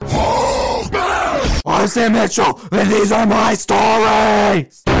I'm Sam Mitchell, and these are my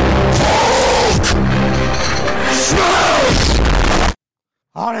stories!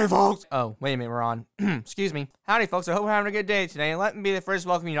 Howdy, folks. Oh, wait a minute, we're on. Excuse me. Howdy, folks. I hope we're having a good day today, and let me be the first to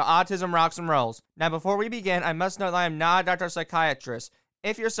welcome you to Autism Rocks and Rolls. Now, before we begin, I must note that I am not a doctor or psychiatrist.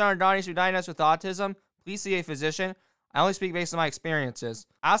 If your son or daughter needs to be diagnosed with autism, please see a physician. I only speak based on my experiences.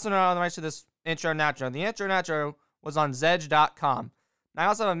 I also know all the rights to this intro and outro. The intro and outro was on Zedge.com. Now, I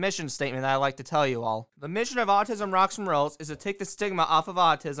also have a mission statement that I'd like to tell you all. The mission of Autism Rocks and Rolls is to take the stigma off of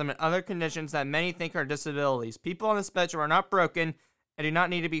autism and other conditions that many think are disabilities. People on the spectrum are not broken and do not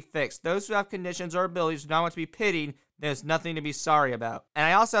need to be fixed. Those who have conditions or abilities do not want to be pitied. There's nothing to be sorry about. And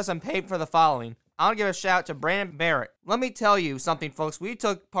I also have some paid for the following. I want to give a shout out to Brandon Barrett. Let me tell you something, folks. We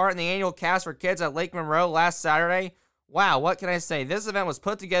took part in the annual Cast for Kids at Lake Monroe last Saturday. Wow, what can I say? This event was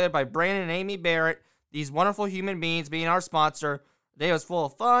put together by Brandon and Amy Barrett, these wonderful human beings being our sponsor. The day was full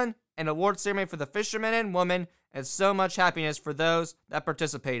of fun, an award ceremony for the fishermen and women, and so much happiness for those that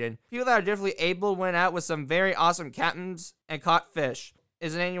participated. People that are differently able went out with some very awesome captains and caught fish.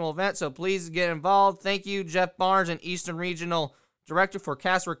 It's an annual event, so please get involved. Thank you, Jeff Barnes and Eastern Regional Director for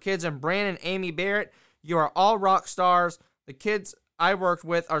Cast for Kids, and Brandon and Amy Barrett. You are all rock stars. The kids I worked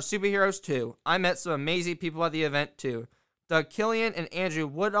with are superheroes too. I met some amazing people at the event too. Doug Killian and Andrew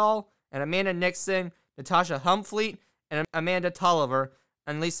Woodall and Amanda Nixon, Natasha Humfleet and Amanda Tolliver,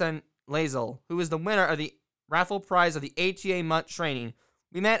 and Lisa Lazel, who is the winner of the raffle prize of the ATA month training.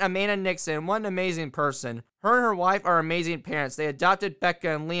 We met Amanda Nixon, what an amazing person. Her and her wife are amazing parents. They adopted Becca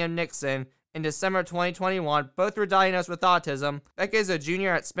and Liam Nixon in December 2021. Both were diagnosed with autism. Becca is a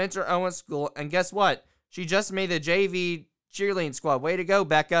junior at Spencer Owens School, and guess what? She just made the JV cheerleading squad. Way to go,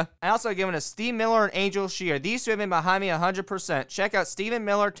 Becca. I also given to Steve Miller and Angel Shear. These two have been behind me 100%. Check out Stephen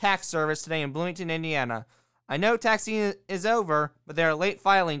Miller Tax Service today in Bloomington, Indiana. I know tax season is over, but there are late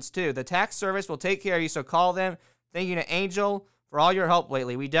filings too. The tax service will take care of you, so call them. Thank you to Angel for all your help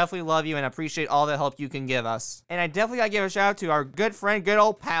lately. We definitely love you and appreciate all the help you can give us. And I definitely got to give a shout out to our good friend, good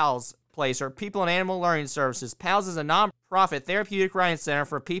old PALS place, or People and Animal Learning Services. PALS is a non-profit therapeutic writing center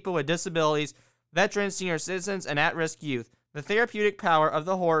for people with disabilities, veterans, senior citizens, and at-risk youth. The therapeutic power of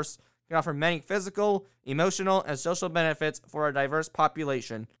the horse can offer many physical, emotional, and social benefits for a diverse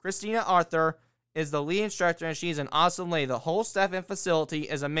population. Christina Arthur is the lead instructor, and she's an awesome lady. The whole staff and facility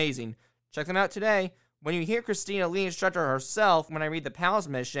is amazing. Check them out today. When you hear Christina, lead instructor herself, when I read the PALS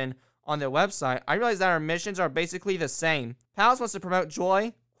mission on their website, I realize that our missions are basically the same. PALS wants to promote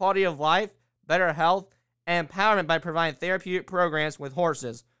joy, quality of life, better health, and empowerment by providing therapeutic programs with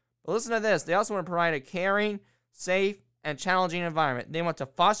horses. But listen to this. They also want to provide a caring, safe, and challenging environment. They want to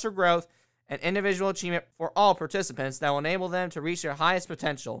foster growth and individual achievement for all participants that will enable them to reach their highest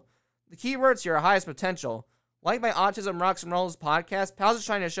potential. The key words here are highest potential. Like my Autism Rocks and Rolls podcast, PALS is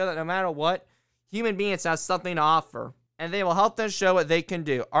trying to show that no matter what, human beings have something to offer, and they will help them show what they can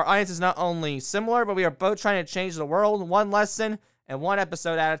do. Our audience is not only similar, but we are both trying to change the world one lesson and one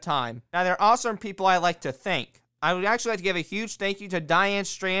episode at a time. Now, there are also people I like to thank. I would actually like to give a huge thank you to Diane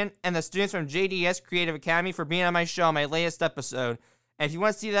Strand and the students from JDS Creative Academy for being on my show on my latest episode. And if you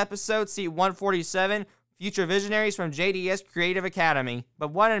want to see the episode, see 147, Future Visionaries from JDS Creative Academy.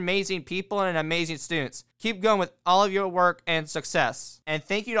 But what amazing people and amazing students. Keep going with all of your work and success. And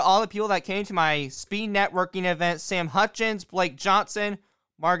thank you to all the people that came to my speed networking event. Sam Hutchins, Blake Johnson,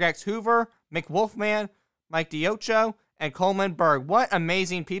 Margax Hoover, Mick Wolfman, Mike Diocho, and Coleman Berg. What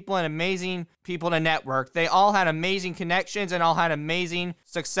amazing people and amazing people to network. They all had amazing connections and all had amazing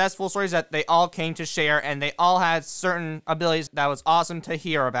successful stories that they all came to share, and they all had certain abilities that was awesome to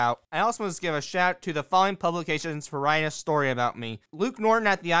hear about. I also want to give a shout out to the following publications for writing a story about me. Luke Norton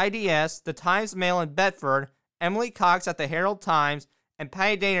at the IDS, the Times Mail in Bedford, Emily Cox at the Herald Times, and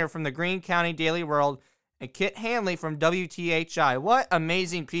Patty Daner from the Greene County Daily World, and Kit Hanley from WTHI. What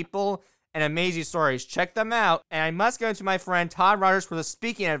amazing people and amazing stories. Check them out. And I must go to my friend Todd Rogers for the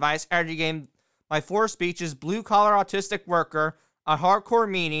speaking advice after he gave my 4 speeches: Blue Collar Autistic Worker, A Hardcore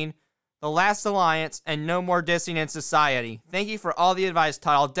Meeting, The Last Alliance, and No More Dissing in Society. Thank you for all the advice,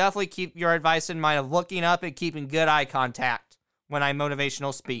 Todd. I'll definitely keep your advice in mind of looking up and keeping good eye contact when I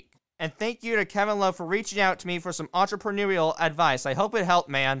motivational speak. And thank you to Kevin Love for reaching out to me for some entrepreneurial advice. I hope it helped,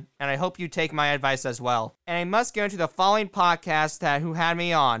 man, and I hope you take my advice as well. And I must go into the following podcast who had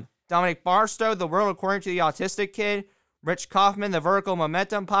me on: Dominic Barstow, The World According to the Autistic Kid; Rich Kaufman, The Vertical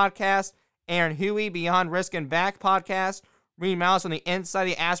Momentum Podcast; Aaron Huey, Beyond Risk and Back Podcast; Reed Miles from the Inside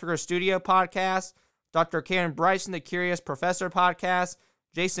the Asperger Studio Podcast; Dr. Karen Bryson, The Curious Professor Podcast;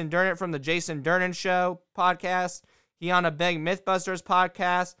 Jason Dernan from The Jason Dernan Show Podcast; Hiana Begg, Mythbusters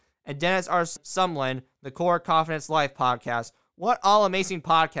Podcast; and Dennis R. Sumlin, The Core Confidence Life Podcast. What all amazing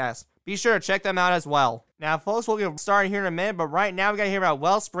podcasts. Be sure to check them out as well. Now, folks, we'll get started here in a minute, but right now we got to hear about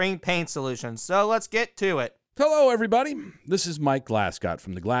Wellspring Paint Solutions. So let's get to it. Hello, everybody. This is Mike Glascott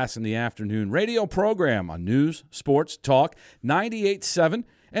from the Glass in the Afternoon radio program on News, Sports, Talk, 98.7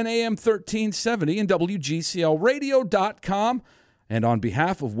 and AM 1370 and WGCLradio.com. And on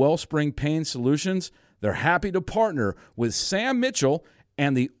behalf of Wellspring Paint Solutions, they're happy to partner with Sam Mitchell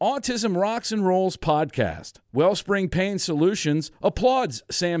and the Autism Rocks and Rolls podcast. Wellspring Pain Solutions applauds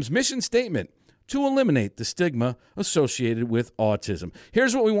Sam's mission statement to eliminate the stigma associated with autism.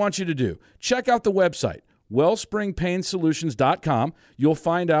 Here's what we want you to do. Check out the website, wellspringpainsolutions.com. You'll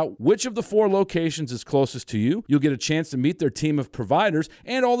find out which of the 4 locations is closest to you. You'll get a chance to meet their team of providers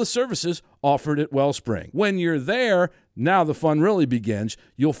and all the services offered at Wellspring. When you're there, now the fun really begins.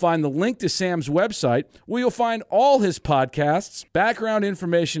 You'll find the link to Sam's website where you'll find all his podcasts, background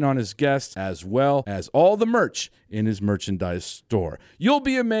information on his guests, as well as all the merch in his merchandise store. You'll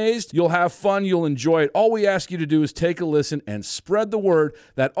be amazed. You'll have fun. You'll enjoy it. All we ask you to do is take a listen and spread the word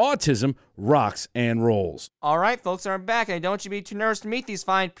that autism rocks and rolls. All right, folks, I'm back, and don't you be too nervous to meet these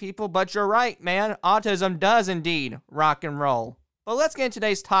fine people, but you're right, man. Autism does indeed rock and roll. But let's get into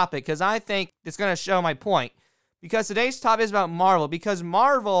today's topic, because I think it's going to show my point. Because today's topic is about Marvel, because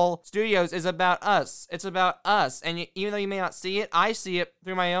Marvel Studios is about us. It's about us, and even though you may not see it, I see it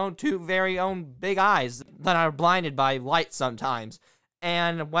through my own 2 very own big eyes that are blinded by light sometimes.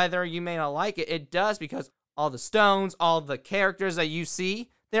 And whether you may not like it, it does, because all the stones, all the characters that you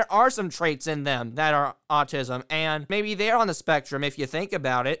see, there are some traits in them that are autism, and maybe they're on the spectrum if you think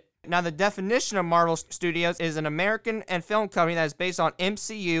about it. Now, the definition of Marvel Studios is an American and film company that is based on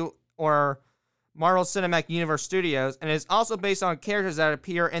MCU or Marvel Cinematic Universe Studios, and is also based on characters that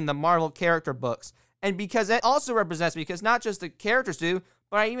appear in the Marvel character books. And because it also represents, because not just the characters do,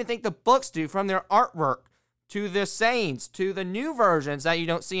 but I even think the books do, from their artwork to the sayings to the new versions that you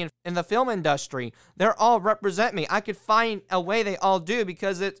don't see in the film industry. They're all represent me. I could find a way they all do,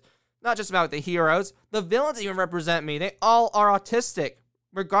 because it's not just about the heroes. The villains even represent me. They all are autistic,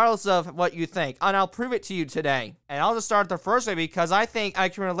 regardless of what you think. And I'll prove it to you today. And I'll just start the first way, because I think I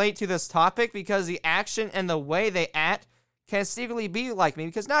can relate to this topic, because the action and the way they act can secretly be like me.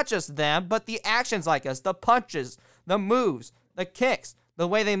 Because not just them, but the actions like us, the punches, the moves, the kicks, the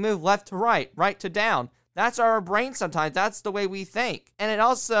way they move left to right to down. That's our brain sometimes. That's the way we think. And it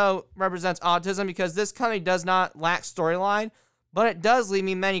also represents autism, because this company does not lack storyline, but it does leave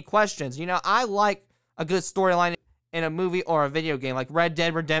me many questions. You know, I like a good storyline in a movie or a video game, like Red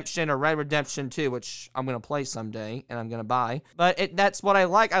Dead Redemption or Red Redemption 2, which I'm going to play someday, and I'm going to buy. But that's what I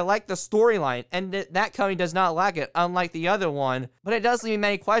like. I like the storyline, and that company does not lack it, unlike the other one. But it does leave me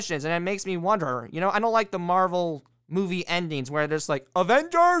many questions, and it makes me wonder. You know, I don't like the Marvel movie endings where there's like,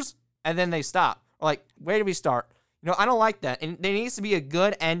 Avengers, and then they stop. Or like, where do we start? You know, I don't like that. And there needs to be a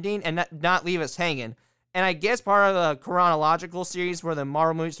good ending and not leave us hanging. And I guess part of the chronological series where the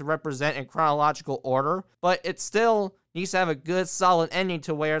Marvel movies to represent in chronological order, but it still needs to have a good, solid ending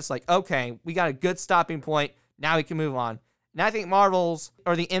to where it's like, okay, we got a good stopping point, now we can move on. And I think Marvel's,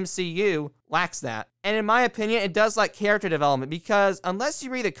 or the MCU, lacks that. And in my opinion, it does lack character development, because unless you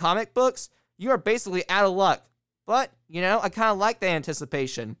read the comic books, you are basically out of luck. But, you know, I kind of like that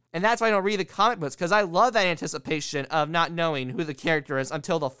anticipation. And that's why I don't read the comic books, because I love that anticipation of not knowing who the character is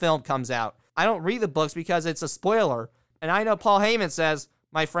until the film comes out. I don't read the books because it's a spoiler. And I know Paul Heyman says,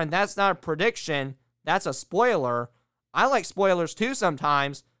 my friend, that's not a prediction, that's a spoiler. I like spoilers too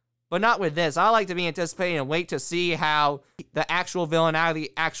sometimes, but not with this. I like to be anticipating and wait to see how the actual villain, how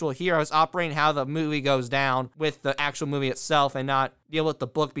the actual heroes operate, and how the movie goes down with the actual movie itself, and not deal with the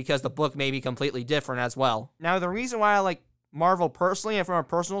book, because the book may be completely different as well. Now, the reason why I like Marvel personally and from a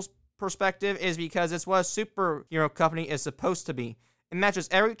personal perspective is because it's what a superhero company is supposed to be. It matches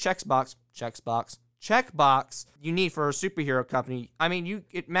every checkbox you need for a superhero company. I mean,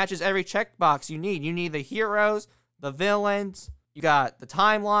 it matches every checkbox you need. You need the heroes, the villains, you got the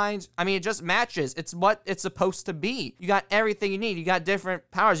timelines. I mean, it just matches. It's what it's supposed to be. You got everything you need. You got different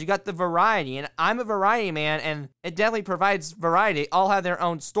powers. You got the variety. And I'm a variety man, and it definitely provides variety. They all have their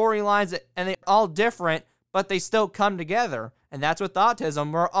own storylines, and they're all different, but they still come together. And that's with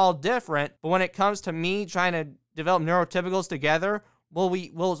autism. We're all different. But when it comes to me trying to develop neurotypicals together,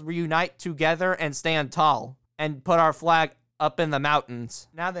 we'll reunite together and stand tall and put our flag up in the mountains.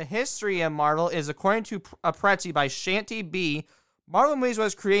 Now, the history of Marvel is, according to a Prezi by Shanti B., Marvel Movies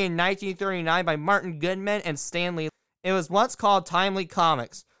was created in 1939 by Martin Goodman and Stan Lee. It was once called Timely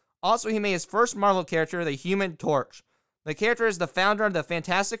Comics. Also, he made his first Marvel character, the Human Torch. The character is the founder of the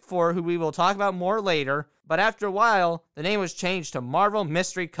Fantastic Four, who we will talk about more later, but after a while, the name was changed to Marvel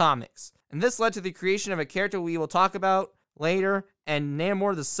Mystery Comics. And this led to the creation of a character we will talk about later, and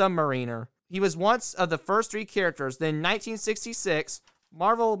Namor the Submariner. He was once of the first 3 characters. Then in 1966,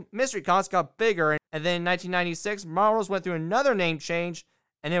 Marvel Mystery Comics got bigger, and then in 1996, Marvel's went through another name change,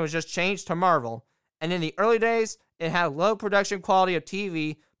 and it was just changed to Marvel. And in the early days, it had low production quality of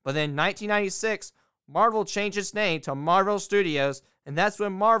TV, but then in 1996, Marvel changed its name to Marvel Studios, and that's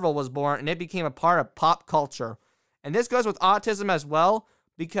when Marvel was born, and it became a part of pop culture. And this goes with autism as well,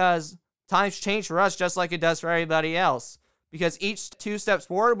 because times change for us just like it does for everybody else. Because each 2 steps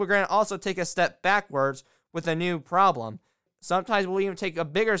forward, we're going to also take a step backwards with a new problem. Sometimes we'll even take a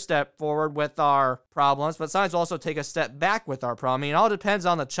bigger step forward with our problems, but sometimes we'll also take a step back with our problem. I mean, it all depends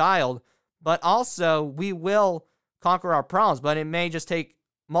on the child, but also we will conquer our problems, but it may just take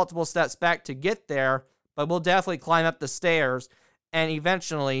multiple steps back to get there, but we'll definitely climb up the stairs and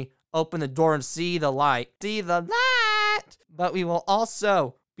eventually open the door and see the light. See the light! But we will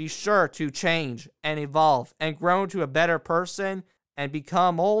also be sure to change and evolve and grow into a better person and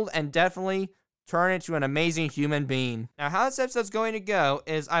become old and definitely turn into an amazing human being. Now, how this episode's going to go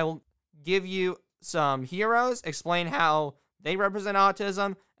is I will give you some heroes, explain how they represent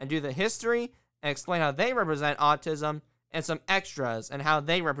autism, and do the history and explain how they represent autism, and some extras and how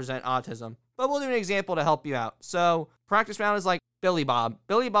they represent autism. But we'll do an example to help you out. So, practice round is like Billy Bob.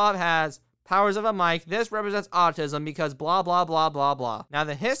 Billy Bob has powers of a mic. This represents autism because blah, blah, blah, blah, blah. Now,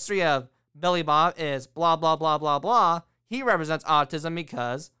 the history of Billy Bob is blah, blah, blah, blah, blah. He represents autism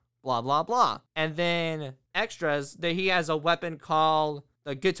because blah, blah, blah. And then extras, that he has a weapon called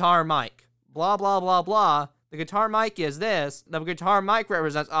the guitar mic. Blah, blah, blah, blah. The guitar mic is this. The guitar mic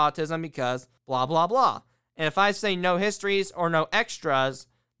represents autism because blah, blah, blah. And if I say no histories or no extras,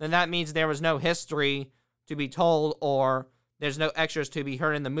 then that means there was no history to be told, or there's no extras to be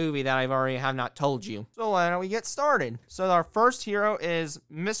heard in the movie that I've already have not told you. So why don't we get started? So our first hero is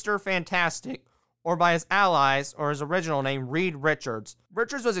Mr. Fantastic, or by his allies, or his original name, Reed Richards.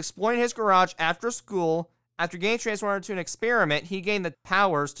 Richards was exploiting his garage after school. After getting transformed into an experiment, he gained the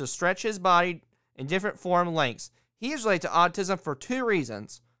powers to stretch his body in different form lengths. He is related to autism for 2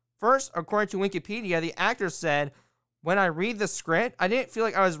 reasons. First, according to Wikipedia, the actor said, "When I read the script, I didn't feel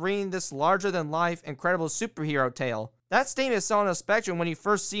like I was reading this larger-than-life, incredible superhero tale." That statement is so on the spectrum when you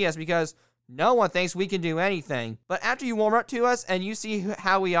first see us because no one thinks we can do anything. But after you warm up to us and you see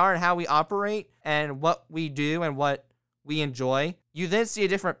how we are and how we operate and what we do and what we enjoy, you then see a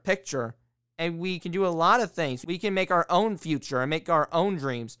different picture. And we can do a lot of things. We can make our own future and make our own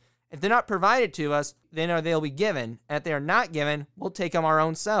dreams. If they're not provided to us, then they'll be given. And if they are not given, we'll take them our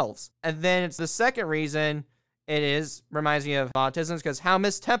own selves. And then it's the second reason reminds me of autism, because how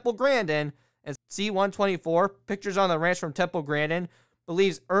Miss Temple Grandin and C-124, Pictures on the Ranch from Temple Grandin,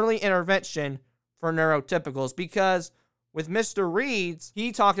 believes early intervention for neurotypicals. Because with Mr. Reeds,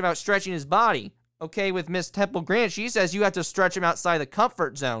 he talked about stretching his body. Okay, with Miss Temple Grandin, she says you have to stretch him outside the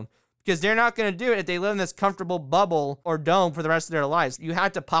comfort zone. Because they're not going to do it if they live in this comfortable bubble or dome for the rest of their lives. You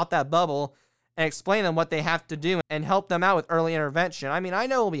have to pop that bubble and explain them what they have to do and help them out with early intervention. I mean, I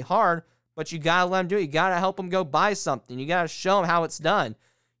know it'll be hard, but you got to let them do it. You got to help them go buy something. You got to show them how it's done.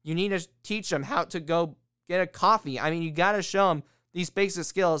 You need to teach them how to go get a coffee. I mean, you got to show them these basic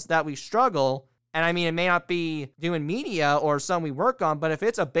skills that we struggle. And I mean, it may not be doing media or something we work on, but if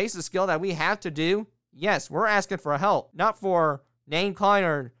it's a basic skill that we have to do, yes, we're asking for help. Not for name-calling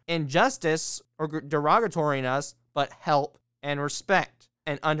or injustice or derogatory in us, but help and respect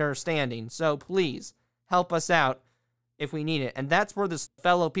and understanding. So please, help us out if we need it. And that's for the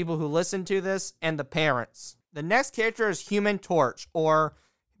fellow people who listen to this and the parents. The next character is Human Torch, or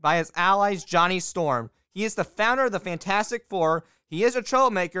by his allies, Johnny Storm. He is the founder of the Fantastic Four. He is a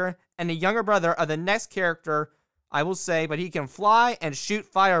troublemaker and the younger brother of the next character, I will say, but he can fly and shoot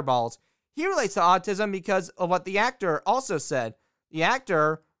fireballs. He relates to autism because of what the actor also said. The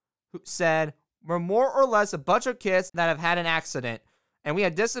actor said, "We're more or less a bunch of kids that have had an accident, and we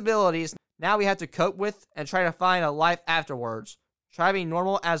have disabilities. Now we have to cope with and try to find a life afterwards. Try to be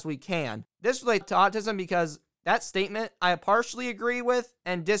normal as we can." This relates to autism because that statement I partially agree with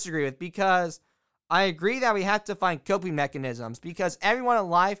and disagree with, because I agree that we have to find coping mechanisms because everyone in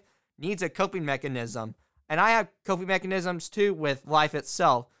life needs a coping mechanism. And I have coping mechanisms too with life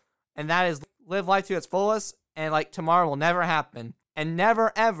itself, and that is live life to its fullest and like tomorrow will never happen. And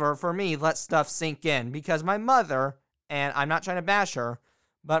never, ever, for me, let stuff sink in. Because my mother, and I'm not trying to bash her,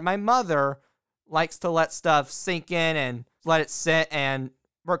 but my mother likes to let stuff sink in and let it sit and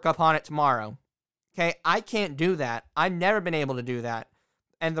work upon it tomorrow. Okay, I can't do that. I've never been able to do that.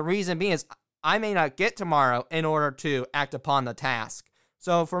 And the reason being is I may not get tomorrow in order to act upon the task.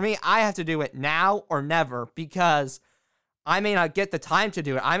 So for me, I have to do it now or never, because I may not get the time to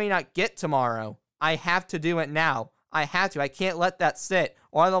do it. I may not get tomorrow. I have to do it now. I have to. I can't let that sit,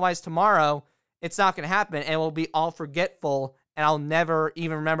 or otherwise tomorrow it's not going to happen and we'll be all forgetful and I'll never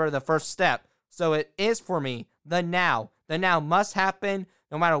even remember the first step. So it is for me the now. The now must happen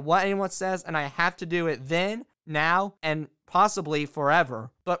no matter what anyone says, and I have to do it then, now, and possibly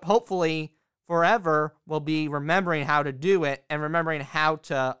forever. But hopefully forever will be remembering how to do it and remembering how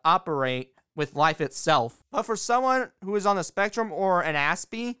to operate with life itself. But for someone who is on the spectrum or an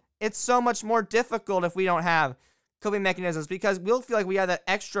Aspie, it's so much more difficult if we don't have coping mechanisms, because we'll feel like we have that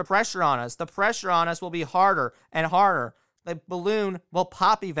extra pressure on us. The pressure on us will be harder and harder. The balloon will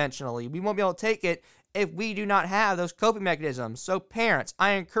pop eventually. We won't be able to take it if we do not have those coping mechanisms. So parents,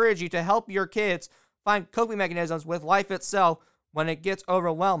 I encourage you to help your kids find coping mechanisms with life itself when it gets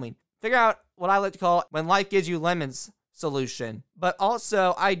overwhelming. Figure out what I like to call when life gives you lemons solution. But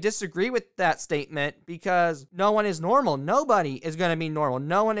also, I disagree with that statement because no one is normal. Nobody is going to be normal.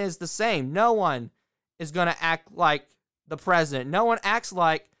 No one is the same. No one is going to act like the president. No one acts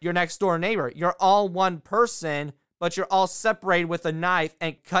like your next door neighbor. You're all one person, but you're all separated with a knife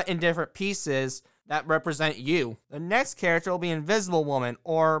and cut in different pieces that represent you. The next character will be Invisible Woman,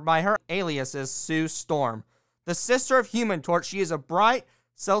 or by her alias is Sue Storm. The sister of Human Torch, she is a bright,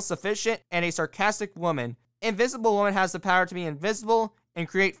 self-sufficient, and a sarcastic woman. Invisible Woman has the power to be invisible and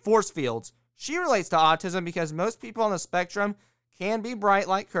create force fields. She relates to autism because most people on the spectrum can be bright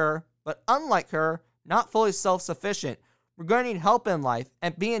like her, but unlike her, not fully self-sufficient. We're going to need help in life,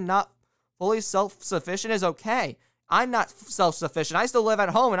 and being not fully self-sufficient is okay. I'm not self-sufficient. I still live at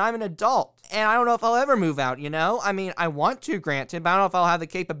home, and I'm an adult. And I don't know if I'll ever move out, you know? I mean, I want to, granted, but I don't know if I'll have the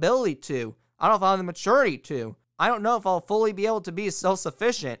capability to. I don't know if I'll have the maturity to. I don't know if I'll fully be able to be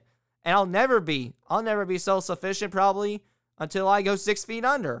self-sufficient. And I'll never be self-sufficient probably until I go 6 feet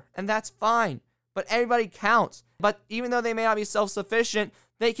under. And that's fine. But everybody counts. But even though they may not be self-sufficient,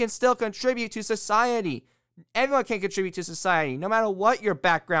 they can still contribute to society. Everyone can contribute to society, no matter what your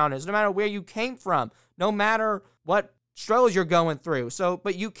background is, no matter where you came from, no matter what struggles you're going through.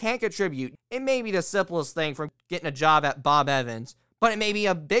 But you can contribute. It may be the simplest thing from getting a job at Bob Evans, but it may be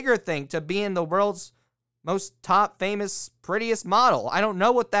a bigger thing to being the world's most top, famous, prettiest model. I don't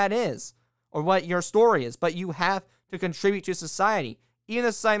know what that is or what your story is, but you have to contribute to society. Even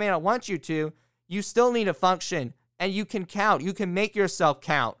if society may not want you to, you still need to function, and you can count. You can make yourself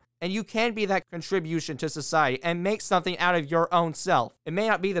count, and you can be that contribution to society and make something out of your own self. It may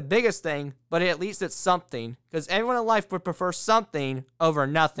not be the biggest thing, but at least it's something, because everyone in life would prefer something over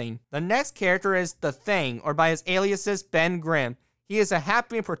nothing. The next character is The Thing, or by his aliases, Ben Grimm. He is a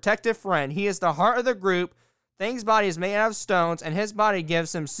happy and protective friend. He is the heart of the group. Thing's body is made out of stones, and his body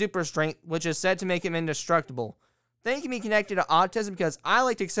gives him super strength, which is said to make him indestructible. Thing can be connected to autism because I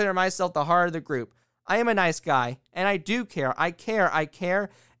like to consider myself the heart of the group. I am a nice guy, and I do care. I care,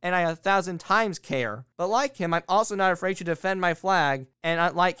 and I 1,000 times care. But like him, I'm also not afraid to defend my flag,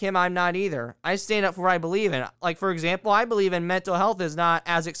 and like him, I'm not either. I stand up for what I believe in. Like, for example, I believe in mental health is not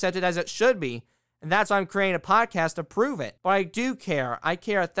as accepted as it should be. And that's why I'm creating a podcast to prove it. But I do care. I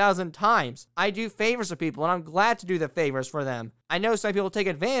care 1,000 times. I do favors for people, and I'm glad to do the favors for them. I know some people take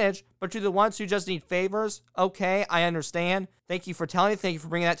advantage, but to the ones who just need favors, okay, I understand. Thank you for telling me. Thank you for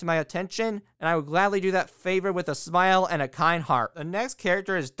bringing that to my attention. And I would gladly do that favor with a smile and a kind heart. The next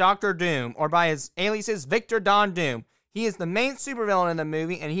character is Dr. Doom, or by his aliases, Victor Don Doom. He is the main supervillain in the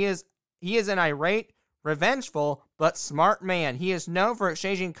movie, and he is an irate, revengeful, but smart man. He is known for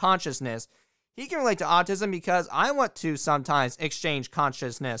exchanging consciousness. He can relate to autism because I want to sometimes exchange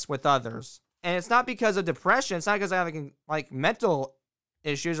consciousness with others. And it's not because of depression. It's not because I have like mental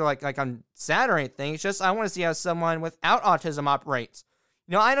issues or like I'm sad or anything. It's just I want to see how someone without autism operates.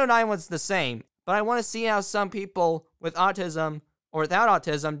 You know, I know not everyone's the same, but I want to see how some people with autism or without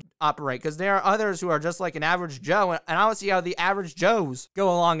autism operate, because there are others who are just like an average Joe, and I want to see how the average Joes go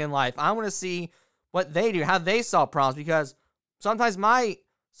along in life. I want to see what they do, how they solve problems, because sometimes my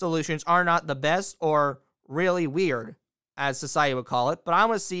solutions are not the best or really weird, as society would call it, but I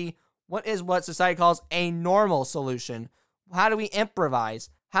want to see what society calls a normal solution. How do we improvise?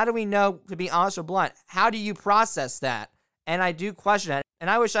 How do we know, to be honest or blunt, how do you process that? And I do question it, and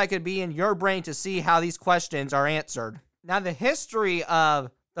I wish I could be in your brain to see how these questions are answered. Now, the history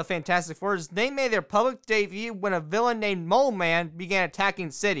of the Fantastic Four is they made their public debut when a villain named Mole Man began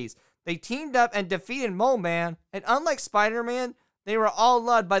attacking cities. They teamed up and defeated Mole Man, and unlike Spider-Man, they were all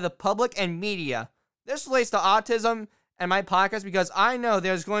loved by the public and media. This relates to autism and my podcast because I know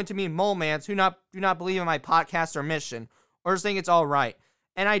there's going to be mole mans who do not believe in my podcast or mission, or just think it's all right.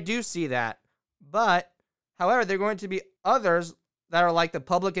 And I do see that. But, however, there are going to be others that are like the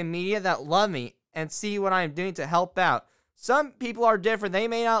public and media that love me and see what I am doing to help out. Some people are different. They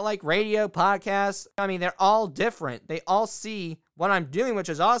may not like radio, podcasts. I mean, they're all different. They all see what I'm doing, which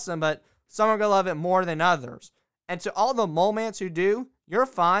is awesome, but some are going to love it more than others. And to all the moments who do, you're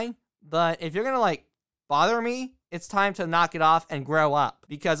fine. But if you're going to like bother me, it's time to knock it off and grow up,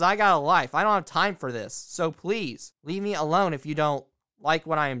 because I got a life. I don't have time for this. So please leave me alone if you don't like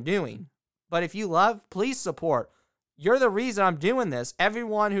what I am doing. But if you love, please support. You're the reason I'm doing this.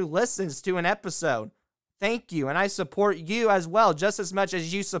 Everyone who listens to an episode, thank you. And I support you as well, just as much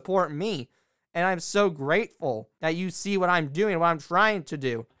as you support me. And I'm so grateful that you see what I'm doing, what I'm trying to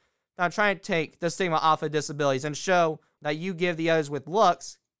do. I'm trying to take the stigma off of disabilities and show that you give the others with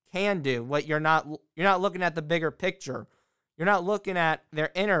looks can do what you're not looking at the bigger picture. You're not looking at their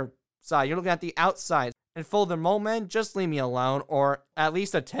inner side. You're looking at the outside. And for the moment, just leave me alone, or at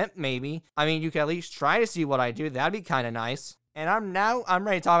least attempt maybe. I mean, you can at least try to see what I do. That'd be kind of nice. And I'm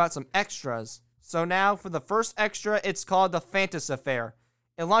ready to talk about some extras. So now for the first extra, it's called the Fantasy Fair.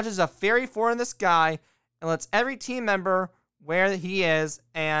 It launches a fairy fort in the sky and lets every team member where he is,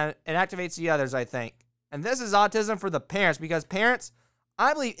 and it activates the others, I think. And this is autism for the parents, because parents,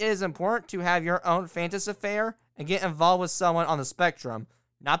 I believe it is important to have your own fantasy fair and get involved with someone on the spectrum.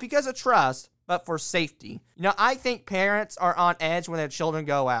 Not because of trust, but for safety. You know, I think parents are on edge when their children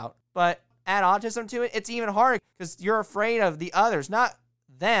go out. But add autism to it, it's even harder because you're afraid of the others, not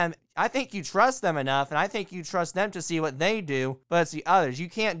them. I think you trust them enough, and I think you trust them to see what they do, but it's the others. You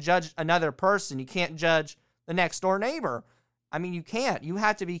can't judge another person. You can't judge the next door neighbor. I mean, you can't. You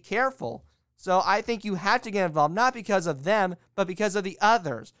have to be careful. So I think you have to get involved, not because of them, but because of the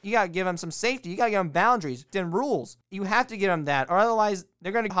others. You got to give them some safety. You got to give them boundaries and rules. You have to give them that, or otherwise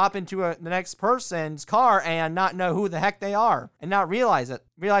they're going to hop into the next person's car and not know who the heck they are and not realize it.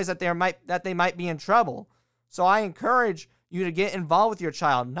 Realize that they might be in trouble. So I encourage you to get involved with your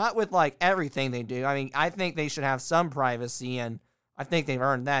child, not with like everything they do. I mean, I think they should have some privacy, and I think they've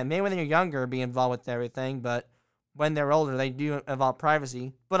earned that. Maybe when they're younger, be involved with everything, but when they're older, they do involve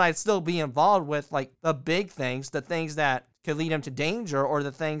privacy. But I'd still be involved with like the big things, the things that could lead them to danger, or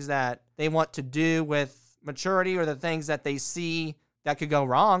the things that they want to do with maturity, or the things that they see that could go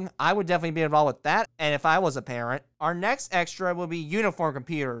wrong. I would definitely be involved with that. And if I was a parent, our next extra will be uniform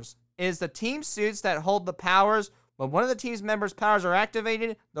computers. It is the team suits that hold the powers. When one of the team's members' powers are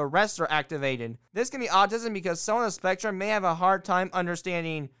activated, the rest are activated. This can be autism because someone on the spectrum may have a hard time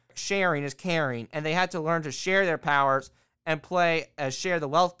understanding sharing is caring, and they had to learn to share their powers and play a share the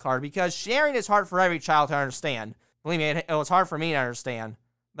wealth card, because sharing is hard for every child to understand. Believe me, it was hard for me to understand,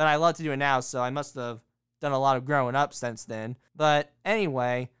 but I love to do it now, so I must have done a lot of growing up since then. But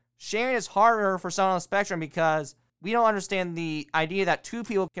anyway, sharing is harder for someone on the spectrum because we don't understand the idea that two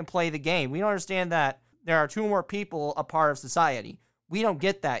people can play the game. We don't understand that there are two more people a part of society. We don't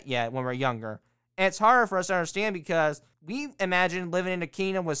get that yet when we're younger. And it's harder for us to understand because we imagine living in a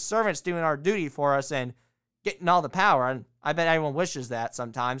kingdom with servants doing our duty for us and getting all the power. And I bet everyone wishes that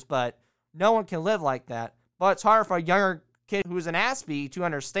sometimes, but no one can live like that. But it's harder for a younger kid who's an Aspie to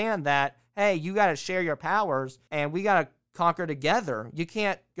understand that, hey, you got to share your powers and we got to conquer together. You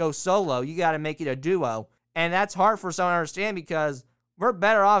can't go solo. You got to make it a duo. And that's hard for someone to understand because we're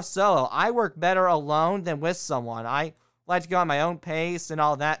better off solo. I work better alone than with someone. I like to go at my own pace and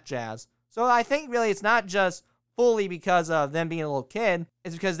all that jazz. So I think really it's not just fully because of them being a little kid.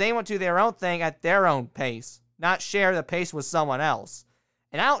 It's because they want to do their own thing at their own pace, not share the pace with someone else.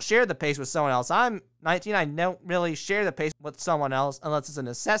 And I don't share the pace with someone else. I'm 19. I don't really share the pace with someone else unless it's a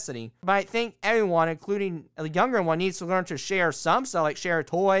necessity. But I think everyone, including a younger one, needs to learn to share some. So like share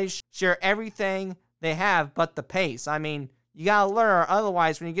toys, share everything they have but the pace. I mean, you got to learn.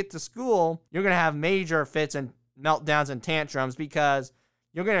 Otherwise, when you get to school, you're going to have major fits and meltdowns and tantrums because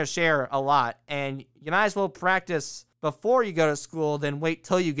you're going to share a lot, and you might as well practice before you go to school than wait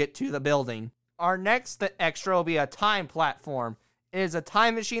till you get to the building. Our next extra will be a time platform. It is a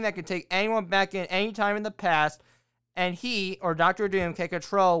time machine that can take anyone back in any time in the past, and he, or Dr. Doom, can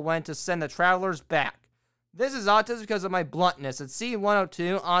control when to send the travelers back. This is autism because of my bluntness. It's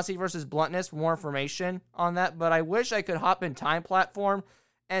C102, Honesty versus Bluntness, for more information on that, but I wish I could hop in time platform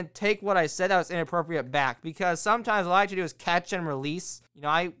and take what I said that was inappropriate back, because sometimes what I like to do is catch and release. You know,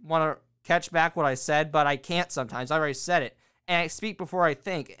 I want to catch back what I said, but I can't sometimes. I already said it, and I speak before I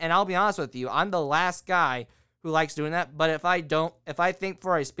think. And I'll be honest with you, I'm the last guy who likes doing that, but if I think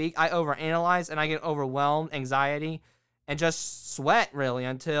before I speak, I overanalyze and I get overwhelmed, anxiety, and just sweat really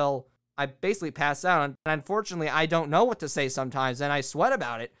until I basically pass out. And unfortunately, I don't know what to say sometimes, and I sweat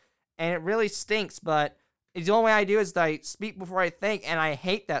about it, and it really stinks, but it's the only way I do is that I speak before I think, and I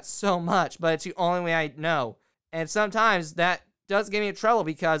hate that so much, but it's the only way I know. And sometimes that does give me trouble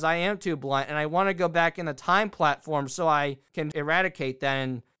because I am too blunt and I want to go back in the time platform so I can eradicate that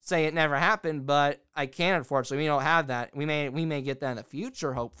and say it never happened, but I can't, unfortunately. We don't have that. We may get that in the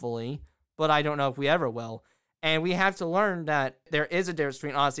future, hopefully, but I don't know if we ever will. And we have to learn that there is a difference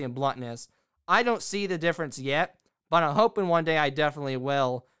between honesty and bluntness. I don't see the difference yet, but I'm hoping one day I definitely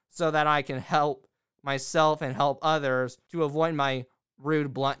will so that I can help myself and help others to avoid my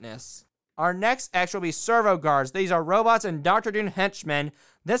rude bluntness. Our next extra will be servo guards. These are robots and Dr. Doom henchmen.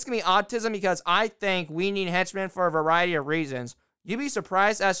 This can be autism because I think we need henchmen for a variety of reasons. You'd be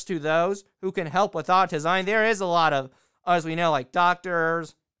surprised as to those who can help with autism. I mean, there is a lot of, as we know, like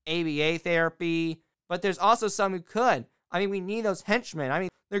doctors, ABA therapy, but there's also some who could. I mean, we need those henchmen. I mean,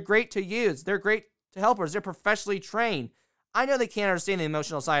 they're great to use. They're great to helpers. They're professionally trained. I know they can't understand the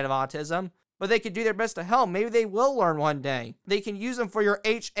emotional side of autism, but they could do their best to help. Maybe they will learn one day. They can use them for your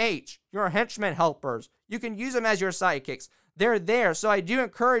HH, your henchmen helpers. You can use them as your sidekicks. They're there, so I do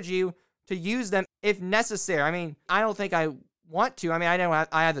encourage you to use them if necessary. I mean, I don't think I want to. I mean,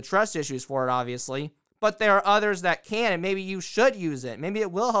 I have the trust issues for it, obviously, but there are others that can, and maybe you should use it. Maybe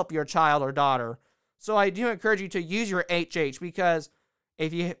it will help your child or daughter. So I do encourage you to use your HH because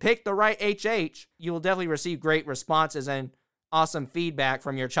if you pick the right HH, you will definitely receive great responses and awesome feedback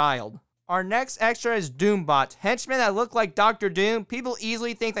from your child. Our next extra is Doombots, henchmen that look like Dr. Doom. People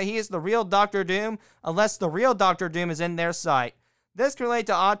easily think that he is the real Dr. Doom unless the real Dr. Doom is in their sight. This can relate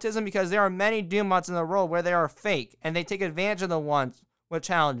to autism because there are many Doombots in the world where they are fake and they take advantage of the ones with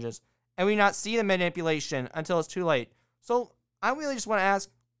challenges, and we not see the manipulation until it's too late. So I really just want to ask,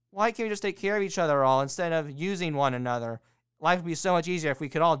 why can't we just take care of each other all instead of using one another? Life would be so much easier if we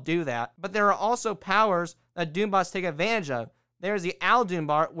could all do that. But there are also powers that Doombots take advantage of. There's the Owl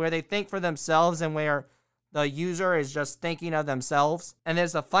Doombot, where they think for themselves and where the user is just thinking of themselves. And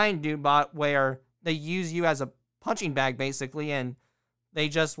there's the Fighting Doombot, where they use you as a punching bag, basically, and they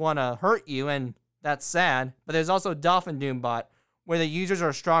just want to hurt you, and that's sad. But there's also Dolphin Doombot, where the users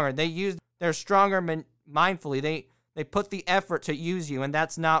are stronger. They're stronger mindfully. They put the effort to use you, and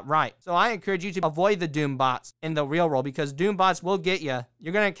that's not right. So I encourage you to avoid the Doombots in the real world, because Doombots will get you.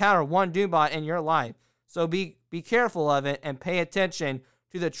 You're going to encounter one Doombot in your life. So be careful of it and pay attention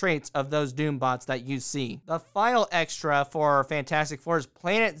to the traits of those Doombots that you see. The final extra for Fantastic Four is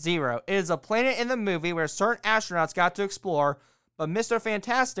Planet Zero. It is a planet in the movie where certain astronauts got to explore, but Mr.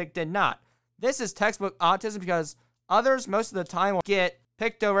 Fantastic did not. This is textbook autism because others most of the time will get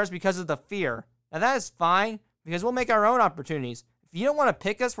picked over us because of the fear. Now that is fine because we'll make our own opportunities. If you don't want to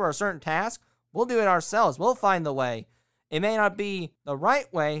pick us for a certain task, we'll do it ourselves. We'll find the way. It may not be the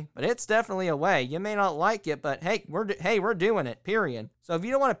right way, but it's definitely a way. You may not like it, but hey, we're doing it, period. So if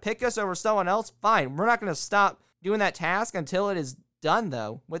you don't want to pick us over someone else, fine. We're not going to stop doing that task until it is done,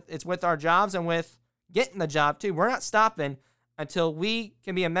 though. It's with our jobs and with getting the job, too. We're not stopping until we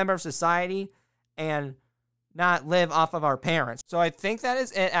can be a member of society and not live off of our parents. So I think that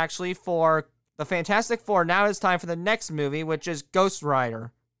is it, actually, for the Fantastic Four. Now it's time for the next movie, which is Ghost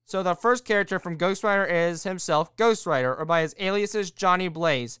Rider. So the first character from Ghost Rider is himself, Ghost Rider, or by his aliases, Johnny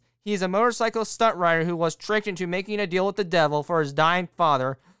Blaze. He is a motorcycle stunt rider who was tricked into making a deal with the devil for his dying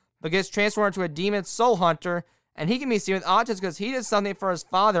father, but gets transformed into a demon soul hunter, and he can be seen with autism because he did something for his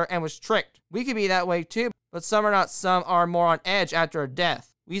father and was tricked. We could be that way too, but some are not. Some are more on edge after a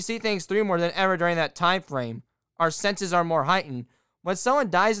death. We see things through more than ever during that time frame. Our senses are more heightened. When someone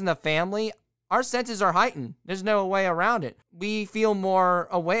dies in the family, our senses are heightened. There's no way around it. We feel more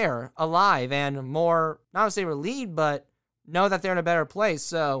aware, alive, and more, not to say relieved, but know that they're in a better place.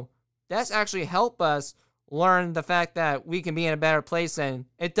 So that's actually helped us learn the fact that we can be in a better place, and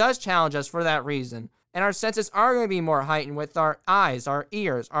it does challenge us for that reason. And our senses are going to be more heightened with our eyes, our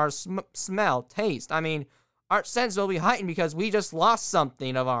ears, our smell, taste. I mean, our senses will be heightened because we just lost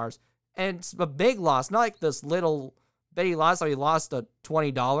something of ours. And it's a big loss, not like this little bitty loss that we lost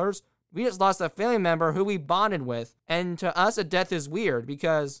 $20. We just lost a family member who we bonded with. And to us, a death is weird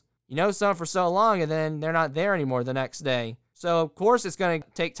because you know someone for so long and then they're not there anymore the next day. So, of course, it's going to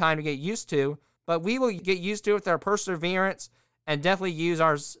take time to get used to, but we will get used to it with our perseverance and definitely use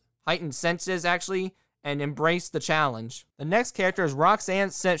our heightened senses, actually, and embrace the challenge. The next character is Roxanne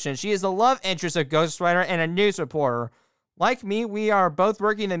Simpson. She is the love interest of Ghost Rider and a news reporter. Like me, we are both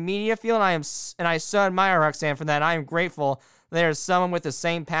working in the media field, and I so admire Roxanne for that. I am grateful there's someone with the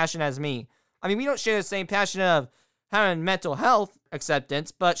same passion as me. I mean, we don't share the same passion of having mental health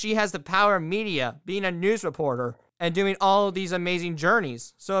acceptance, but she has the power of media, being a news reporter, and doing all of these amazing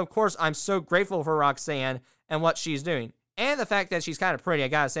journeys. So, of course, I'm so grateful for Roxanne and what she's doing. And the fact that she's kind of pretty, I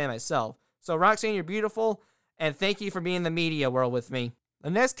gotta say myself. So, Roxanne, you're beautiful, and thank you for being in the media world with me. The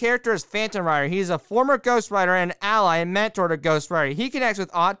next character is Phantom Rider. He's a former Ghost Rider and ally and mentor to Ghost Rider. He connects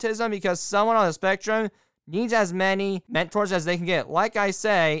with autism because someone on the spectrum needs as many mentors as they can get. Like I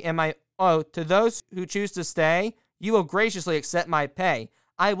say in my oath, to those who choose to stay, you will graciously accept my pay.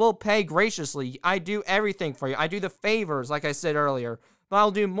 I will pay graciously. I do everything for you. I do the favors, like I said earlier. But I'll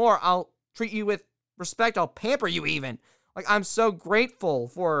do more. I'll treat you with respect. I'll pamper you even. Like, I'm so grateful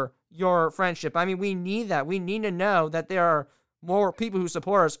for your friendship. I mean, we need that. We need to know that there are more people who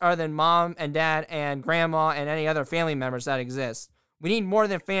support us other than mom and dad and grandma and any other family members that exist. We need more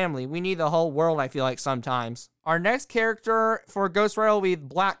than family. We need the whole world, I feel like, sometimes. Our next character for Ghost Rider will be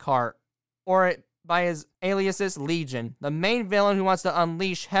Blackheart, or by his aliases, Legion, the main villain who wants to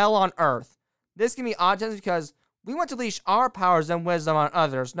unleash hell on Earth. This can be autism because we want to unleash our powers and wisdom on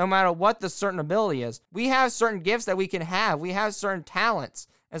others, no matter what the certain ability is. We have certain gifts that we can have. We have certain talents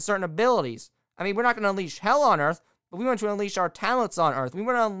and certain abilities. I mean, we're not going to unleash hell on Earth, but we want to unleash our talents on Earth. We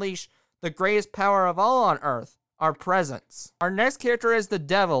want to unleash the greatest power of all on Earth, our presence. Our next character is the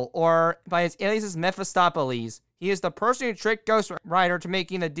Devil, or by his aliases, Mephistopheles. He is the person who tricked Ghost Rider to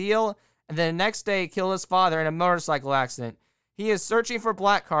making the deal, and then the next day killed his father in a motorcycle accident. He is searching for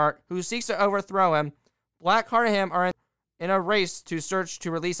Blackheart, who seeks to overthrow him. Blackheart and him are in a race to search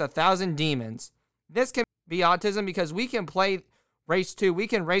to release 1,000 demons. This can be autism because we can play race 2. We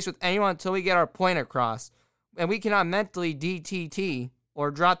can race with anyone until we get our point across. And we cannot mentally DTT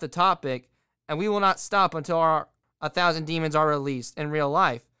or drop the topic, and we will not stop until our 1,000 demons are released in real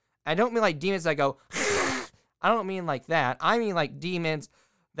life. I don't mean like demons that go, I don't mean like that. I mean like demons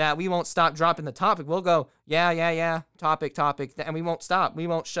that we won't stop dropping the topic. We'll go, yeah, topic, and we won't stop. We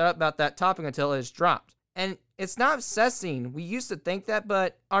won't shut up about that topic until it is dropped. And it's not obsessing. We used to think that,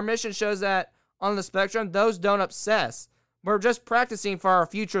 but our mission shows that on the spectrum, those don't obsess. We're just practicing for our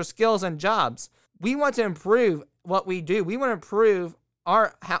future skills and jobs. We want to improve what we do. We want to improve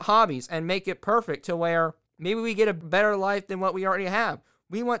our hobbies and make it perfect to where maybe we get a better life than what we already have.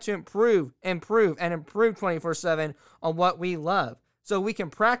 We want to improve 24/7 on what we love. So we can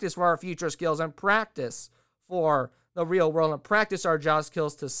practice for our future skills and practice for the real world and practice our job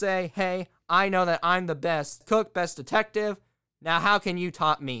skills to say, hey, I know that I'm the best cook, best detective. Now how can you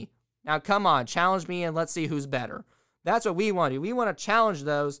top me? Now come on, challenge me and let's see who's better. That's what we want to do. We want to challenge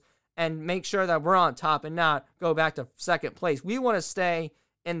those and make sure that we're on top and not go back to second place. We want to stay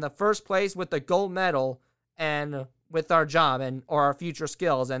in the first place with the gold medal and with our job and or our future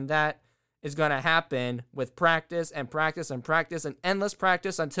skills. And that is going to happen with practice and practice and practice and endless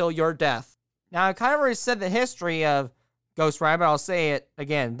practice until your death. Now, I kind of already said the history of Ghost Rider, but I'll say it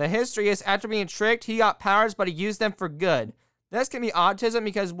again. The history is after being tricked, he got powers, but he used them for good. This can be autism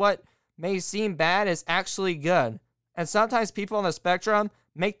because what may seem bad is actually good. And sometimes people on the spectrum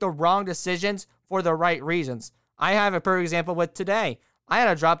make the wrong decisions for the right reasons. I have a perfect example with today. I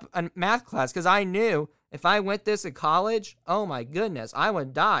had to drop a math class because I knew if I went this in college, oh my goodness, I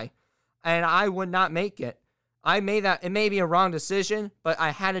would die. And I would not make it. I made that, it may be a wrong decision, but I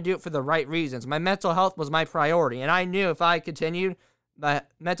had to do it for the right reasons. My mental health was my priority. And I knew if I continued, the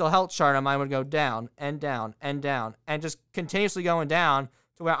mental health chart of mine would go down and down and down and just continuously going down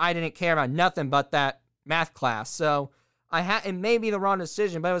to where I didn't care about nothing but that math class. So it may be the wrong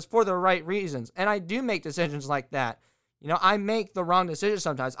decision, but it was for the right reasons. And I do make decisions like that. You know, I make the wrong decision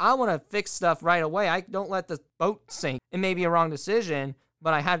sometimes. I want to fix stuff right away. I don't let the boat sink. It may be a wrong decision,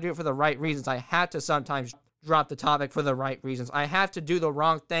 but I have to do it for the right reasons. I have to sometimes drop the topic for the right reasons. I have to do the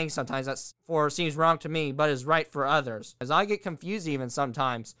wrong thing sometimes that seems wrong to me, but is right for others. As I get confused even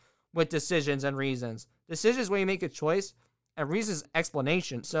sometimes with decisions and reasons. Decisions where you make a choice, and reasons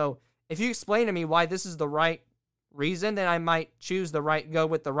explanation. So if you explain to me why this is the right reason, then I might go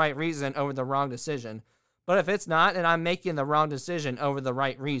with the right reason over the wrong decision. But if it's not, then I'm making the wrong decision over the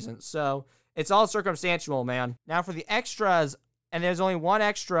right reason. So it's all circumstantial, man. Now for the extras, and there's only one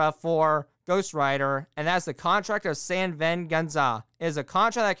extra for Ghost Rider, and that's the contract of San Ven Ganza. It is a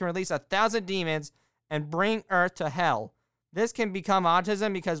contract that can release 1,000 demons and bring Earth to hell. This can become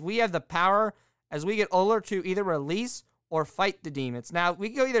autism because we have the power as we get older to either release or fight the demons. Now, we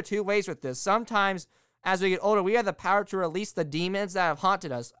can go either two ways with this. Sometimes, as we get older, we have the power to release the demons that have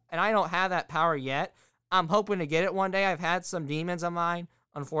haunted us, and I don't have that power yet. I'm hoping to get it one day. I've had some demons of mine,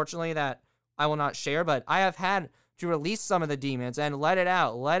 unfortunately, that I will not share, but I have had to release some of the demons and let it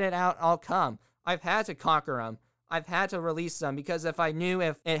out, I'll come. I've had to conquer them. I've had to release them because if I knew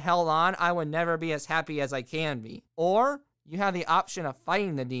if it held on, I would never be as happy as I can be. Or you have the option of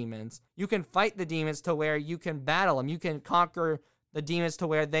fighting the demons. You can fight the demons to where you can battle them. You can conquer the demons to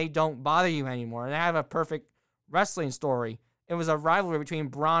where they don't bother you anymore. And I have a perfect wrestling story. It was a rivalry between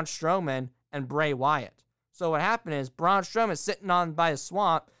Braun Strowman and Bray Wyatt. So what happened is Braun Strowman is sitting on by a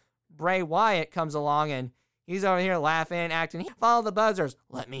swamp. Bray Wyatt comes along and he's over here laughing, acting, follow the buzzers,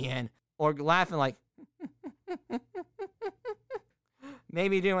 let me in. Or laughing like,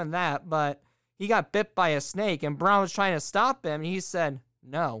 maybe doing that, but he got bit by a snake and Braun was trying to stop him. And he said,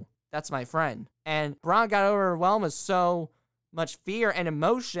 no, that's my friend. And Braun got overwhelmed with so much fear and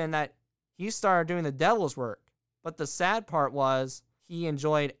emotion that he started doing the devil's work. But the sad part was he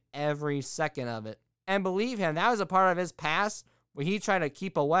enjoyed every second of it. And believe him, that was a part of his past where he tried to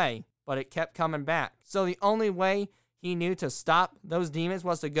keep away, but it kept coming back. So the only way he knew to stop those demons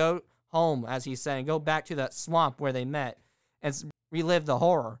was to go home, as he said, and go back to that swamp where they met and relive the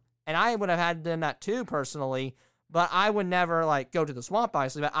horror. And I would have had done that too, personally, but I would never, go to the swamp,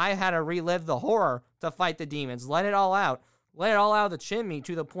 obviously, but I had to relive the horror to fight the demons. Let it all out. Let it all out of the chimney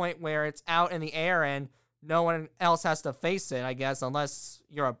to the point where it's out in the air and no one else has to face it, I guess, unless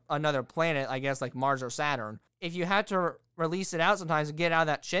you're another planet, I guess, like Mars or Saturn. If you had to release it out sometimes and get out of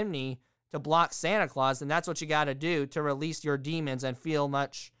that chimney to block Santa Claus, then that's what you got to do to release your demons and feel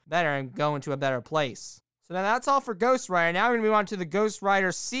much better and go into a better place. So now that's all for Ghost Rider. Now we're going to move on to the Ghost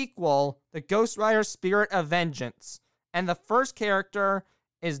Rider sequel, the Ghost Rider Spirit of Vengeance. And the first character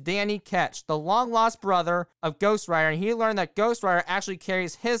is Danny Ketch, the long-lost brother of Ghost Rider, and he learned that Ghost Rider actually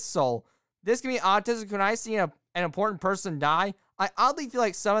carries his soul. This can be autistic. When I see an important person die, I oddly feel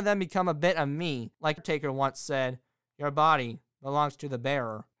like some of them become a bit of me. Like Taker once said, your body belongs to the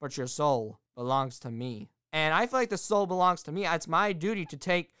bearer, but your soul belongs to me. And I feel like the soul belongs to me. It's my duty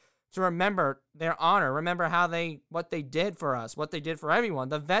to remember their honor, remember what they did for us, what they did for everyone,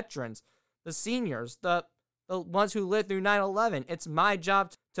 the veterans, the seniors, the ones who lived through 9/11. It's my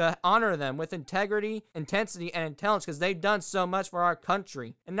job to honor them with integrity, intensity, and intelligence because they've done so much for our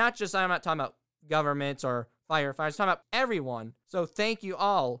country. And not just, I'm not talking about governments or firefighters, I'm talking about everyone. So thank you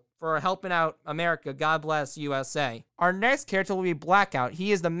all for helping out America. God bless USA. Our next character will be Blackout.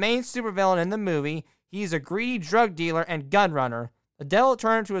 He is the main supervillain in the movie. He's a greedy drug dealer and gun runner. The devil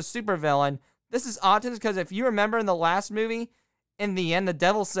turned into a supervillain. This is autism because if you remember in the last movie, in the end, the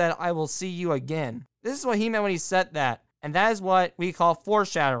devil said, I will see you again. This is what he meant when he said that. And that is what we call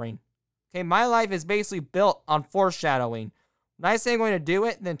foreshadowing. Okay, my life is basically built on foreshadowing. When I say I'm going to do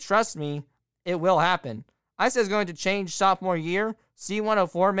it, then trust me, it will happen. I said I was going to change sophomore year,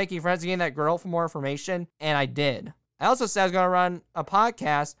 C104, making friends again that girl for more information, and I did. I also said I was going to run a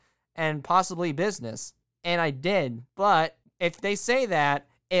podcast and possibly business, and I did. But if they say that,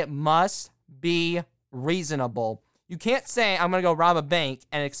 it must be reasonable. You can't say I'm going to go rob a bank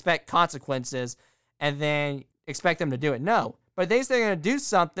and expect consequences and then expect them to do it. No. But if they say they're going to do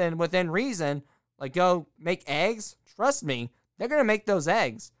something within reason, like go make eggs, trust me, they're going to make those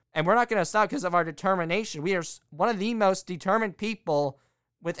eggs. And we're not going to stop because of our determination. We are one of the most determined people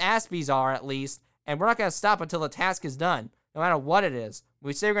with Aspies are, at least, and we're not going to stop until the task is done, no matter what it is. When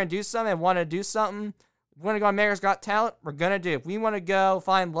we say we're going to do something and want to do something, we want to go on America's Got Talent, we're going to do it. If we want to go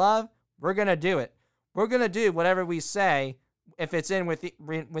find love, we're going to do it. We're going to do whatever we say if it's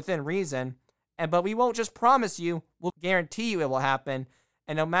within reason. But we won't just promise you, we'll guarantee you it will happen.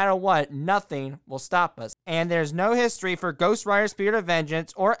 And no matter what, nothing will stop us. And there's no history for Ghost Rider Spirit of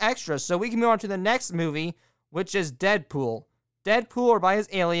Vengeance or extras, so we can move on to the next movie, which is Deadpool. Deadpool, or by his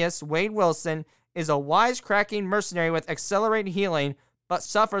alias, Wade Wilson, is a wisecracking mercenary with accelerated healing, but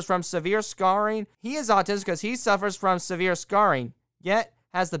suffers from severe scarring. He is autistic because he suffers from severe scarring, yet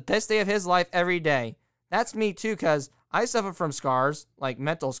has the best day of his life every day. That's me too, because I suffer from scars, like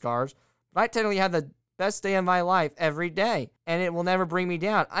mental scars, but I technically have the best day of my life every day, and it will never bring me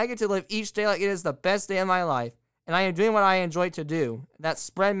down. I get to live each day like it is the best day of my life, and I am doing what I enjoy to do. That's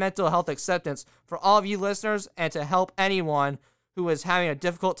spread mental health acceptance for all of you listeners and to help anyone who is having a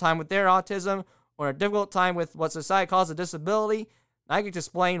difficult time with their autism or a difficult time with what society calls a disability. I get to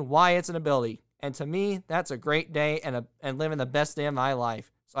explain why it's an ability, and to me, that's a great day and living the best day of my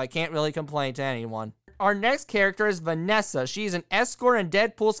life, so I can't really complain to anyone. Our next character is Vanessa. She's an escort and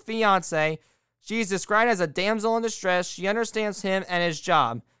Deadpool's fiance. She's described as a damsel in distress. She understands him and his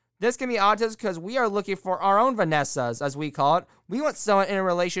job. This can be autism because we are looking for our own Vanessas, as we call it. We want someone in a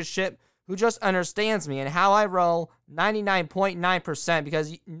relationship who just understands me and how I roll 99.9%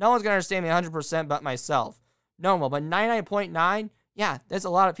 because no one's going to understand me 100% but myself. No one will, but 99.9%, yeah, there's a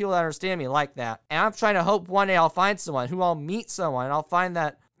lot of people that understand me like that. And I'm trying to hope one day I'll find someone who I'll meet someone and I'll find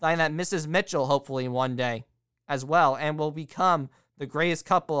that Mrs. Mitchell hopefully one day as well and will become the greatest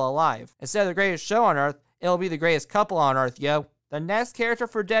couple alive. Instead of the greatest show on Earth, it'll be the greatest couple on Earth, yo. The next character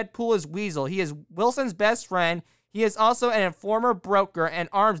for Deadpool is Weasel. He is Wilson's best friend. He is also an informer, broker, and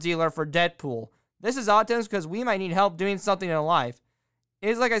arms dealer for Deadpool. This is autism because we might need help doing something in life. It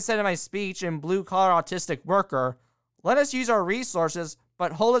is like I said in my speech in Blue Collar Autistic Worker, let us use our resources,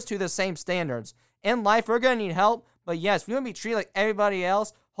 but hold us to the same standards. In life, we're going to need help, but yes, we want to be treated like everybody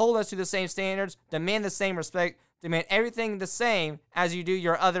else, hold us to the same standards, demand the same respect, demand everything the same as you do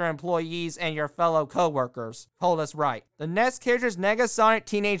your other employees and your fellow co-workers. Hold us right. The next character is Negasonic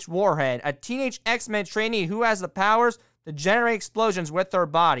Teenage Warhead, a teenage X-Men trainee who has the powers to generate explosions with her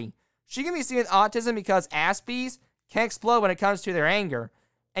body. She can be seen with autism because Aspies can explode when it comes to their anger,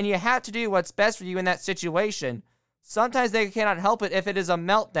 and you have to do what's best for you in that situation. Sometimes they cannot help it if it is a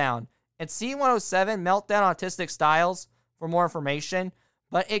meltdown. It's C107, Meltdown Autistic Styles, for more information,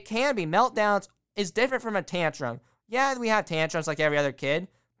 but it can be. Meltdowns is different from a tantrum. Yeah, we have tantrums like every other kid,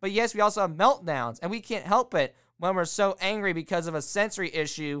 but yes, we also have meltdowns, and we can't help it when we're so angry because of a sensory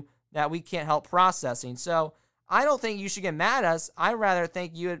issue that we can't help processing. So I don't think you should get mad at us. I rather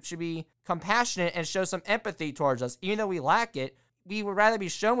think you should be compassionate and show some empathy towards us. Even though we lack it, we would rather be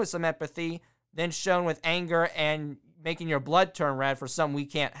shown with some empathy than shown with anger and making your blood turn red for something we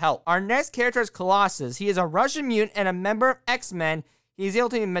can't help. Our next character is Colossus. He is a Russian mutant and a member of X-Men. He is able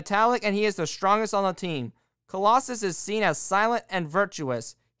to be metallic, and he is the strongest on the team. Colossus is seen as silent and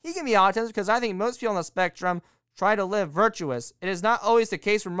virtuous. He can be autistic because I think most people on the spectrum try to live virtuous. It is not always the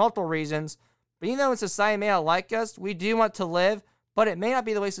case for multiple reasons, but even though in society may not like us, we do want to live, but it may not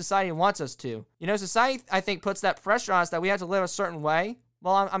be the way society wants us to. You know, society, I think, puts that pressure on us that we have to live a certain way.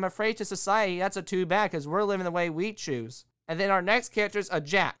 Well, I'm afraid to society, that's a too bad because we're living the way we choose. And then our next character is a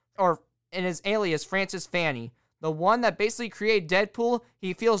Jack, or in his alias, Francis Fanny. The one that basically created Deadpool.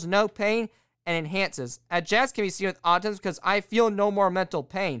 He feels no pain and enhances. Jax can be seen with autism because I feel no more mental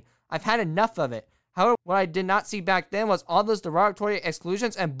pain. I've had enough of it. However, what I did not see back then was all those derogatory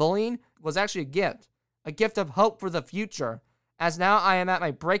exclusions and bullying was actually a gift of hope for the future. As now I am at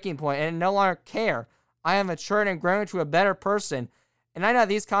my breaking point and no longer care. I have matured and grown into a better person. And I know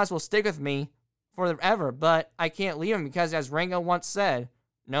these comments will stick with me forever, but I can't leave them because, as Rango once said,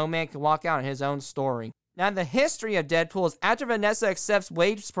 no man can walk out on his own story. Now, the history of Deadpool is after Vanessa accepts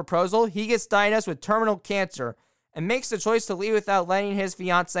Wade's proposal, he gets diagnosed with terminal cancer and makes the choice to leave without letting his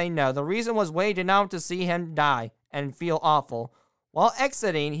fiancée know. The reason was Wade did not want to see him die and feel awful. While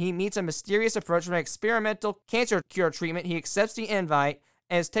exiting, he meets a mysterious approach from an experimental cancer cure treatment. He accepts the invite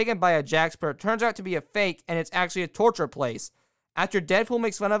and is taken by a Jax, but it turns out to be a fake and it's actually a torture place. After Deadpool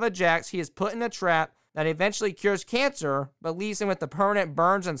makes fun of a Jax, he is put in a trap that eventually cures cancer, but leaves him with the permanent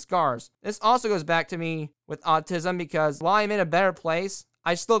burns and scars. This also goes back to me with autism because while I'm in a better place,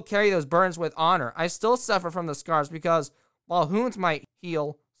 I still carry those burns with honor. I still suffer from the scars because while wounds might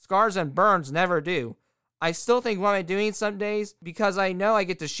heal, scars and burns never do. I still think, what am I doing some days? Because I know I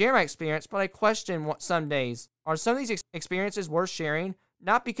get to share my experience, but I question what some days. Are some of these experiences worth sharing?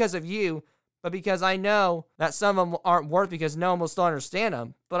 Not because of you, but because I know that some of them aren't worth because no one will still understand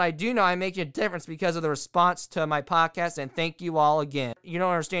them. But I do know I'm making a difference because of the response to my podcast, and thank you all again. You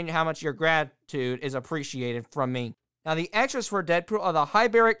don't understand how much your gratitude is appreciated from me. Now, the extras for Deadpool are the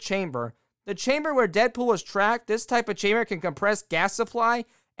hyperbaric chamber. The chamber where Deadpool was trapped, this type of chamber can compress gas supply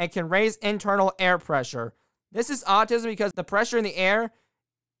and can raise internal air pressure. This is autism because the pressure in the air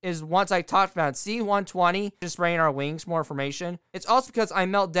is once I talked about C120, just spraying our wings, more information. It's also because I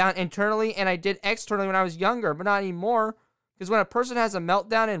melt down internally and I did externally when I was younger, but not anymore. Because when a person has a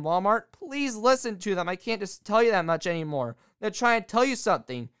meltdown in Walmart, please listen to them. I can't just tell you that much anymore. They're trying to tell you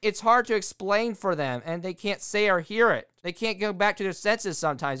something. It's hard to explain for them, and they can't say or hear it. They can't go back to their senses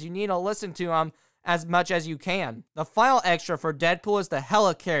sometimes. You need to listen to them as much as you can. The final extra for Deadpool is the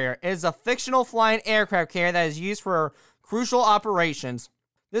Helicarrier. It is a fictional flying aircraft carrier that is used for crucial operations.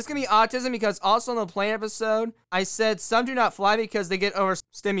 This can be autism because also in the plane episode, I said some do not fly because they get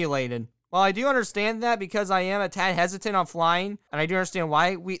overstimulated. While I do understand that because I am a tad hesitant on flying, and I do understand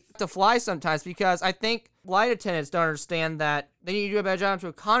why we have to fly sometimes because I think flight attendants don't understand that they need to do a better job to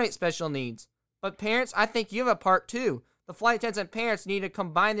accommodate special needs. But parents, I think you have a part too. The flight attendants and parents need to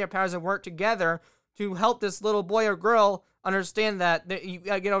combine their powers and work together to help this little boy or girl understand that you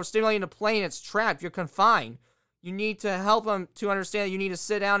get overstimulated in a plane, it's trapped, you're confined. You need to help them to understand that you need to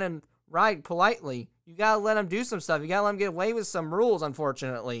sit down and ride politely. You gotta let them do some stuff. You gotta let them get away with some rules,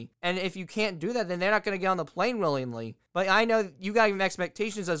 unfortunately. And if you can't do that, then they're not gonna get on the plane willingly. But I know you gotta give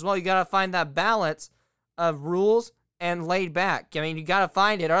expectations as well. You gotta find that balance of rules and laid back. I mean, you gotta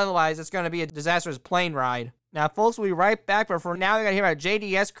find it, otherwise it's gonna be a disastrous plane ride. Now, folks, we'll be right back, but for now, we gotta hear about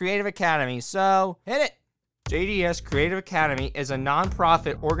JDS Creative Academy. So, hit it! JDS Creative Academy is a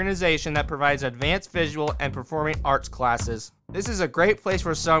non-profit organization that provides advanced visual and performing arts classes. This is a great place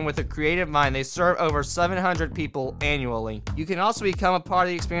for someone with a creative mind. They serve over 700 people annually. You can also become a part of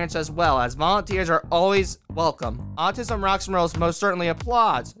the experience as well, as volunteers are always welcome. Autism Rocks and Rolls most certainly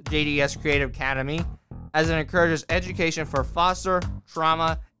applauds JDS Creative Academy, as it encourages education for foster,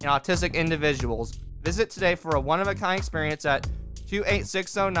 trauma, and autistic individuals. Visit today for a one-of-a-kind experience at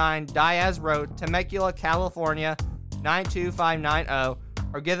 28609 Diaz Road, Temecula, California, 92590,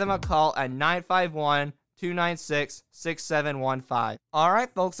 or give them a call at 951-296-6715.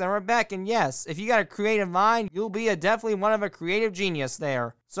 Alright folks, and we're back, and yes, if you got a creative mind, you'll be definitely one of a creative genius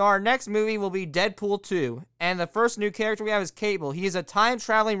there. So our next movie will be Deadpool 2, and the first new character we have is Cable. He is a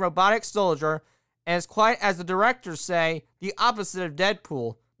time-traveling robotic soldier, and is quite, as the directors say, the opposite of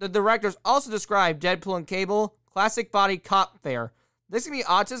Deadpool. The directors also describe Deadpool and Cable, classic body cop fare. This can be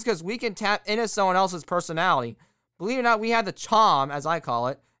autism because we can tap into someone else's personality. Believe it or not, we have the charm, as I call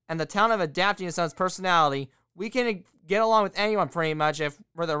it, and the talent of adapting to someone's personality. We can get along with anyone pretty much if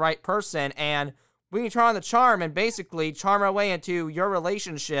we're the right person, and we can turn on the charm and basically charm our way into your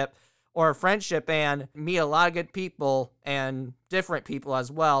relationship or friendship and meet a lot of good people and different people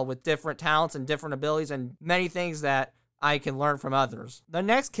as well with different talents and different abilities and many things that I can learn from others. The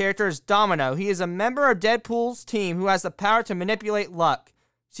next character is Domino. He is a member of Deadpool's team who has the power to manipulate luck.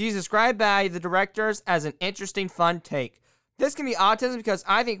 She's described by the directors as an interesting, fun take. This can be autism because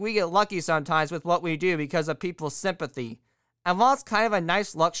I think we get lucky sometimes with what we do because of people's sympathy. And while it's kind of a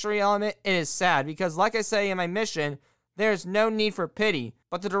nice luxury element, it is sad because, like I say in my mission, there is no need for pity.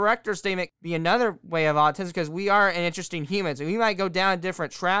 But the director's statement be another way of autism because we are an interesting human. So we might go down a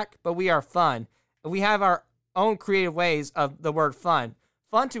different track, but we are fun. And we have our own creative ways of the word fun.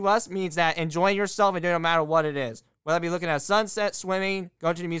 Fun to us means that enjoying yourself and doing it no matter what it is. Whether it be looking at a sunset, swimming,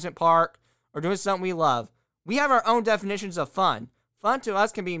 going to the amusement park, or doing something we love. We have our own definitions of fun. Fun to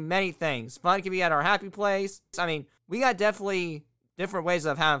us can be many things. Fun can be at our happy place. I mean, we got definitely different ways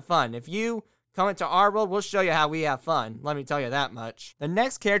of having fun. If you come into our world, we'll show you how we have fun. Let me tell you that much. The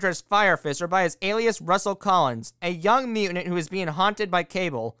next character is Fire Fist, or by his alias Russell Collins, a young mutant who is being haunted by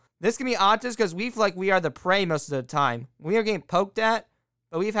Cable. This can be autism because we feel like we are the prey most of the time. When we are getting poked at,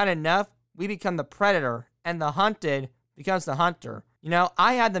 but we've had enough, we become the predator, and the hunted becomes the hunter. You know,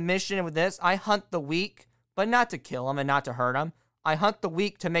 I had the mission with this. I hunt the weak, but not to kill them and not to hurt them. I hunt the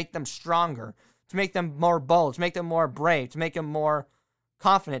weak to make them stronger, to make them more bold, to make them more brave, to make them more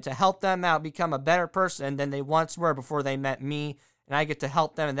confident, to help them out become a better person than they once were before they met me, and I get to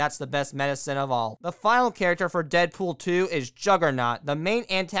help them, and that's the best medicine of all. The final character for Deadpool 2 is Juggernaut, the main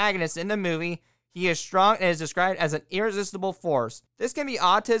antagonist in the movie. He is strong and is described as an irresistible force. This can be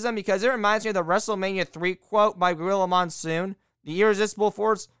autism because it reminds me of the WrestleMania 3 quote by Gorilla Monsoon, "The irresistible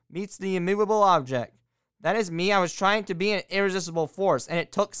force meets the immovable object." That is me. I was trying to be an irresistible force, and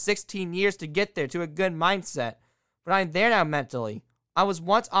it took 16 years to get there to a good mindset. But I'm there now mentally. I was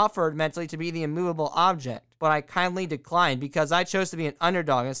once offered mentally to be the immovable object, but I kindly declined because I chose to be an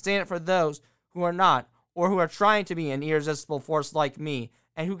underdog and stand up for those who are not, or who are trying to be an irresistible force like me,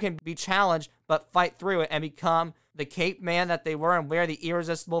 and who can be challenged but fight through it and become the cape man that they were and wear the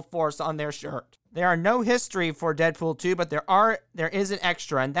irresistible force on their shirt. There are no history for Deadpool 2, but there is an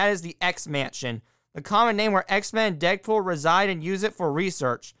extra, and that is the X Mansion, the common name where X-Men and Deadpool reside and use it for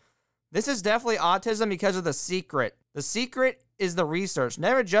research. This is definitely autism because of the secret. The secret is the research.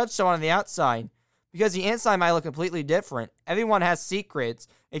 Never judge someone on the outside, because the inside might look completely different. Everyone has secrets.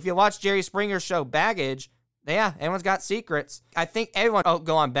 If you watch Jerry Springer's show Baggage, yeah, everyone's got secrets. I think everyone would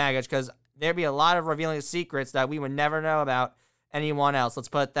go on Baggage because there'd be a lot of revealing secrets that we would never know about anyone else. Let's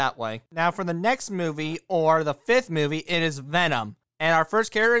put it that way. Now for the next movie, or the fifth movie, it is Venom. And our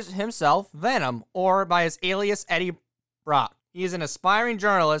first character is himself, Venom, or by his alias Eddie Brock. He is an aspiring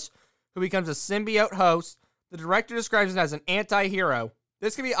journalist who becomes a symbiote host. The director describes him as an anti-hero.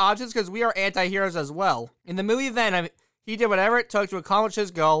 This can be autism because we are anti-heroes as well. In the movie Venom, he did whatever it took to accomplish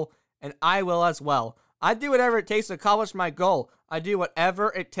his goal, and I will as well. I do whatever it takes to accomplish my goal. I do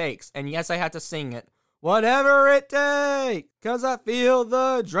whatever it takes. And yes, I have to sing it. Whatever it takes, 'cause I feel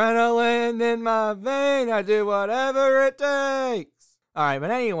the adrenaline in my vein. I do whatever it takes. Alright,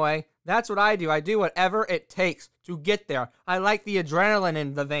 but anyway, that's what I do. I do whatever it takes to get there. I like the adrenaline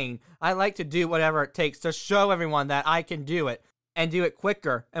in the vein. I like to do whatever it takes to show everyone that I can do it. And do it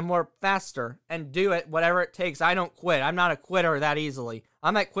quicker and more faster. And do it whatever it takes. I don't quit. I'm not a quitter that easily.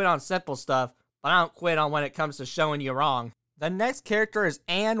 I might quit on simple stuff, but I don't quit on when it comes to showing you wrong. The next character is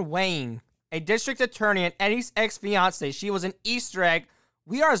Anne Wayne, a district attorney and Eddie's ex-fiancée. She was an Easter egg.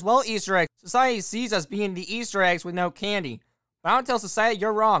 We are as well Easter eggs. Society sees us being the Easter eggs with no candy. But I don't tell society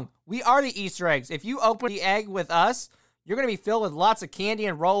you're wrong. We are the Easter eggs. If you open the egg with us, you're going to be filled with lots of candy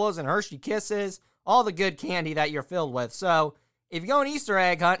and Rolos and Hershey Kisses, all the good candy that you're filled with. So If you're going Easter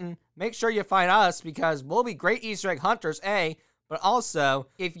egg hunting, make sure you find us because we'll be great Easter egg hunters, but also,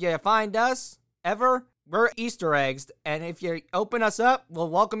 if you find us ever, we're Easter eggs, and if you open us up, we'll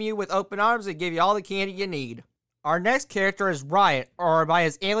welcome you with open arms and give you all the candy you need. Our next character is Riot, or by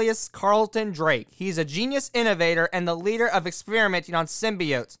his alias Carlton Drake. He's a genius innovator and the leader of experimenting on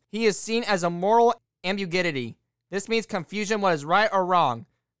symbiotes. He is seen as a moral ambiguity. This means confusion what is right or wrong.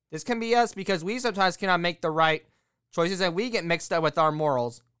 This can be us because we sometimes cannot make the right choices and we get mixed up with our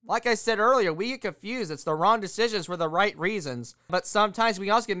morals. Like I said earlier, we get confused. It's the wrong decisions for the right reasons. But sometimes we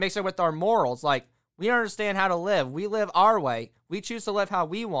also get mixed up with our morals. Like, we don't understand how to live. We live our way. We choose to live how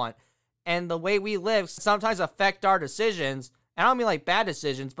we want. And the way we live sometimes affect our decisions. And I don't mean like bad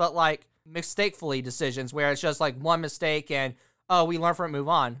decisions, but like mistakefully decisions where it's just like one mistake and, oh, we learn from it, move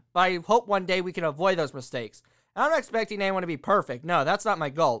on. But I hope one day we can avoid those mistakes. And I'm not expecting anyone to be perfect. No, that's not my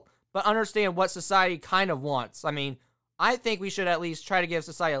goal. But understand what society kind of wants. I mean, I think we should at least try to give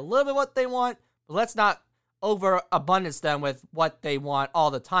society a little bit what they want, but let's not overabundance them with what they want all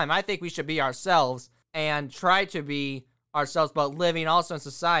the time. I think we should be ourselves and try to be ourselves, but living also in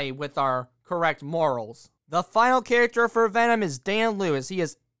society with our correct morals. The final character for Venom is Dan Lewis. He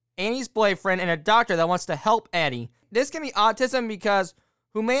is Annie's boyfriend and a doctor that wants to help Annie. This can be autism because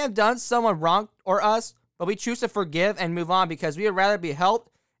who may have done someone wrong or us, but we choose to forgive and move on because we would rather be helped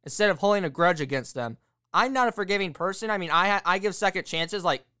instead of holding a grudge against them. I'm not a forgiving person. I mean, I give second chances,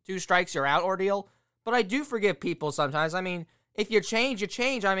 like 2 strikes, you're out ordeal. But I do forgive people sometimes. I mean, if you change, you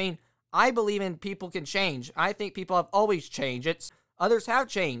change. I mean, I believe in people can change. I think people have always changed. Others have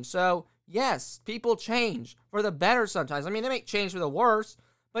changed. So, yes, people change for the better sometimes. I mean, they may change for the worse.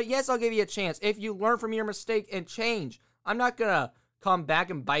 But yes, I'll give you a chance. If you learn from your mistake and change, I'm not going to come back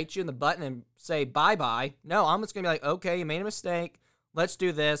and bite you in the butt and say bye-bye. No, I'm just going to be like, okay, you made a mistake. Let's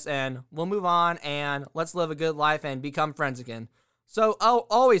do this, and we'll move on, and let's live a good life and become friends again. So,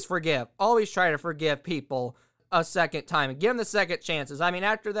 always forgive. Always try to forgive people a second time and give them the second chances. I mean,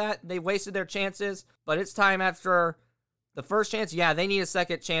 after that, they wasted their chances, but it's time after the first chance. Yeah, they need a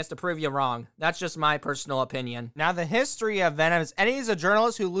second chance to prove you wrong. That's just my personal opinion. Now, the history of Venom is Eddie is a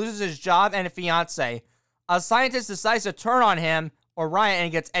journalist who loses his job and a fiance. A scientist decides to turn on him, or Riot,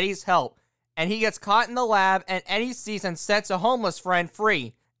 and gets Eddie's help. And he gets caught in the lab, and Eddie sees and sets a homeless friend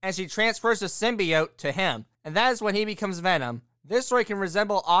free, and she transfers the symbiote to him. And that is when he becomes Venom. This story can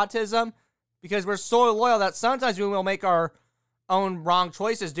resemble autism because we're so loyal that sometimes we will make our own wrong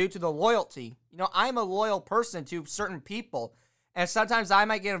choices due to the loyalty. You know, I'm a loyal person to certain people, and sometimes I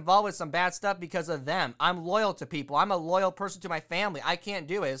might get involved with some bad stuff because of them. I'm loyal to people. I'm a loyal person to my family. I can't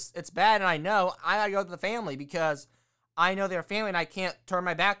do it. It's bad, and I know I gotta go to the family because I know their family and I can't turn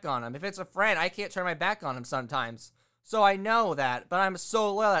my back on them. If it's a friend, I can't turn my back on them sometimes. So I know that, but I'm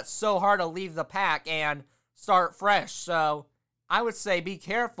so loyal that's so hard to leave the pack and start fresh. So I would say be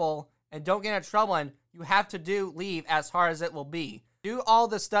careful and don't get into trouble, and you have to leave as hard as it will be. Do all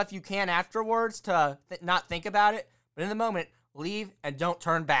the stuff you can afterwards to not think about it, but in the moment, leave and don't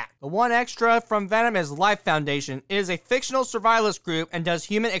turn back. The one extra from Venom is Life Foundation. It is a fictional survivalist group and does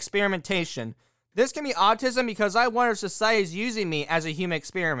human experimentation. This can be autism because I wonder if society is using me as a human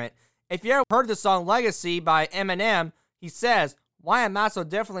experiment. If you ever heard the song Legacy by Eminem, he says, "Why am I so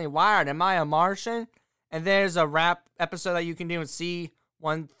differently wired? Am I a Martian?" And there's a rap episode that you can do in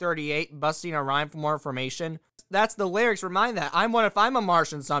C-138, busting a rhyme for more information. That's the lyrics remind that. I wonder if I'm a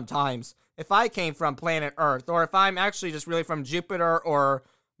Martian sometimes, if I came from planet Earth, or if I'm actually just really from Jupiter or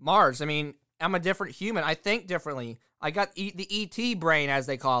Mars. I mean, I'm a different human. I think differently. I got the ET brain, as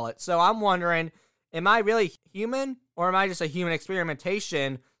they call it. So I'm wondering, am I really human, or am I just a human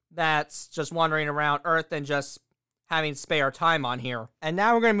experimentation that's just wandering around Earth and just having spare time on here? And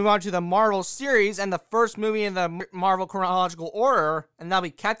now we're going to move on to the Marvel series and the first movie in the Marvel chronological order, and that'll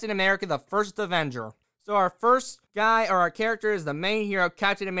be Captain America, the First Avenger. So our first guy, or our character, is the main hero,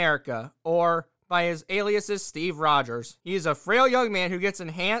 Captain America, or by his aliases, Steve Rogers. He is a frail young man who gets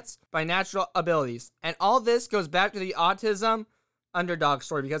enhanced by natural abilities. And all this goes back to the autism underdog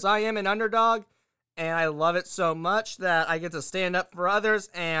story, because I am an underdog, and I love it so much that I get to stand up for others,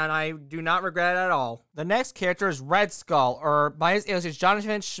 and I do not regret it at all. The next character is Red Skull, or by his alias,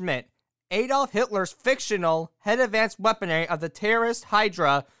 Jonathan Schmidt, Adolf Hitler's fictional head advanced weaponry of the terrorist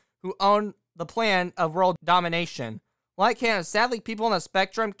Hydra who owned the plan of world domination. Like him, sadly, people on the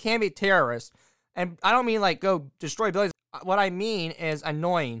spectrum can be terrorists. And I don't mean like go destroy buildings. What I mean is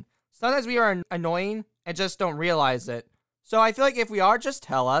annoying. Sometimes we are annoying and just don't realize it. So I feel like if we are, just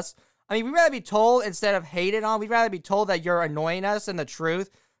tell us. I mean, we'd rather be told instead of hated on. We'd rather be told that you're annoying us and the truth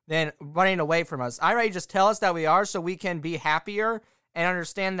than running away from us. I'd rather just tell us that we are so we can be happier and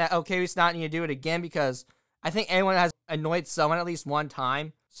understand that, okay, we not need to do it again, because I think anyone has annoyed someone at least one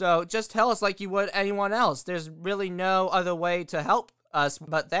time. So just tell us like you would anyone else. There's really no other way to help us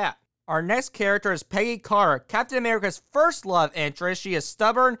but that. Our next character is Peggy Carter, Captain America's first love interest. She is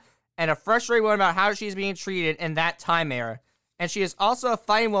stubborn and a frustrated woman about how she's being treated in that time era. And she is also a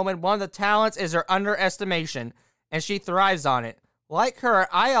fighting woman. One of the talents is her underestimation, and she thrives on it. Like her,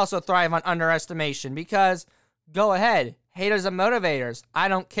 I also thrive on underestimation because, go ahead, haters and motivators, I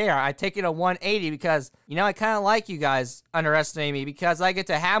don't care. I take it a 180 because, I kind of like you guys underestimating me because I get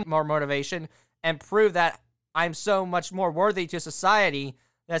to have more motivation and prove that I'm so much more worthy to society,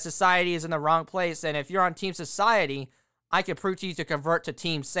 that society is in the wrong place. And if you're on Team Society, I can prove to you to convert to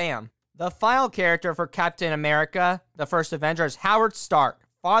Team Sam. The final character for Captain America, the first Avenger, is Howard Stark,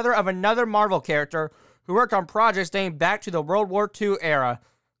 father of another Marvel character who worked on projects dating back to the World War II era.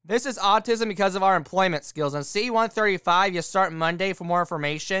 This is autism because of our employment skills. On C-135, you start Monday for more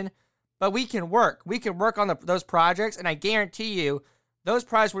information, but we can work. We can work on those projects, and I guarantee you, those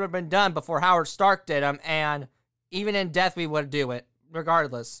projects would have been done before Howard Stark did them, and even in death, we would do it,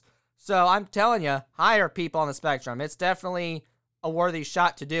 regardless. So I'm telling you, hire people on the spectrum. It's definitely a worthy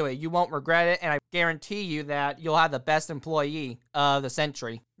shot to do it. You won't regret it, and I guarantee you that you'll have the best employee of the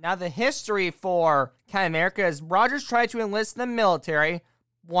century. Now, the history for Captain America is Rogers tried to enlist in the military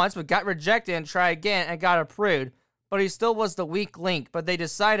once, but got rejected and tried again and got approved. But he still was the weak link, but they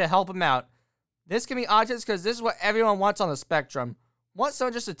decided to help him out. This can be autistic because this is what everyone wants on the spectrum. Want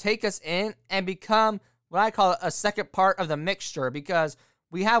someone just to take us in and become what I call a second part of the mixture, because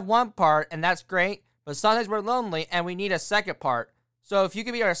we have one part and that's great, but sometimes we're lonely and we need a second part. So if you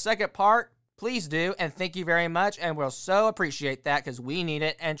could be our second part, please do, and thank you very much, and we'll so appreciate that because we need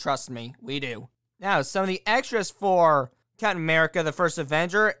it, and trust me, we do. Now, some of the extras for Captain America, the first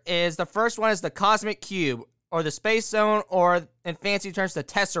Avenger, is the first one is the Cosmic Cube, or the Space Zone, or in fancy terms, the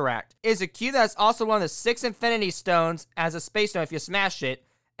Tesseract. It is a cube that's also one of the 6 Infinity Stones as a Space Stone if you smash it,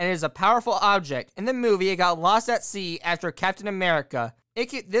 and it is a powerful object. In the movie, it got lost at sea after Captain America.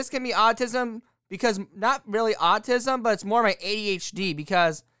 This can be autism, because not really autism, but it's more my ADHD,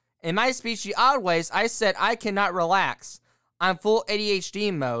 because in my speech the odd ways, I said I cannot relax. I'm full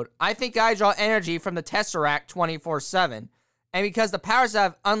ADHD mode. I think I draw energy from the Tesseract 24/7. And because the powers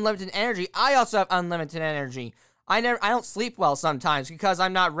have unlimited energy, I also have unlimited energy. I don't sleep well sometimes because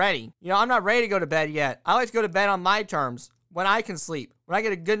I'm not ready. I'm not ready to go to bed yet. I like to go to bed on my terms, when I can sleep, when I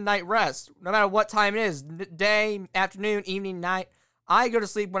get a good night rest, no matter what time it is, day, afternoon, evening, night. I go to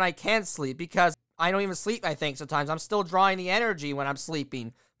sleep when I can sleep because I don't even sleep, I think, sometimes. I'm still drawing the energy when I'm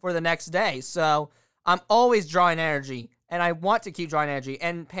sleeping for the next day. So I'm always drawing energy, and I want to keep drawing energy.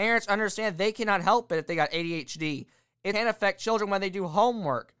 And parents understand they cannot help it if they got ADHD. It can affect children when they do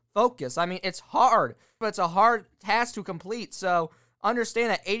homework, focus. I mean, it's hard, but it's a hard task to complete. So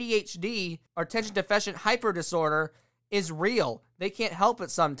understand that ADHD, or attention deficit hyper disorder, is real. They can't help it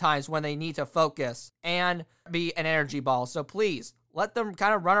sometimes when they need to focus and be an energy ball. So please, let them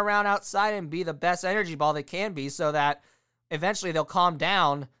kind of run around outside and be the best energy ball they can be so that eventually they'll calm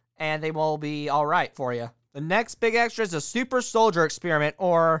down and they will be all right for you. The next big extra is the Super Soldier Experiment,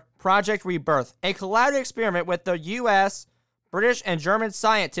 or Project Rebirth, a collaborative experiment with the U.S., British, and German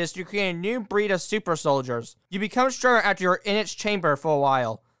scientists to create a new breed of super soldiers. You become stronger after you're in its chamber for a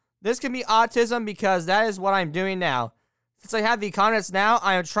while. This can be autism because that is what I'm doing now. Since I have the confidence now,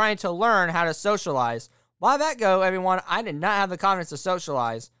 I am trying to learn how to socialize. While that go, everyone, I did not have the confidence to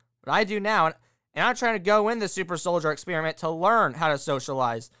socialize, but I do now, and I'm trying to go in the Super Soldier Experiment to learn how to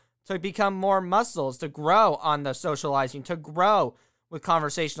socialize, to become more muscles, to grow on the socializing, to grow with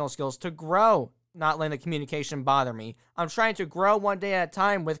conversational skills, to grow not letting the communication bother me. I'm trying to grow one day at a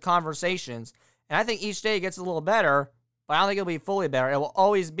time with conversations, and I think each day gets a little better, but I don't think it'll be fully better. It will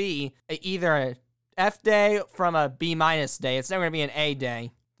always be either a F day from a B- day. It's never going to be an A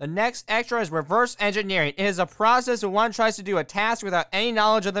day. The next extra is reverse engineering. It is a process where one tries to do a task without any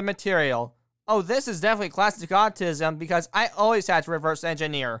knowledge of the material. Oh, this is definitely classic autism because I always had to reverse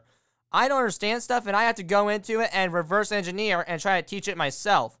engineer. I don't understand stuff and I have to go into it and reverse engineer and try to teach it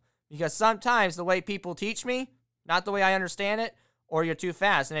myself. Because sometimes the way people teach me, not the way I understand it, or you're too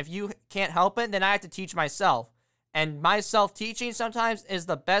fast. And if you can't help it, then I have to teach myself. And my self-teaching sometimes is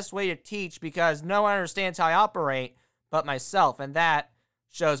the best way to teach because no one understands how I operate but myself. And that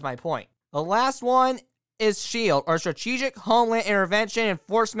shows my point. The last one is SHIELD, or Strategic Homeland Intervention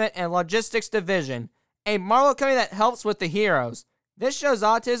Enforcement and Logistics Division, a Marvel company that helps with the heroes. This shows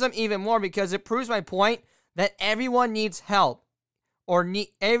autism even more because it proves my point that everyone needs help,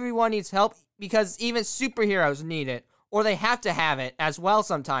 everyone needs help because even superheroes need it, or they have to have it as well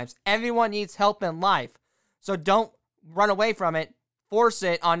sometimes. Everyone needs help in life, so don't run away from it. force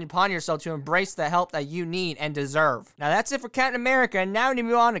it upon yourself to embrace the help that you need and deserve. Now that's it for Captain America, and now we need to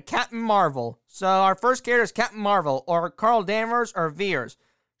move on to Captain Marvel. So our first character is Captain Marvel, or Carol Danvers, or Veers.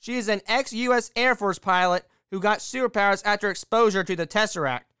 She is an ex-U.S. Air Force pilot who got superpowers after exposure to the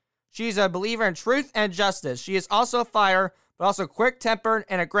Tesseract. She's a believer in truth and justice. She is also fire, but also quick-tempered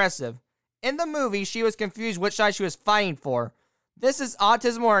and aggressive. In the movie, she was confused which side she was fighting for. This is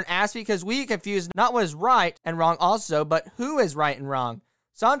autism or an ass because we confuse not what is right and wrong also, but who is right and wrong.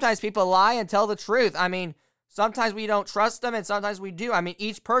 Sometimes people lie and tell the truth. I mean, sometimes we don't trust them and sometimes we do. I mean,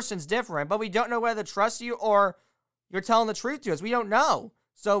 each person's different, but we don't know whether to trust you or you're telling the truth to us. We don't know.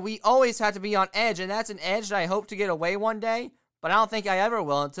 So we always have to be on edge, and that's an edge that I hope to get away one day, but I don't think I ever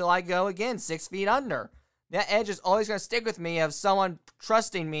will until I go again 6 feet under. That edge is always going to stick with me of someone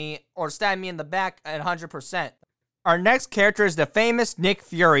trusting me or stabbing me in the back at 100%. Our next character is the famous Nick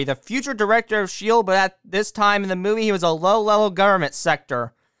Fury, the future director of S.H.I.E.L.D., but at this time in the movie, he was a low-level government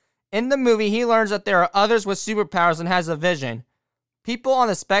sector. In the movie, he learns that there are others with superpowers and has a vision. People on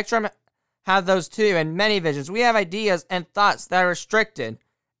the spectrum have those too, and many visions. We have ideas and thoughts that are restricted,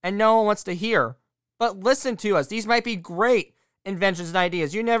 and no one wants to hear. But listen to us. These might be great inventions and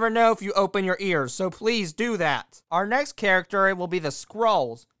ideas. You never know if you open your ears, so please do that. Our next character will be the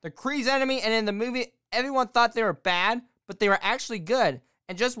Skrulls, the Kree's enemy, and in the movie, everyone thought they were bad, but they were actually good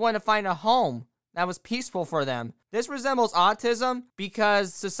and just wanted to find a home that was peaceful for them. This resembles autism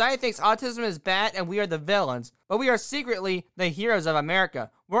because society thinks autism is bad and we are the villains, but we are secretly the heroes of America.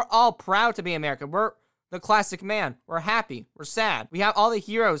 We're all proud to be American. We're the classic man. We're happy. We're sad. We have all the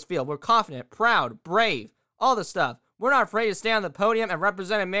heroes feel. We're confident, proud, brave, all the stuff. We're not afraid to stand on the podium and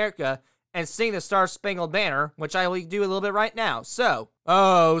represent America and sing the Star-Spangled Banner, which I will do a little bit right now. So,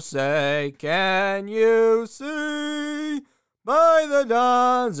 oh, say, can you see by the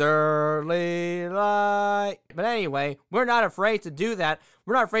dawn's early light? But anyway, we're not afraid to do that.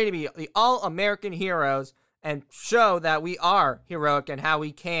 We're not afraid to be the all-American heroes and show that we are heroic and how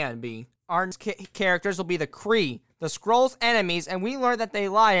we can be. Our characters will be the Kree, the Skrulls' enemies, and we learn that they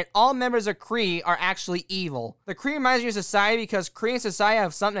lie, and all members of Kree are actually evil. The Kree reminds me of society because Kree and society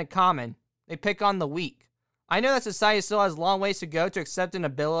have something in common. They pick on the weak. I know that society still has long ways to go to accept an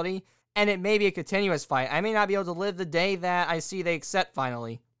ability, and it may be a continuous fight. I may not be able to live the day that I see they accept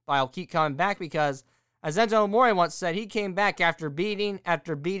finally, but I'll keep coming back because, as Enzo Amore once said, he came back after beating,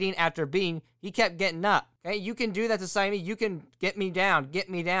 after beating, after beating. He kept getting up. Okay, you can do that to society. You can get me down, get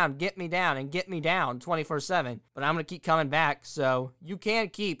me down, get me down, and get me down 24/7. But I'm going to keep coming back, so you can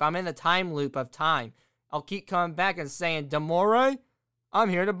keep. I'm in the time loop of time. I'll keep coming back and saying, Damore, I'm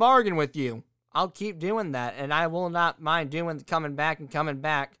here to bargain with you. I'll keep doing that, and I will not mind coming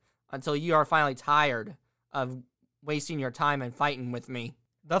back until you are finally tired of wasting your time and fighting with me.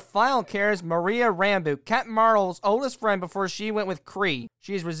 The final character is Maria Rambeau, Captain Marvel's oldest friend before she went with Kree.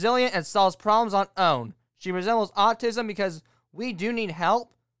 She is resilient and solves problems on her own. She resembles autism because we do need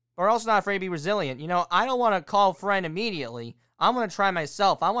help, but we're also not afraid to be resilient. You know, I don't want to call a friend immediately. I'm going to try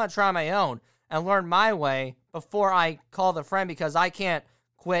myself. I want to try my own and learn my way before I call the friend because I can't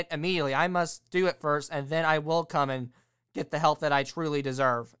quit immediately. I must do it first, and then I will come and get the help that I truly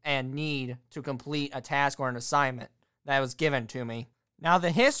deserve and need to complete a task or an assignment that was given to me. Now,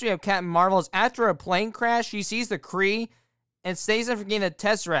 the history of Captain Marvel is after a plane crash, she sees the Kree and saves them from getting the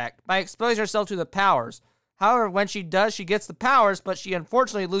Tesseract by exposing herself to the powers. However, when she does, she gets the powers, but she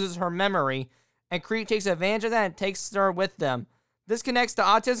unfortunately loses her memory, and Kree takes advantage of that and takes her with them. This connects to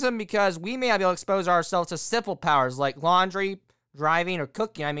autism because we may not be able to expose ourselves to simple powers like laundry, driving, or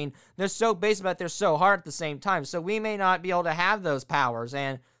cooking. I mean, they're so basic, but they're so hard at the same time. So we may not be able to have those powers,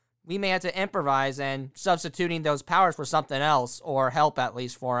 and we may have to improvise and substituting those powers for something else, or help at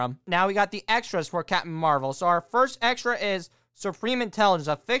least for them. Now we got the extras for Captain Marvel. So our first extra is Supreme Intelligence,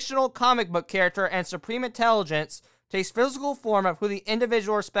 a fictional comic book character, and Supreme Intelligence takes physical form of who the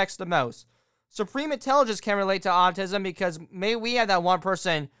individual respects the most. Supreme Intelligence can relate to autism because maybe we have that one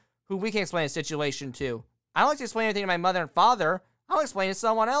person who we can explain a situation to. I don't like to explain anything to my mother and father. I'll explain it to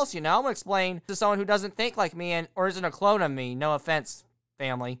someone else, you know? I'm going to explain to someone who doesn't think like me or isn't a clone of me. No offense,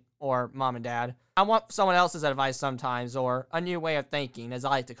 family or mom and dad. I want someone else's advice sometimes, or a new way of thinking, as I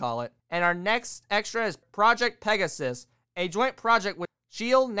like to call it. And our next extra is Project Pegasus, a joint project with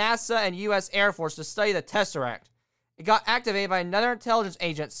S.H.I.E.L.D., NASA, and U.S. Air Force to study the Tesseract. It got activated by another intelligence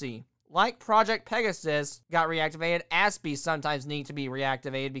agency. Like Project Pegasus got reactivated, ASPI sometimes need to be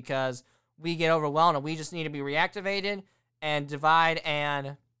reactivated because we get overwhelmed and we just need to be reactivated and divide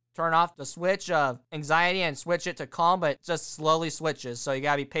and turn off the switch of anxiety and switch it to calm, but it just slowly switches. So you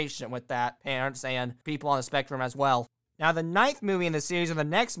gotta be patient with that, parents and people on the spectrum as well. Now, the 9th movie in the series, or the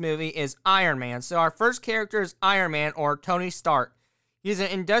next movie, is Iron Man. So our first character is Iron Man, or Tony Stark. He's an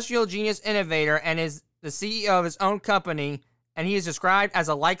industrial genius innovator and is the CEO of his own company, and he is described as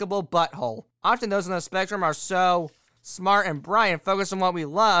a likable butthole. Often those on the spectrum are so smart and bright and focused on what we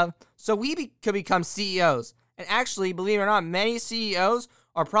love, so we could become CEOs. And actually, believe it or not, many CEOs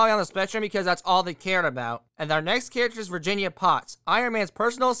are probably on the spectrum because that's all they cared about. And our next character is Virginia Potts, Iron Man's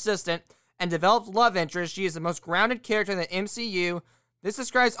personal assistant and developed love interest. She is the most grounded character in the MCU. This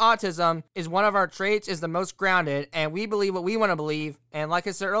describes autism is one of our traits, is the most grounded, and we believe what we want to believe. And like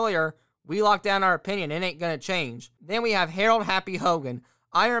I said earlier, we lock down our opinion. It ain't gonna change. Then we have Harold Happy Hogan,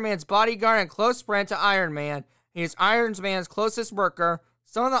 Iron Man's bodyguard and close friend to Iron Man. He is Iron Man's closest worker.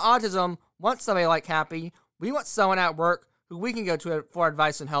 Some of the autism want somebody like Happy. We want someone at work who we can go to for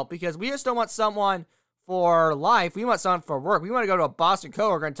advice and help, because we just don't want someone for life. We want someone for work. We want to go to a boss and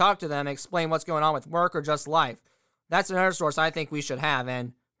coworker and talk to them and explain what's going on with work or just life. That's another source I think we should have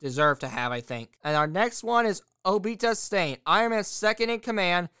and deserve to have, I think. And our next one is Obita Stane, Iron Man's second in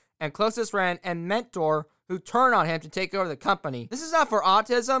command and closest friend and mentor who turned on him to take over the company. This is not for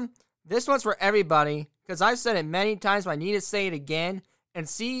autism. This one's for everybody, because I've said it many times, but I need to say it again. And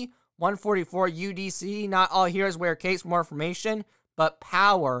C-144 UDC, not all heroes wear capes for more information, but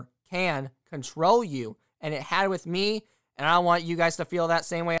power can control you. And it had it with me, and I want you guys to feel that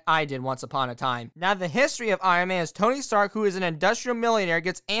same way I did once upon a time. Now, the history of Iron Man is Tony Stark, who is an industrial millionaire,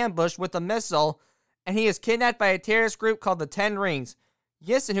 gets ambushed with a missile, and he is kidnapped by a terrorist group called the Ten Rings.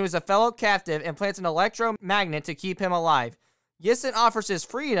 Yinsen, who is a fellow captive, implants an electromagnet to keep him alive. Yinsen offers his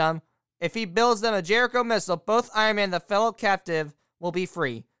freedom. If he builds them a Jericho missile, both Iron Man and the fellow captive will be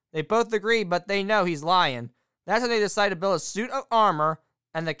free. They both agree, but they know he's lying. That's how they decide to build a suit of armor,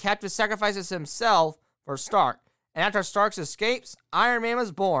 and the captive sacrifices himself for Stark. And after Stark escapes, Iron Man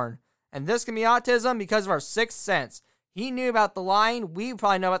was born. And this can be autism because of our sixth sense. He knew about the line. We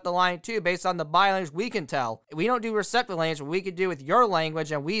probably know about the line too, based on the body language we can tell. We don't do receptive language, but we can do with your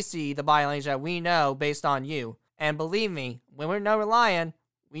language, and we see the body language that we know based on you. And believe me, when we know we're lying,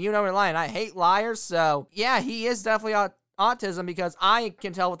 I hate liars, so yeah, he is definitely autism, because I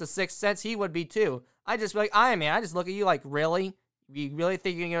can tell with the sixth sense he would be too. I just be like, Iron Man, I just look at you like, really? You really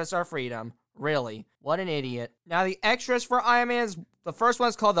think you can give us our freedom? Really? What an idiot. Now, the extras for Iron Man's, the first one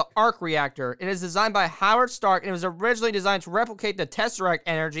is called the Arc Reactor. It is designed by Howard Stark, and it was originally designed to replicate the Tesseract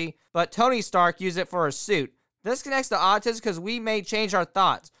energy, but Tony Stark used it for his suit. This connects to autism because we may change our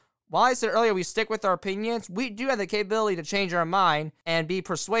thoughts. While I said earlier we stick with our opinions, we do have the capability to change our mind and be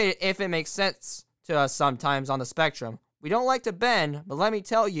persuaded if it makes sense to us sometimes on the spectrum. We don't like to bend, but let me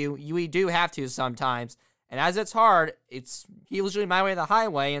tell you, we do have to sometimes. And as it's hard, it's usually my way to the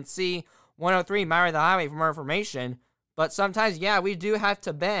highway, and C-103, my way to the highway for more information. But sometimes, yeah, we do have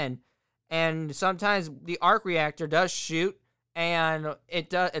to bend. And sometimes the arc reactor does shoot, and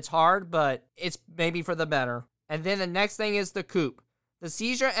it's hard, but it's maybe for the better. And then the next thing is the coup. The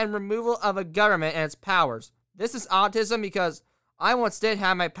seizure and removal of a government and its powers. This is autism because I once did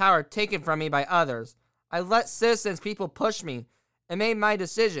have my power taken from me by others. I let citizens, people push me and made my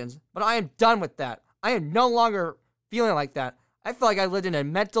decisions, but I am done with that. I am no longer feeling like that. I feel like I lived in a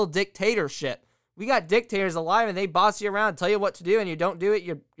mental dictatorship. We got dictators alive and they boss you around, tell you what to do, and you don't do it,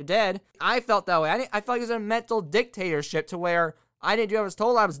 you're dead. I felt that way. I felt like it was a mental dictatorship to where I didn't do what I was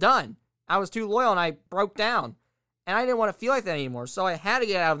told. I was done. I was too loyal and I broke down. And I didn't want to feel like that anymore. So I had to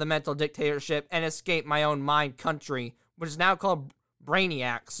get out of the mental dictatorship and escape my own mind country, which is now called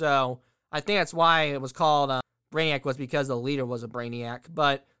Brainiac. So I think that's why it was called Brainiac, was because the leader was a Brainiac.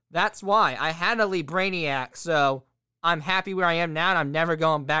 But that's why. I had to leave Brainiac, so I'm happy where I am now, and I'm never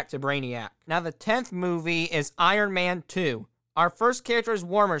going back to Brainiac. Now, the 10th movie is Iron Man 2. Our first character is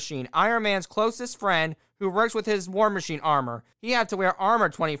War Machine, Iron Man's closest friend who works with his War Machine armor. He had to wear armor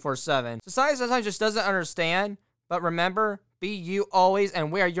 24/7. Society sometimes just doesn't understand, but remember, be you always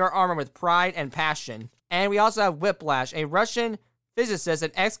and wear your armor with pride and passion. And we also have Whiplash, a Russian physicist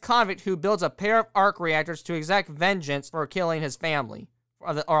and ex-convict who builds a pair of arc reactors to exact vengeance for killing his family.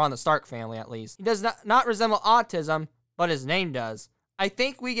 Or on the Stark family, at least. He does not resemble autism, but his name does. I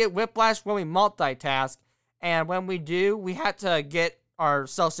think we get whiplash when we multitask, and when we do, we have to get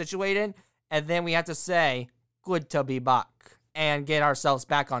ourselves situated, and then we have to say, good to be back, and get ourselves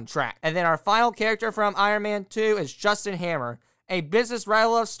back on track. And then our final character from Iron Man 2 is Justin Hammer, a business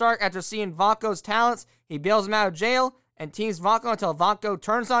rival of Stark. After seeing Vanko's talents, he bails him out of jail and teams Vanko until Vanko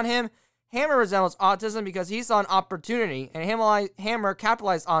turns on him. Hammer resembles autism because he saw an opportunity, and Hammer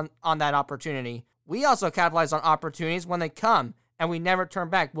capitalized on that opportunity. We also capitalize on opportunities when they come, and we never turn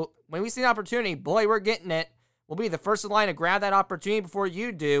back. When we see an opportunity, boy, we're getting it. We'll be the first in line to grab that opportunity before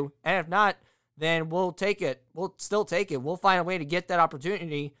you do, and if not, then we'll take it. We'll still take it. We'll find a way to get that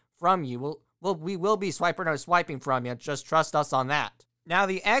opportunity from you. We will be swiping from you. Just trust us on that. Now,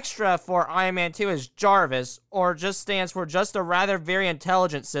 the extra for Iron Man 2 is Jarvis, or just stands for just a rather very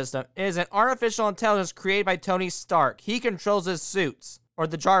intelligent system. It is an artificial intelligence created by Tony Stark. He controls his suits, or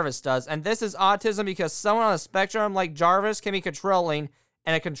the Jarvis does, and this is autism because someone on the spectrum like Jarvis can be controlling,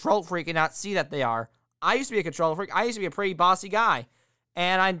 and a control freak cannot see that they are. I used to be a control freak. I used to be a pretty bossy guy.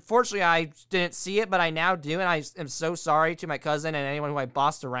 And unfortunately, I didn't see it, but I now do, and I am so sorry to my cousin and anyone who I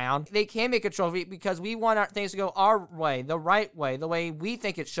bossed around. They can be a control freak because we want our things to go our way, the right way, the way we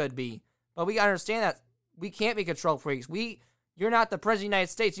think it should be. But we understand that we can't be control freaks. You're not the president of the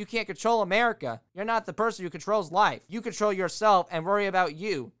United States. You can't control America. You're not the person who controls life. You control yourself and worry about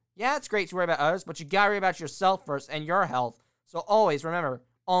you. Yeah, it's great to worry about others, but you gotta worry about yourself first and your health. So always remember,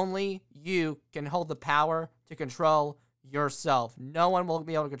 only you can hold the power to control yourself. No one will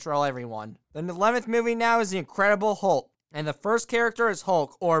be able to control everyone. The 11th movie now is The Incredible Hulk. And the first character is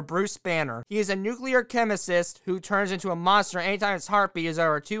Hulk, or Bruce Banner. He is a nuclear chemist who turns into a monster anytime his heartbeat is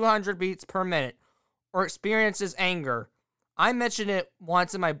over 200 beats per minute, or experiences anger. I mentioned it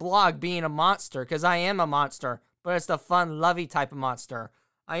once in my blog being a monster, because I am a monster, but it's the fun, lovey type of monster.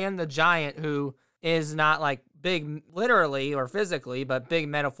 I am the giant who is not like big literally or physically, but big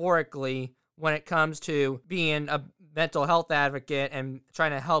metaphorically when it comes to being a mental health advocate and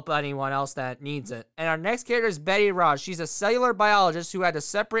trying to help anyone else that needs it. And our next character is Betty Ross. She's a cellular biologist who had to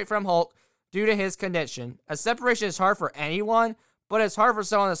separate from Hulk due to his condition. A separation is hard for anyone, but it's hard for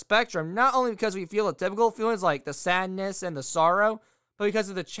someone on the spectrum, not only because we feel the typical feelings like the sadness and the sorrow, but because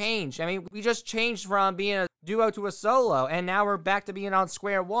of the change. I mean, we just changed from being a duo to a solo, and now we're back to being on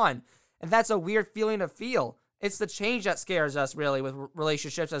square one. And that's a weird feeling to feel. It's the change that scares us, really, with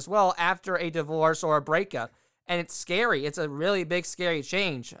relationships as well after a divorce or a breakup. And it's scary. It's a really big, scary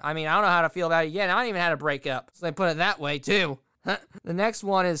change. I mean, I don't know how to feel about it yet. I don't even had a breakup. So they put it that way, too. The next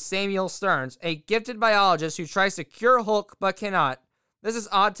one is Samuel Stearns, a gifted biologist who tries to cure Hulk but cannot. This is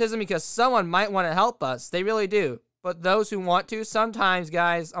autism because someone might want to help us. They really do. But those who want to, sometimes,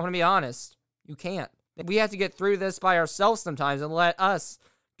 guys, I'm going to be honest, you can't. We have to get through this by ourselves sometimes and let us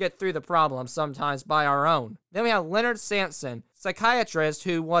get through the problem sometimes by our own. Then we have Leonard Sampson, psychiatrist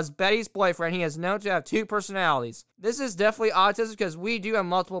who was Betty's boyfriend. He is known to have 2 personalities. This is definitely autism because we do have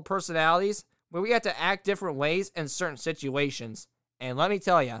multiple personalities where we have to act different ways in certain situations. And let me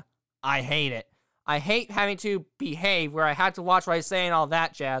tell you, I hate it. I hate having to behave where I have to watch what I say and all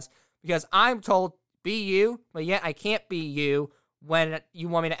that jazz because I'm told, be you, but yet I can't be you when you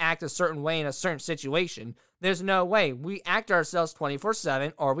want me to act a certain way in a certain situation. There's no way. We act ourselves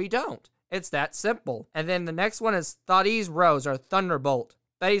 24/7 or we don't. It's that simple. And then the next one is Thaddeus Rose, or Thunderbolt.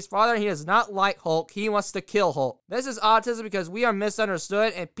 Betty's father, he does not like Hulk. He wants to kill Hulk. This is autism because we are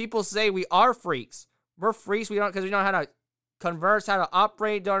misunderstood and people say we are freaks. We're freaks because we don't know how to converse, how to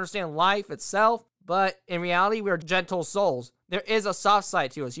operate, don't understand life itself. But in reality, we're gentle souls. There is a soft side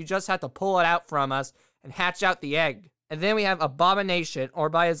to us. You just have to pull it out from us and hatch out the egg. And then we have Abomination, or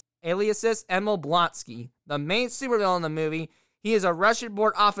by his aliases, Emil Blonsky, the main supervillain in the movie. He is a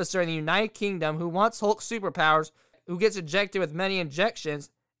Russian-born officer in the United Kingdom who wants Hulk's superpowers, who gets injected with many injections,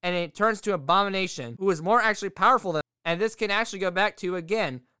 and it turns to Abomination, who is more actually powerful than. And this can actually go back to,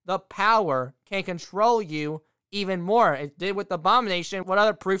 again, the power can control you even more. It did with Abomination. What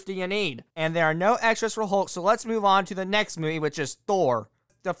other proof do you need? And there are no extras for Hulk, so let's move on to the next movie, which is Thor.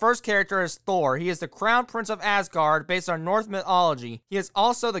 The first character is Thor. He is the crown prince of Asgard based on Norse mythology. He is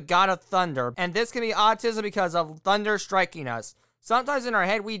also the god of thunder, and this can be autism because of thunder striking us. Sometimes in our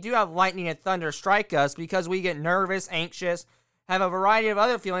head, we do have lightning and thunder strike us because we get nervous, anxious, have a variety of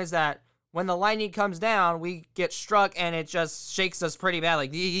other feelings that when the lightning comes down, we get struck and it just shakes us pretty bad,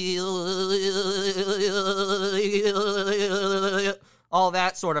 like all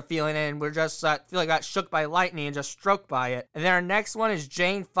that sort of feeling, and we're just feel like got shook by lightning and just struck by it. And then our next one is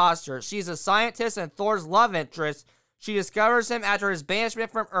Jane Foster. She's a scientist and Thor's love interest. She discovers him after his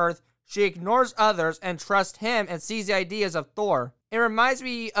banishment from Earth. She ignores others and trusts him and sees the ideas of Thor. It reminds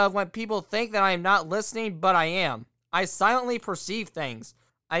me of when people think that I am not listening, but I am. I silently perceive things.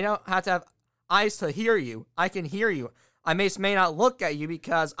 I don't have to have eyes to hear you. I can hear you. I may not look at you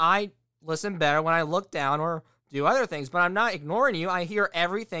because I listen better when I look down or do other things, but I'm not ignoring you. I hear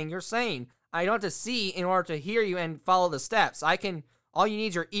everything you're saying. I don't have to see in order to hear you and follow the steps. All you need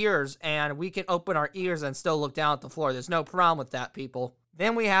is your ears, and we can open our ears and still look down at the floor. There's no problem with that, people.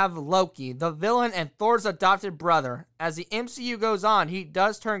 Then we have Loki, the villain and Thor's adopted brother. As the MCU goes on, he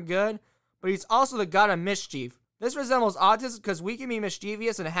does turn good, but he's also the god of mischief. This resembles autism because we can be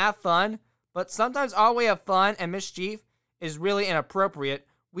mischievous and have fun, but sometimes our way of fun and mischief is really inappropriate.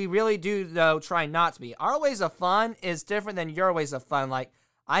 We really do, though, try not to be. Our ways of fun is different than your ways of fun. Like,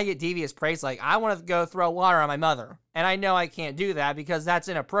 I get devious praise like, I want to go throw water on my mother. And I know I can't do that because that's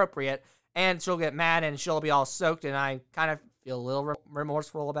inappropriate. And she'll get mad and she'll be all soaked. And I kind of feel a little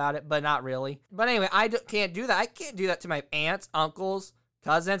remorseful about it, but not really. But anyway, can't do that. I can't do that to my aunts, uncles,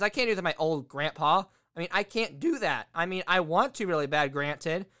 cousins. I can't do that to my old grandpa. I mean, I can't do that. I mean, I want to really bad,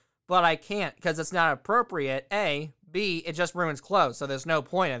 granted, but I can't because it's not appropriate, A. B, it just ruins clothes, so there's no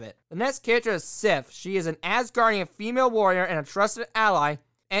point of it. The next character is Sif. She is an Asgardian female warrior and a trusted ally,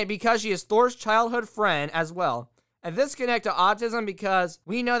 and because she is Thor's childhood friend as well. And this connects to autism because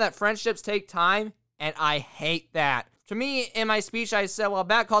we know that friendships take time, and I hate that. To me, in my speech, I said, well,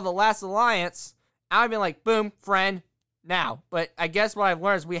 back called The Last Alliance, I would be like, boom, friend, now. But I guess what I've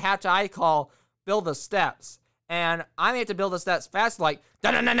learned is we have to, build the steps. And I need to build the steps fast, like,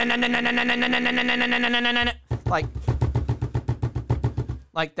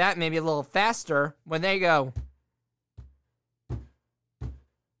 like that, maybe a little faster when they go.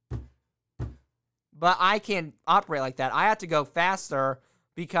 But I can't operate like that. I have to go faster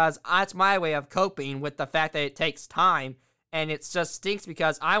because that's my way of coping with the fact that it takes time. And it just stinks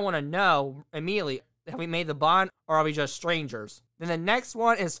because I want to know immediately, have we made the bond or are we just strangers? Then the next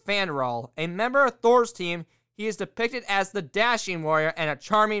one is Fandral, a member of Thor's team. He is depicted as the dashing warrior and a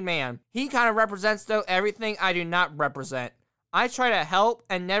charming man. He kind of represents, though, everything I do not represent. I try to help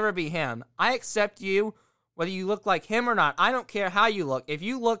and never be him. I accept you, whether you look like him or not. I don't care how you look. If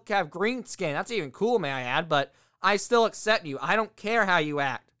you have green skin, that's even cool, may I add, but I still accept you. I don't care how you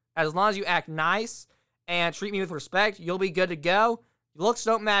act. As long as you act nice and treat me with respect, you'll be good to go. Looks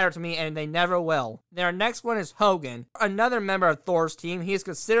don't matter to me, and they never will. Then our next one is Hogun, another member of Thor's team. He is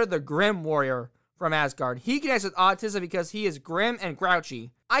considered the Grim Warrior from Asgard. He connects with autism because he is grim and grouchy.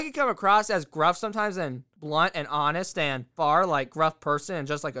 I can come across as gruff sometimes and blunt and honest and far like gruff person and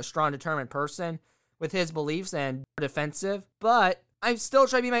just like a strong, determined person with his beliefs and defensive. But I still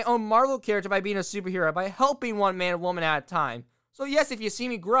try to be my own Marvel character by being a superhero, by helping one man or woman at a time. So yes, if you see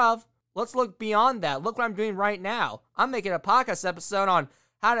me gruff, let's look beyond that. Look what I'm doing right now. I'm making a podcast episode on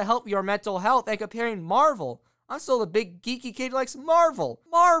how to help your mental health and comparing Marvel. I'm still the big geeky kid who likes Marvel.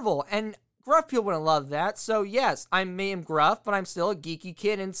 And gruff people wouldn't love that. So yes, I am gruff, but I'm still a geeky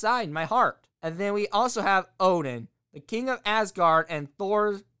kid inside my heart. And then we also have Odin, the king of Asgard and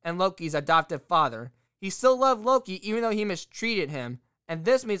Thor and Loki's adoptive father. He still loved Loki even though he mistreated him. And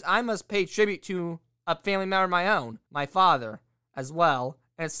this means I must pay tribute to a family member of my own, my father, as well.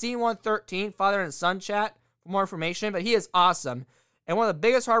 And it's C113, father and son chat for more information, but he is awesome. And one of the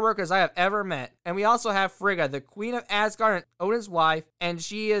biggest hard workers I have ever met. And we also have Frigga, the queen of Asgard and Odin's wife, and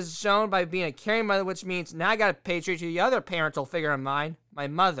she is shown by being a caring mother, which means now I gotta pay tribute to the other parental figure of mine, my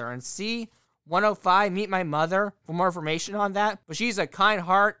mother. And C105, meet my mother for more information on that. But she's a kind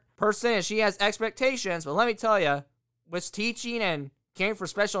heart person and she has expectations, but let me tell you, with teaching and caring for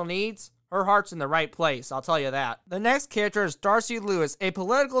special needs, her heart's in the right place, I'll tell you that. The next character is Darcy Lewis, a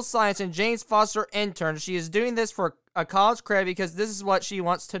political science and James Foster intern. She is doing this for a college credit because this is what she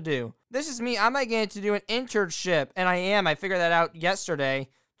wants to do. This is me. I might get to do an internship, and I figured that out yesterday,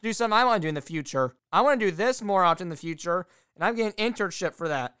 to do something I want to do in the future. I want to do this more often in the future, and I'm getting an internship for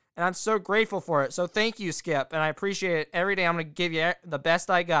that. And I'm so grateful for it. So thank you, Skip, and I appreciate it. Every day I'm going to give you the best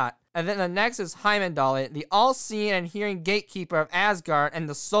I got. And then the next is Heimdall, the all-seeing and hearing gatekeeper of Asgard and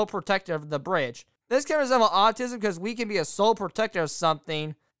the sole protector of the bridge. This can resemble autism because we can be a sole protector of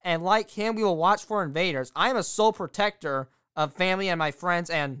something, and like him, we will watch for invaders. I am a sole protector of family and my friends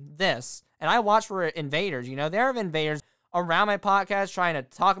and this, and I watch for invaders. You know, there are invaders around my podcast trying to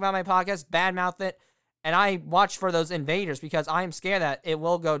talk about my podcast, badmouth it, and I watch for those invaders because I am scared that it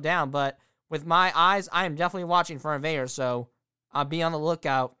will go down. But with my eyes, I am definitely watching for invaders, so I'll be on the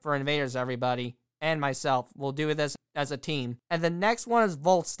lookout for invaders, everybody, and myself. We'll do this as a team. And the next one is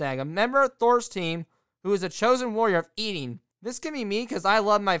Volstagg, a member of Thor's team who is a chosen warrior of eating. This can be me because I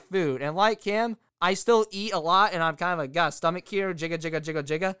love my food, and like him, I still eat a lot, and I'm kind of got a stomach here, jigga, jigga, jigga,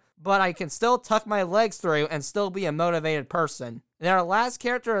 jigga, but I can still tuck my legs through and still be a motivated person. And our last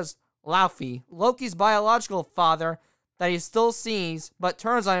character is Laufey, Loki's biological father that he still sees, but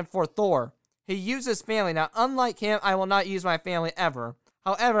turns on him for Thor. He uses family. Now, unlike him, I will not use my family ever.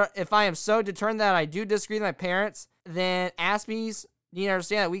 However, if I am so determined that I do disagree with my parents, then Aspies need to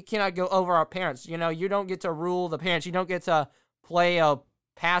understand that we cannot go over our parents. You know, you don't get to rule the parents. You don't get to play a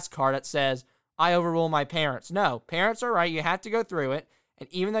pass card that says, I overrule my parents. No, parents are right. You have to go through it. And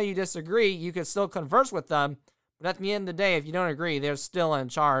even though you disagree, you can still converse with them. But at the end of the day, if you don't agree, they're still in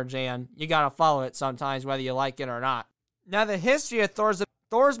charge, and you got to follow it sometimes, whether you like it or not. Now, the history of Thor's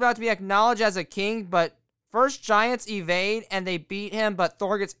about to be acknowledged as a king, but first giants evade and they beat him, but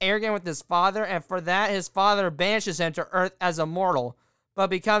Thor gets arrogant with his father, and for that his father banishes him to Earth as a mortal. but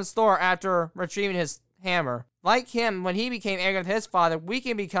becomes Thor after retrieving his hammer. Like him, when he became arrogant with his father, we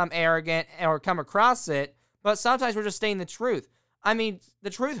can become arrogant or come across it, but sometimes we're just stating the truth. I mean, the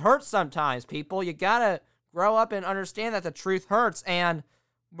truth hurts sometimes, people. You gotta grow up and understand that the truth hurts, and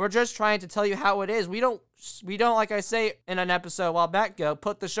we're just trying to tell you how it is. We don't, like I say in an episode a while back ago,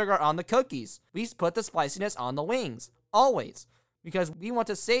 put the sugar on the cookies. We put the spiciness on the wings. Always. Because we want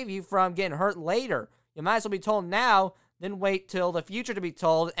to save you from getting hurt later. You might as well be told now, then wait till the future to be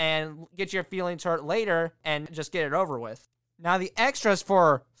told and get your feelings hurt later and just get it over with. Now, the extras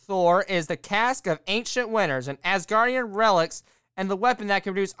for Thor is the Cask of Ancient Winters, an Asgardian relics, and the weapon that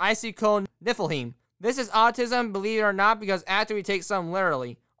can produce icy cold Niflheim. This is autism, believe it or not, because after we take some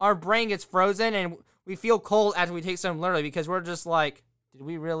literally, our brain gets frozen and we feel cold after we take some literally because we're just like, did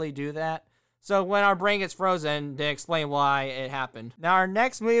we really do that? So when our brain gets frozen, they explain why it happened. Now our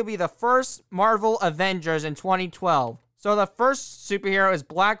next movie will be the first Marvel Avengers in 2012. So the first superhero is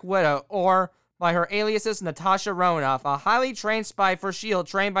Black Widow, or by her aliases Natasha Romanoff, a highly trained spy for S.H.I.E.L.D.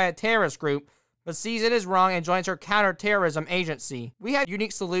 trained by a terrorist group, but sees it as wrong and joins her counter-terrorism agency. We have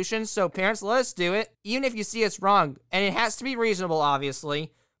unique solutions, so parents, let us do it, even if you see it's wrong. And it has to be reasonable,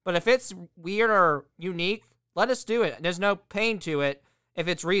 obviously, but if it's weird or unique, let us do it. There's no pain to it if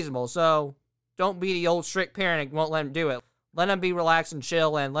it's reasonable, so don't be the old strict parent and won't let them do it. Let them be relaxed and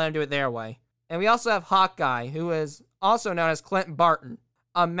chill and let them do it their way. And we also have Hawkeye, who is also known as Clint Barton,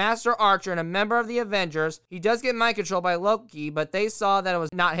 a master archer and a member of the Avengers. He does get mind controlled by Loki, but they saw that it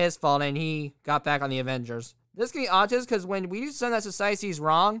was not his fault and he got back on the Avengers. This can be autism because when we do something that society sees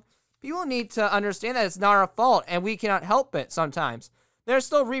wrong, people need to understand that it's not our fault and we cannot help it sometimes. There's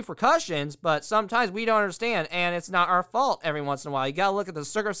still repercussions, but sometimes we don't understand and it's not our fault every once in a while. You gotta look at the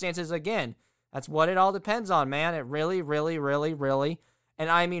circumstances again. That's what it all depends on, man. It really, really, really, really, and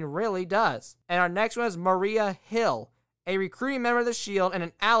I mean really does. And our next one is Maria Hill, a recruiting member of the S.H.I.E.L.D. and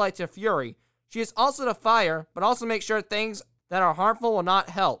an ally to Fury. She is also to fire, but also make sure things that are harmful will not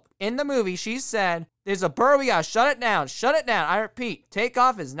help. In the movie, she said, "There's a bird, we gotta shut it down. Shut it down. I repeat,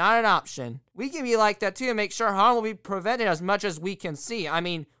 takeoff is not an option." We can be like that too and make sure harm will be prevented as much as we can see. I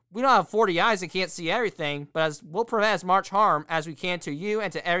mean, we don't have 40 eyes and can't see everything, but we'll prevent as much harm as we can to you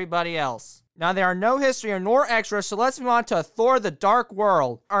and to everybody else. Now, there are no history nor extras, so let's move on to Thor the Dark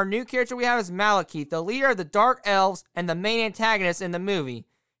World. Our new character we have is Malekith, the leader of the Dark Elves and the main antagonist in the movie.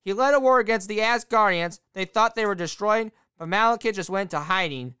 He led a war against the Asgardians. They thought they were destroyed, but Malekith just went into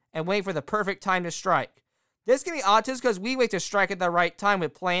hiding and waited for the perfect time to strike. This can be autism because we wait to strike at the right time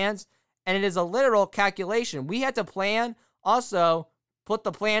with plans, and it is a literal calculation. We had to plan, also put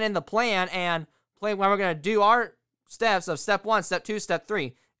the plan in the plan, and plan when we're going to do our steps of step 1, step 2, step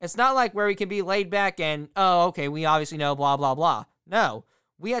 3. It's not like where we can be laid back and, oh, okay, we obviously know, blah, blah, blah. No.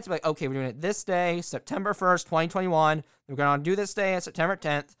 We have to be like, okay, we're doing it this day, September 1st, 2021. We're going to do this day on September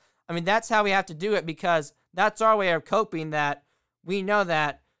 10th. I mean, that's how we have to do it because that's our way of coping, that we know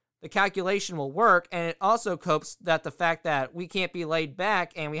that the calculation will work, and it also copes that the fact that we can't be laid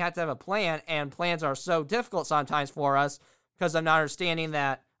back and we have to have a plan, and plans are so difficult sometimes for us because of not understanding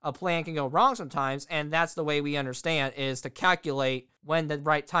that a plan can go wrong sometimes, and that's the way we understand, is to calculate when the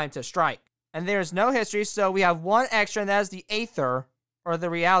right time to strike. And there's no history, so we have one extra, and that is the Aether, or the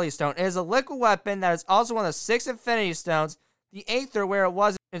Reality Stone. It is a liquid weapon that is also one of the 6 Infinity Stones. The Aether, where it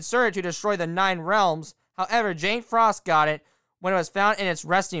was inserted to destroy the 9 realms. However, Jane Frost got it when it was found in its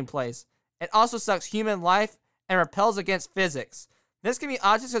resting place. It also sucks human life and repels against physics. This can be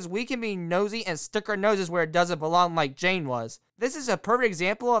autism because we can be nosy and stick our noses where it doesn't belong like Jane was. This is a perfect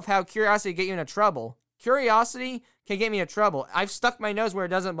example of how curiosity can get you into trouble. Curiosity can get me into trouble. I've stuck my nose where it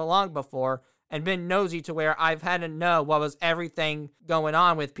doesn't belong before and been nosy to where I've had to know what was everything going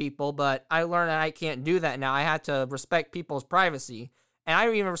on with people, but I learned that I can't do that now. I had to respect people's privacy, and I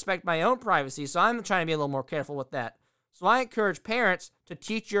don't even respect my own privacy, so I'm trying to be a little more careful with that. So I encourage parents to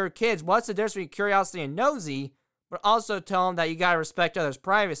teach your kids what's the difference between curiosity and nosy, but also tell them that you got to respect others'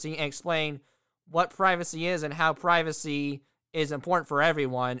 privacy and explain what privacy is and how privacy is important for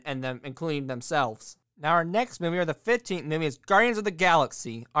everyone, and them, including themselves. Now, our next movie, or the 15th movie, is Guardians of the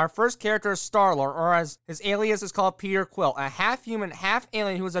Galaxy. Our first character is Star-Lord, or as his alias is called, Peter Quill, a half-human,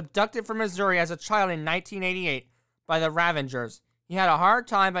 half-alien who was abducted from Missouri as a child in 1988 by the Ravengers. He had a hard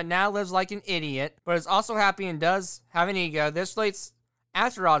time, but now lives like an idiot, but is also happy and does have an ego. This relates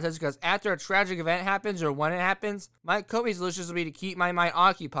after autism, because after a tragic event happens, or when it happens, my coping solutions will be to keep my mind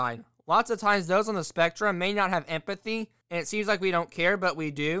occupied. Lots of times, those on the spectrum may not have empathy, and it seems like we don't care, but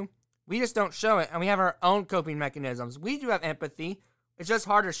we do. We just don't show it, and we have our own coping mechanisms. We do have empathy. It's just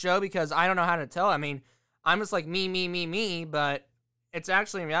hard to show because I don't know how to tell. I mean, I'm just like me, but it's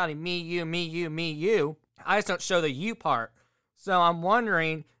actually in reality me, you, me, you, me, you. I just don't show the you part. So I'm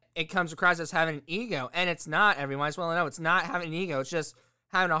wondering, it comes across as having an ego, and it's not, everyone. I just want to know, it's not having an ego. It's just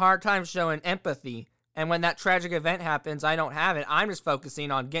having a hard time showing empathy. And when that tragic event happens, I don't have it. I'm just focusing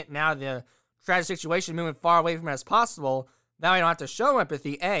on getting out of the tragic situation, moving far away from it as possible. That way I don't have to show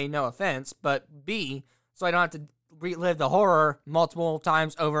empathy, A, no offense, but B, so I don't have to relive the horror multiple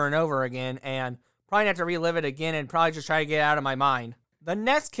times over and over again, and probably have to relive it again and probably just try to get it out of my mind. The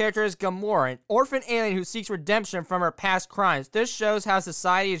next character is Gamora, an orphan alien who seeks redemption from her past crimes. This shows how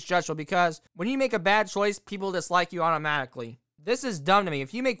society is judgmental because when you make a bad choice, people dislike you automatically. This is dumb to me.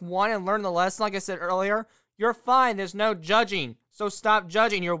 If you make one and learn the lesson, like I said earlier, you're fine. There's no judging. So stop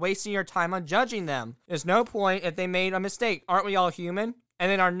judging. You're wasting your time on judging them. There's no point if they made a mistake. Aren't we all human? And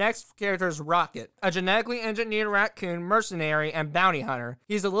then our next character is Rocket, a genetically engineered raccoon mercenary and bounty hunter.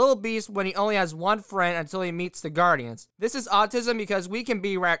 He's a little beast when he only has one friend until he meets the Guardians. This is autism because we can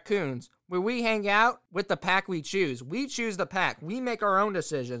be raccoons. Where we hang out with the pack we choose. We choose the pack. We make our own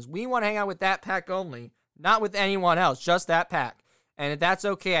decisions. We want to hang out with that pack only. Not with anyone else, just that pack. And that's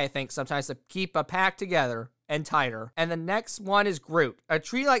okay, I think, sometimes to keep a pack together and tighter. And the next one is Groot. A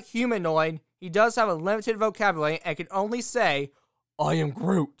tree-like humanoid, he does have a limited vocabulary and can only say, "I am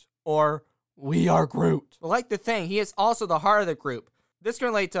Groot," or "We are Groot." But like the Thing, he is also the heart of the group. This can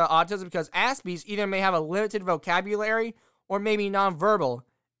relate to autism because Aspies either may have a limited vocabulary or maybe nonverbal.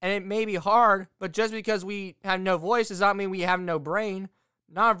 And it may be hard, but just because we have no voice does not mean we have no brain.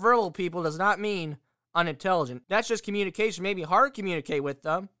 Nonverbal people does not mean unintelligent. That's just communication. Maybe hard to communicate with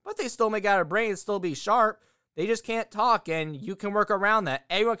them, but they still make out a brain and still be sharp. They just can't talk, and you can work around that.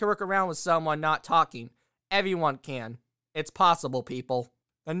 Everyone can work around with someone not talking. Everyone can. It's possible, people.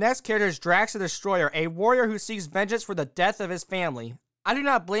 The next character is Drax the Destroyer, a warrior who seeks vengeance for the death of his family. I do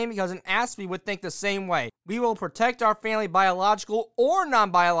not blame because an Aspie would think the same way. We will protect our family, biological or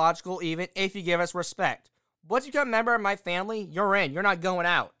non-biological even, if you give us respect. Once you become a member of my family, you're in. You're not going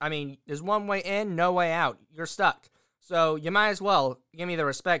out. I mean, there's one way in, no way out. You're stuck. So you might as well give me the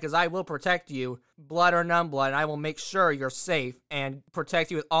respect because I will protect you, blood or non-blood, and I will make sure you're safe and protect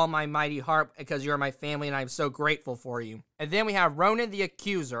you with all my mighty heart because you're my family and I'm so grateful for you. And then we have Ronan the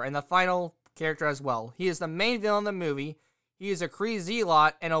Accuser and the final character as well. He is the main villain in the movie. He is a Kree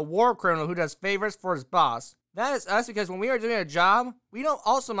zealot and a war criminal who does favors for his boss. That is us because when we are doing a job, we don't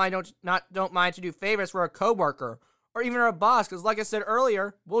mind to do favors for a coworker or even our boss because like I said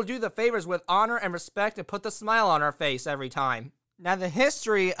earlier, we'll do the favors with honor and respect and put the smile on our face every time. Now the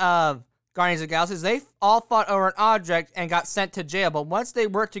history of Guardians of the Galaxy is they all fought over an object and got sent to jail, but once they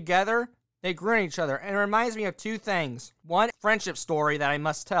worked together, they grew on each other. And it reminds me of two things. One, friendship story that I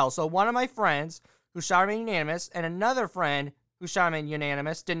must tell. So one of my friends who shot him in unanimous and another friend who shot him in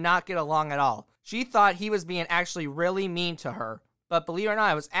unanimous did not get along at all. She thought he was being actually really mean to her. But believe it or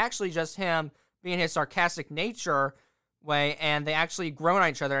not, it was actually just him being his sarcastic nature way, and they actually grown on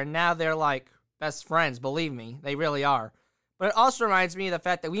each other, and now they're like best friends, believe me. They really are. But it also reminds me of the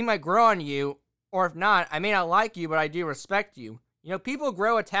fact that we might grow on you, or if not, I may not like you, but I do respect you. You know, people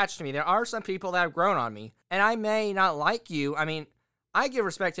grow attached to me. There are some people that have grown on me, and I may not like you. I mean, I give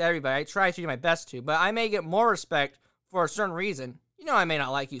respect to everybody. I try to do my best to, but I may get more respect for a certain reason. You know, I may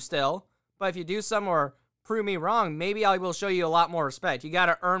not like you still, but if you do something or prove me wrong, maybe I will show you a lot more respect. You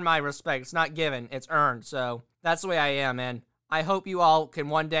gotta earn my respect. It's not given, it's earned. So that's the way I am, and I hope you all can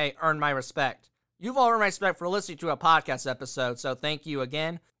one day earn my respect. You've all earned my respect for listening to a podcast episode, so thank you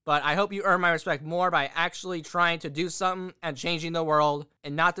again. But I hope you earn my respect more by actually trying to do something and changing the world,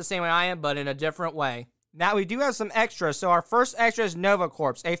 and not the same way I am, but in a different way. Now, we do have some extras, so our first extra is Nova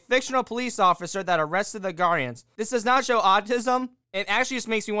Corps, a fictional police officer that arrested the Guardians. This does not show autism. It actually just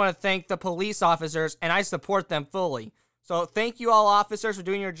makes me want to thank the police officers, and I support them fully. So thank you all officers for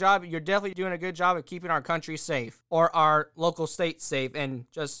doing your job. You're definitely doing a good job of keeping our country safe, or our local state safe, and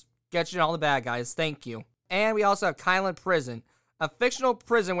just catching all the bad guys. Thank you. And we also have Kylan Prison, a fictional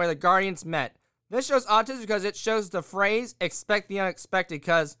prison where the Guardians met. This shows autism because it shows the phrase, expect the unexpected,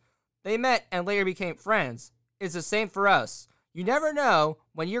 because they met and later became friends. It's the same for us. You never know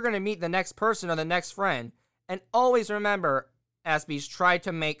when you're going to meet the next person or the next friend. And always remember, Aspies, try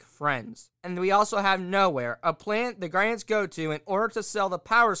to make friends. And we also have Nowhere, a planet the Guardians go to in order to sell the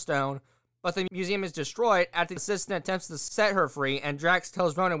Power Stone, but the museum is destroyed after the assistant attempts to set her free, and Drax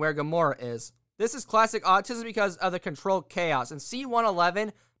tells Ronan where Gamora is. This is classic autism because of the controlled chaos. And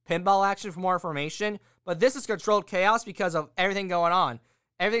C-111, pinball action for more information, but this is controlled chaos because of everything going on.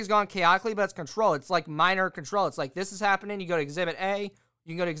 Everything's gone chaotically, but it's controlled. It's like minor control. It's like this is happening. You go to Exhibit A. You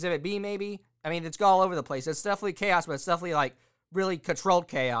can go to Exhibit B, maybe. I mean, it's all over the place. It's definitely chaos, but it's definitely like really controlled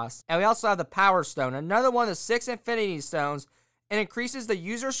chaos. And we also have the Power Stone, another one of the 6 Infinity Stones, and increases the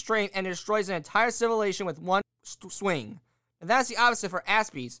user's strength and destroys an entire civilization with one swing. And that's the opposite for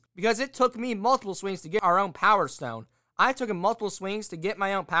Aspies, because it took me multiple swings to get our own Power Stone. I took multiple swings to get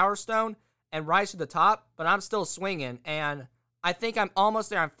my own Power Stone and rise to the top, but I'm still swinging, and I think I'm almost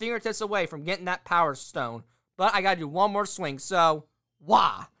there. I'm fingertips away from getting that Power Stone, but I gotta do one more swing, so,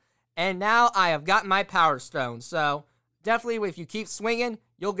 wah! And now I have gotten my Power Stone, so definitely if you keep swinging,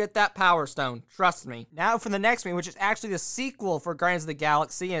 you'll get that Power Stone, trust me. Now for the next one, which is actually the sequel for Guardians of the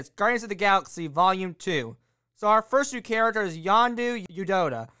Galaxy, and it's Guardians of the Galaxy Volume 2. So our first new character is Yondu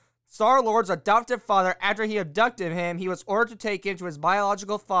Udoda, Star-Lord's adoptive father. After he abducted him, he was ordered to take him to his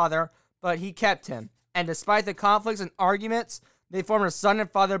biological father, but he kept him. And despite the conflicts and arguments, they formed a son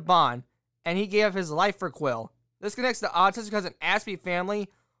and father bond, and he gave up his life for Quill. This connects to autism because an Aspie family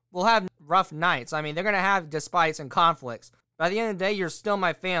will have rough nights. I mean, they're going to have despites and conflicts. By the end of the day, you're still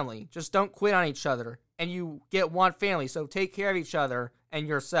my family. Just don't quit on each other. And you get one family, so take care of each other and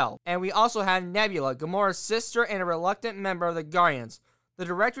yourself. And we also have Nebula, Gamora's sister and a reluctant member of the Guardians. The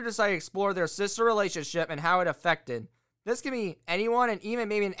director decided to explore their sister relationship and how it affected. This can be anyone and even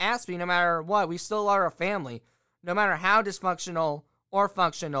maybe an Aspie. No matter what, we still are a family. No matter how dysfunctional or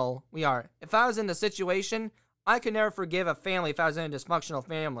functional we are. If I was in the situation, I could never forgive a family if I was in a dysfunctional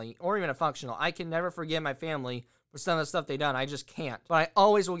family, or even a functional. I can never forgive my family for some of the stuff they've done. I just can't. But I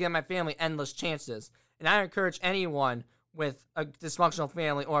always will give my family endless chances. And I encourage anyone with a dysfunctional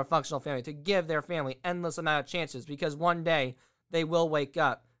family or a functional family to give their family endless amount of chances, because one day they will wake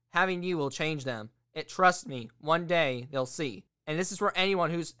up. Having you will change them. Trust me, one day they'll see. And this is for anyone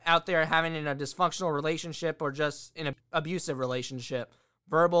who's out there having in a dysfunctional relationship or just in an abusive relationship,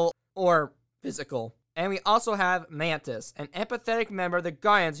 verbal or physical. And we also have Mantis, an empathetic member of the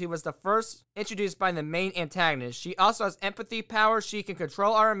Guardians who was the first introduced by the main antagonist. She also has empathy powers. She can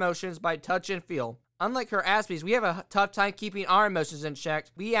control our emotions by touch and feel. Unlike her Aspies, we have a tough time keeping our emotions in check.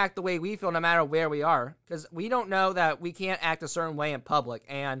 We act the way we feel no matter where we are, because we don't know that we can't act a certain way in public.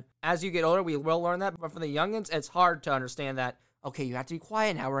 And as you get older, we will learn that. But for the youngins, it's hard to understand that, okay, you have to be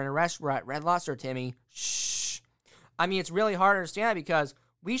quiet now. We're in a restaurant, Red Lobster, Timmy. Shh. I mean, it's really hard to understand because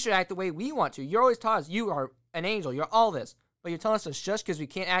we should act the way we want to. You're always taught us, you are an angel, you're all this. But you're telling us to shush because we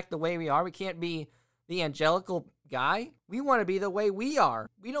can't act the way we are. We can't be the angelical guy. We want to be the way we are.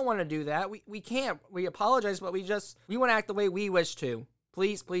 We don't want to do that. We can't. We apologize, but we want to act the way we wish to.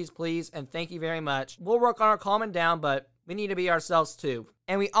 Please, please, please, and thank you very much. We'll work on our calming down, but we need to be ourselves too.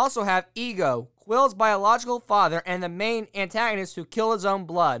 And we also have Ego, Quill's biological father and the main antagonist who killed his own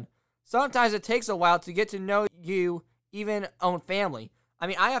blood. Sometimes it takes a while to get to know you, even own family. I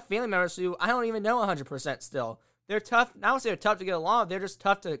mean, I have family members who I don't even know 100% still. They're tough. I don't say they're tough to get along. They're just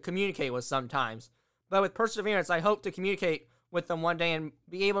tough to communicate with sometimes. But with perseverance, I hope to communicate with them one day and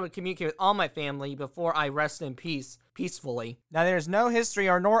be able to communicate with all my family before I rest in peace, peacefully. Now, there's no history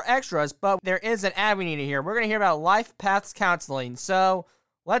or nor extras, but there is an ad we need to hear. We're going to hear about Life Paths Counseling, so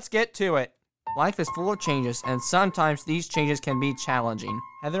let's get to it. Life is full of changes, and sometimes these changes can be challenging.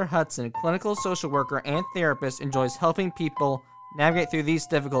 Heather Hudson, clinical social worker and therapist, enjoys helping people navigate through these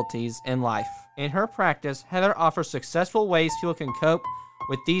difficulties in life. In her practice, Heather offers successful ways people can cope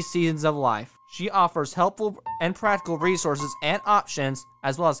with these seasons of life. She offers helpful and practical resources and options,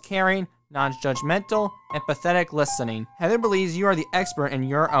 as well as caring, non-judgmental, empathetic listening. Heather believes you are the expert in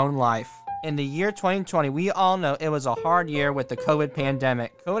your own life. In the year 2020, we all know it was a hard year with the COVID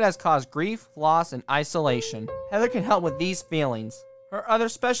pandemic. COVID has caused grief, loss, and isolation. Heather can help with these feelings. Her other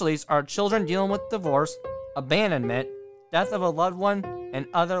specialties are children dealing with divorce, abandonment, death of a loved one, and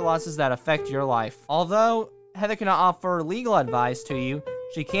other losses that affect your life. Although Heather cannot offer legal advice to you,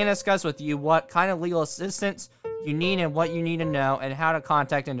 she can discuss with you what kind of legal assistance you need and what you need to know and how to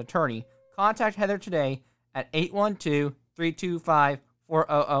contact an attorney. Contact Heather today at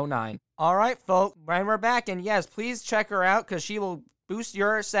 812-325-4009. All right, folks, when we're back, and yes, please check her out because she will boost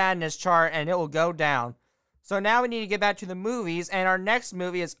your sadness chart and it will go down. So now we need to get back to the movies, and our next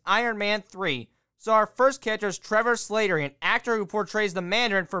movie is Iron Man 3. So our first character is Trevor Slattery, an actor who portrays the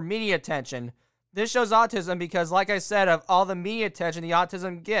Mandarin for media attention. This shows autism because, like I said, of all the media attention the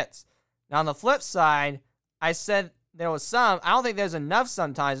autism gets. Now, on the flip side, I said there was some. I don't think there's enough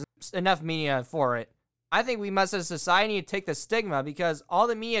sometimes, enough media for it. I think we must as a society take the stigma because all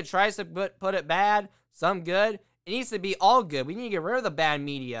the media tries to put it bad, some good. It needs to be all good. We need to get rid of the bad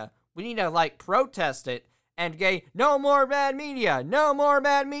media. We need to, protest it and go, no more bad media, no more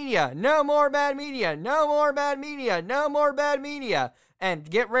bad media, no more bad media, no more bad media, no more bad media, and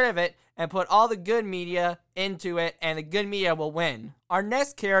get rid of it and put all the good media into it, and the good media will win. Our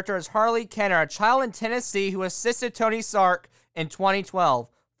next character is Harley Kenner, a child in Tennessee who assisted Tony Stark in 2012,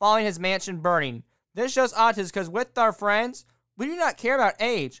 following his mansion burning. This shows autism because with our friends, we do not care about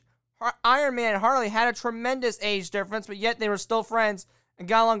age. Iron Man and Harley had a tremendous age difference, but yet they were still friends and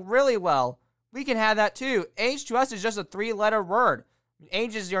got along really well. We can have that too. Age to us is just a 3-letter word.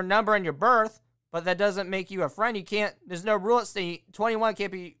 Age is your number and your birth, but that doesn't make you a friend. There's no rule that say 21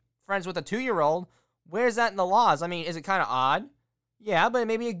 can't be friends with a 2-year-old. Where's that in the laws? I mean, is it kind of odd? Yeah, but it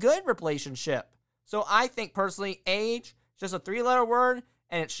may be a good relationship. So I think personally, age is just a 3-letter word,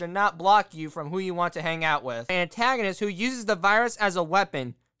 and it should not block you from who you want to hang out with. An antagonist who uses the virus as a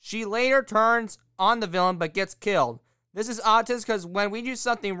weapon. She later turns on the villain but gets killed. This is autism because when we do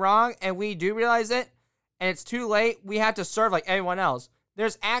something wrong and we do realize it, and it's too late, we have to serve like everyone else.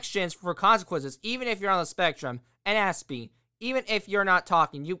 There's actions for consequences, even if you're on the spectrum. And Aspie, even if you're not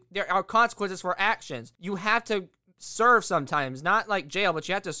talking, there are consequences for actions. You have to serve sometimes, not like jail, but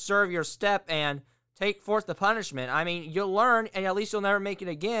you have to serve your step and take forth the punishment. I mean, you'll learn, and at least you'll never make it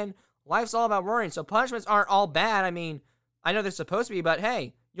again. Life's all about learning, so punishments aren't all bad. I mean, I know they're supposed to be, but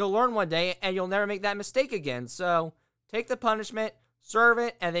hey, you'll learn one day, and you'll never make that mistake again. So take the punishment, serve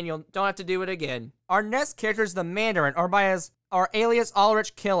it, and then you don't have to do it again. Our next character is the Mandarin, or by our alias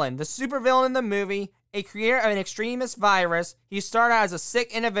Ulrich Killen, the supervillain in the movie, a creator of an extremist virus. He started out as a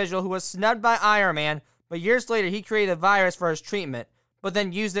sick individual who was snubbed by Iron Man, but years later he created a virus for his treatment, but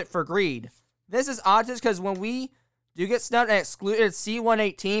then used it for greed. This is autism because when we do get snubbed and excluded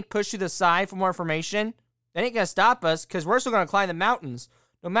C-118 pushed to the side for more information, that ain't going to stop us because we're still going to climb the mountains.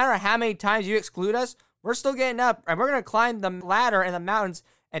 No matter how many times you exclude us, we're still getting up, and we're going to climb the ladder in the mountains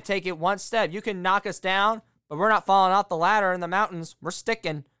and take it one step. You can knock us down, but we're not falling off the ladder in the mountains. We're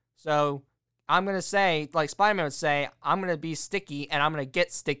sticking. So I'm going to say, like Spider-Man would say, I'm going to be sticky, and I'm going to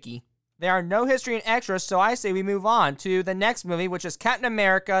get sticky. There are no history and extras, so I say we move on to the next movie, which is Captain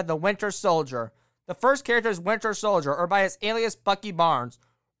America, the Winter Soldier. The first character is Winter Soldier, or by his alias Bucky Barnes,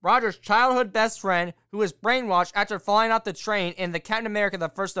 Roger's childhood best friend who was brainwashed after falling off the train in the Captain America the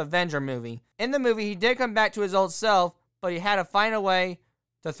First Avenger movie. In the movie, he did come back to his old self, but he had to find a way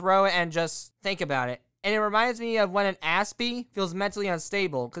to throw it and just think about it. And it reminds me of when an Aspie feels mentally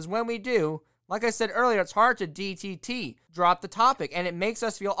unstable, because when we do, like I said earlier, it's hard to DTT, drop the topic, and it makes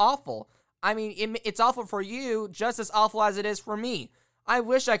us feel awful. I mean, it's awful for you, just as awful as it is for me. I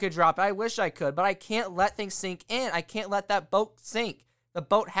wish I could drop it, I wish I could, but I can't let things sink in. I can't let that boat sink. The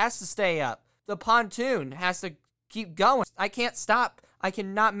boat has to stay up. The pontoon has to keep going. I can't stop. I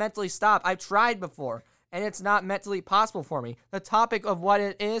cannot mentally stop. I've tried before, and it's not mentally possible for me. The topic of what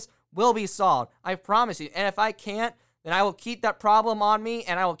it is will be solved. I promise you. And if I can't, then I will keep that problem on me,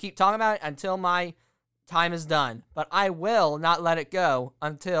 and I will keep talking about it until my time is done. But I will not let it go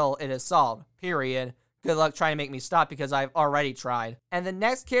until it is solved. Period. Good luck trying to make me stop because I've already tried. And the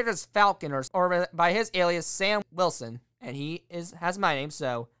next character is Falcon, or by his alias, Sam Wilson. And he has my name,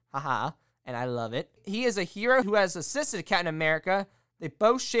 so haha, and I love it. He is a hero who has assisted Captain America. They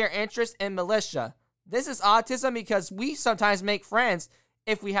both share interests in militia. This is autism because we sometimes make friends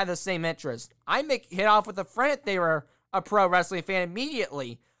if we have the same interest. I hit off with a friend if they were a pro wrestling fan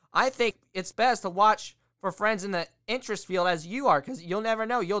immediately. I think it's best to watch for friends in the interest field as you are, because you'll never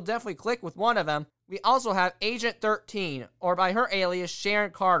know. You'll definitely click with one of them. We also have Agent 13, or by her alias, Sharon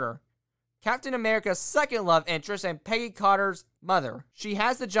Carter, Captain America's second love interest and Peggy Carter's mother. She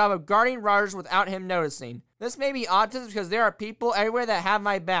has the job of guarding Rogers without him noticing. This may be autism because there are people everywhere that have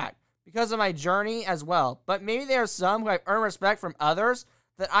my back because of my journey as well. But maybe there are some who I've earned respect from others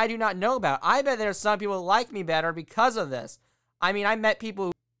that I do not know about. I bet there are some people who like me better because of this. I mean, I met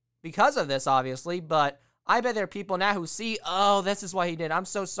people because of this, obviously, but I bet there are people now who see, oh, this is what he did. I'm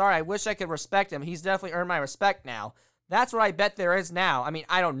so sorry. I wish I could respect him. He's definitely earned my respect now. That's what I bet there is now. I mean,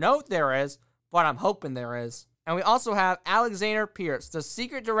 I don't know if there is, but I'm hoping there is. And we also have Alexander Pierce, the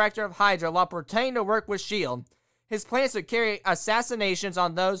secret director of Hydra, while pretending to work with S.H.I.E.L.D. His plan is to carry assassinations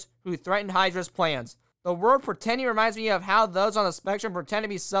on those who threaten Hydra's plans. The word pretending reminds me of how those on the spectrum pretend to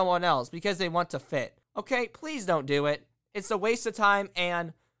be someone else because they want to fit. Okay, please don't do it. It's a waste of time,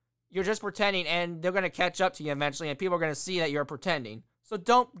 and you're just pretending, and they're going to catch up to you eventually, and people are going to see that you're pretending. So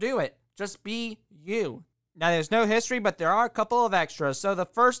don't do it. Just be you. Now, there's no history, but there are a couple of extras. So the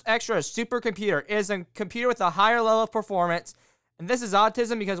first extra is supercomputer. It is a computer with a higher level of performance. And this is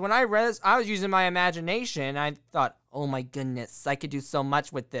autism because when I read this, I was using my imagination. And I thought, oh my goodness, I could do so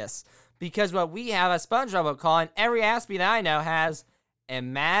much with this. Because what we have, a SpongeBob will call, and every Aspie that I know has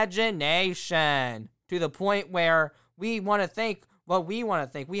imagination. To the point where we want to think what we want to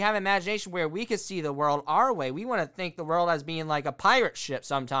think. We have imagination where we can see the world our way. We want to think the world as being like a pirate ship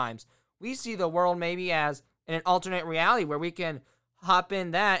sometimes. We see the world maybe as in an alternate reality where we can hop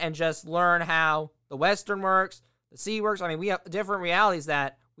in that and just learn how the Western works, the sea works. I mean, we have different realities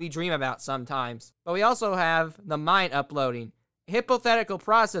that we dream about sometimes. But we also have the mind uploading. hypothetical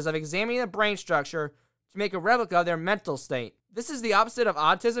process of examining the brain structure to make a replica of their mental state. This is the opposite of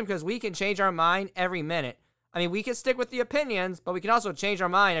autism because we can change our mind every minute. I mean, we can stick with the opinions, but we can also change our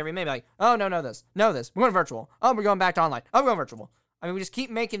mind every minute. Like, oh, no, this. We're going virtual. Oh, we're going back to online. Oh, we're going virtual. I mean, we just keep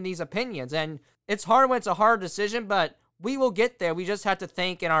making these opinions, and it's hard when it's a hard decision, but we will get there. We just have to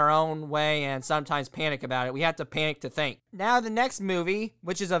think in our own way and sometimes panic about it. We have to panic to think. Now, the next movie,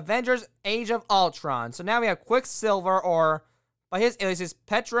 which is Avengers Age of Ultron. So now we have Quicksilver, or by his alias,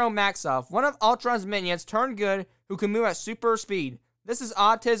 Petro Maximoff, one of Ultron's minions turned good who can move at super speed. This is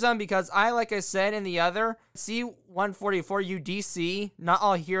autism because like I said in the other C-144 UDC, not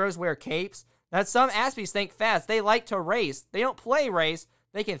all heroes wear capes, that some Aspies think fast. They like to race. They don't play race.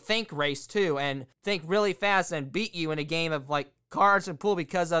 They can think race too and think really fast and beat you in a game of like cards and pool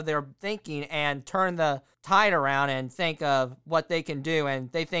because of their thinking and turn the tide around and think of what they can do,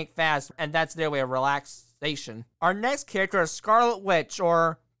 and they think fast, and that's their way of relaxation. Our next character is Scarlet Witch,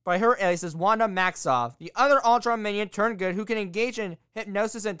 or by her alias is Wanda Maximoff, the other Ultron minion turned good who can engage in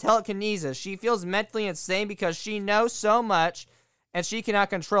hypnosis and telekinesis. She feels mentally insane because she knows so much and she cannot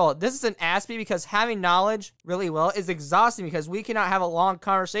control it. This is an Aspie because having knowledge really well is exhausting because we cannot have a long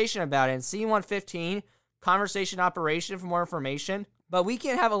conversation about it. In C-115, conversation operation for more information, but we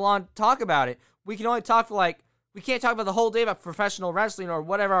can't have a long talk about it. We can only talk for we can't talk about the whole day about professional wrestling or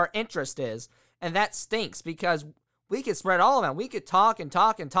whatever our interest is. And that stinks because we could spread all of them. We could talk and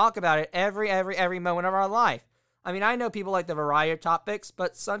talk and talk about it every moment of our life. I mean, I know people like the variety of topics,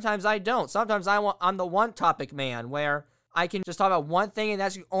 but sometimes I don't. Sometimes I'm the one topic man where I can just talk about one thing and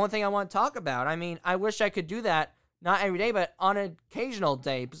that's the only thing I want to talk about. I mean, I wish I could do that, not every day, but on an occasional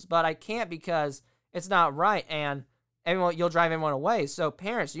day, but I can't because it's not right and you'll drive everyone away. So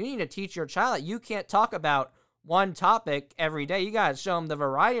parents, you need to teach your child that you can't talk about one topic every day. You got to show them the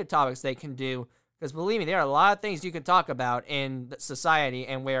variety of topics they can do. Because believe me, there are a lot of things you can talk about in society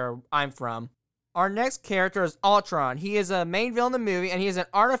and where I'm from. Our next character is Ultron. He is a main villain in the movie, and he is an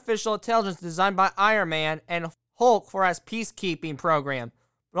artificial intelligence designed by Iron Man and Hulk for his peacekeeping program.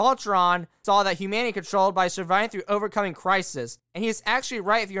 But Ultron saw that humanity controlled by surviving through overcoming crisis. And he is actually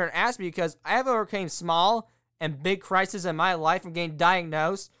right if you're an Aspie because I have overcame small and big crises in my life from getting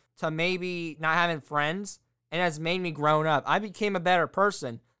diagnosed to maybe not having friends, and it has made me grown up. I became a better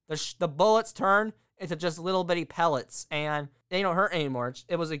person. The bullets turn into just little bitty pellets, and they don't hurt anymore.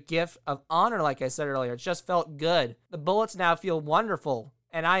 It was a gift of honor, like I said earlier. It just felt good. The bullets now feel wonderful,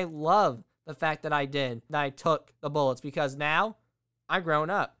 and I love the fact that I took the bullets, because now I've grown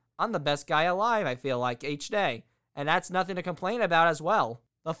up. I'm the best guy alive, I feel like, each day, and that's nothing to complain about as well.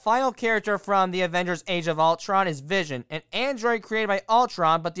 The final character from the Avengers Age of Ultron is Vision, an android created by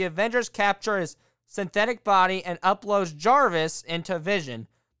Ultron, but the Avengers capture his synthetic body and uploads Jarvis into Vision.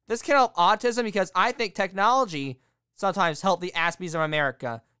 This can help autism because I think technology sometimes help the Aspies of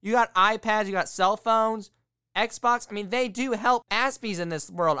America. You got iPads, you got cell phones, Xbox. I mean, they do help Aspies in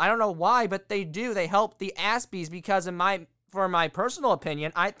this world. I don't know why, but they do. They help the Aspies because for my personal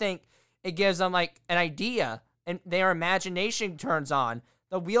opinion, I think it gives them like an idea and their imagination turns on.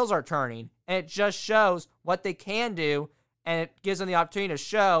 The wheels are turning and it just shows what they can do, and it gives them the opportunity to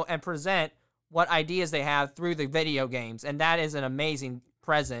show and present what ideas they have through the video games. And that is an amazing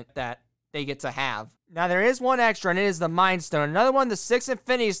present that they get to have. Now, there is one extra, and it is the Mind Stone. Another one, the 6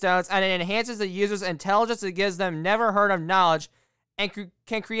 Infinity Stones, and it enhances the user's intelligence. It gives them never heard of knowledge and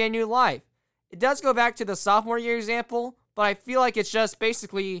can create a new life. It does go back to the sophomore year example, but I feel like it's just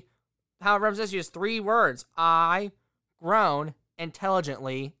basically how it represents you as 3 words. I grown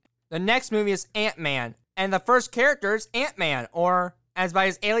intelligently. The next movie is Ant-Man, and the first character is Ant-Man, or as by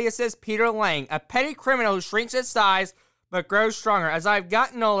his alias is Peter Lang, a petty criminal who shrinks in size but grows stronger. As I've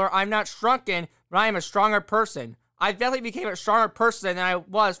gotten older, I'm not shrunken, but I am a stronger person. I definitely became a stronger person than I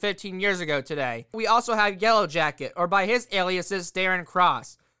was 15 years ago today. We also have Yellow Jacket, or by his alias is Darren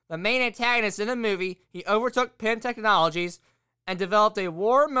Cross. The main antagonist in the movie, he overtook Pym Technologies and developed a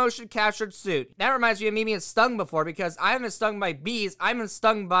war motion captured suit. That reminds me of me being stung before, because I haven't been stung by bees, I've been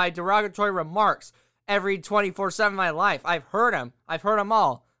stung by derogatory remarks every 24/7 of my life. I've heard them. I've heard them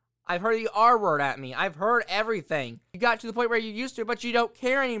all. I've heard the R word at me. I've heard everything. You got to the point where you used to, but you don't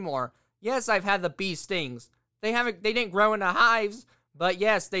care anymore. Yes, I've had the bee stings. They didn't grow into hives, but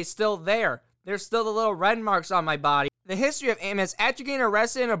yes, they still there. There's still the little red marks on my body. The history of Ant-Man is after getting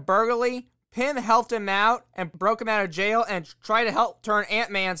arrested in a burglary, Pym helped him out and broke him out of jail and tried to help turn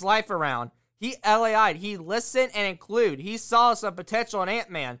Ant-Man's life around. He LAI'd. He listened and included. He saw some potential in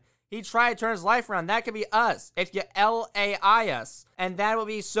Ant-Man. He tried to turn his life around. That could be us if you LAI us. And that will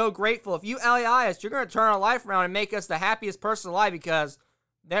be so grateful. If you LAI us, you're going to turn our life around and make us the happiest person alive, because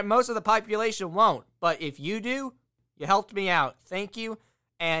most of the population won't. But if you do, You helped me out. Thank you.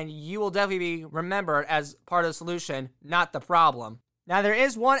 And you will definitely be remembered as part of the solution, not the problem. Now, there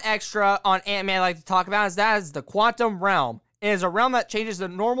is one extra on Ant-Man I'd like to talk about, that is the quantum realm. It is a realm that changes the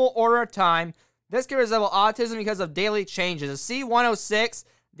normal order of time. This can resemble autism because of daily changes. C-106,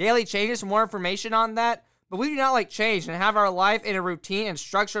 daily changes, for more information on that. But we do not like change and have our life in a routine and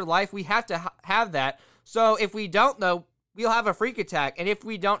structured life. We have to have that. So if we don't, though, we'll have a freak attack. And if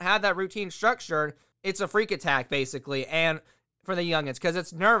we don't have that routine structured, it's a freak attack, basically. And for the youngins, because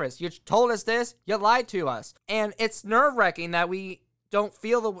it's nervous. You told us this, you lied to us. And it's nerve-wracking that we don't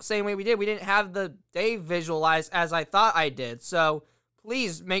feel the same way we did. We didn't have the day visualized as I thought I did. So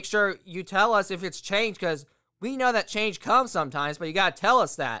please make sure you tell us if it's changed, because we know that change comes sometimes, but you got to tell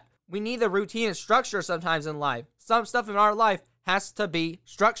us that. We need the routine and structure sometimes in life. Some stuff in our life has to be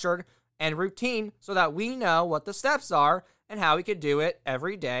structured and routine so that we know what the steps are and how we could do it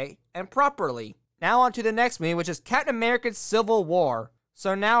every day and properly. Now on to the next movie, which is Captain America Civil War.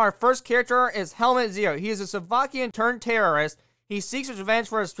 So now our first character is Helmut Zero. He is a Slovakian turned terrorist. He seeks revenge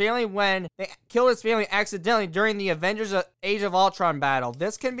for his family when they killed his family accidentally during the Avengers Age of Ultron battle.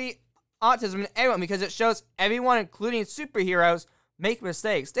 This can be autism in everyone because it shows everyone, including superheroes, make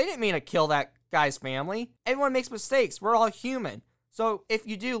mistakes. They didn't mean to kill that guy's family. Everyone makes mistakes. We're all human. So if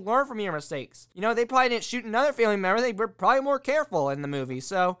you do, learn from your mistakes. You know, they probably didn't shoot another family member. They were probably more careful in the movie.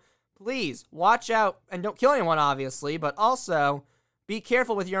 So please watch out and don't kill anyone, obviously, but also be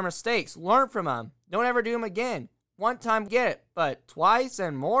careful with your mistakes. Learn from them. Don't ever do them again. One time, get it, but twice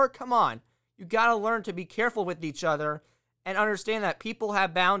and more? Come on. You gotta learn to be careful with each other and understand that people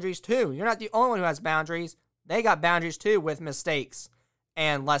have boundaries too. You're not the only one who has boundaries. They got boundaries too with mistakes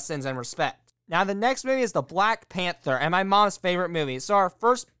and lessons and respect. Now, the next movie is the Black Panther, and my mom's favorite movie. So our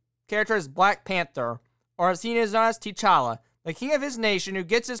first character is Black Panther, or as he is known as T'Challa, the king of his nation who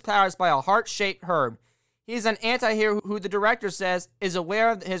gets his powers by a heart-shaped herb. He is an anti-hero who the director says is aware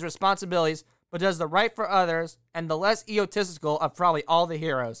of his responsibilities, but does the right for others, and the less egotistical of probably all the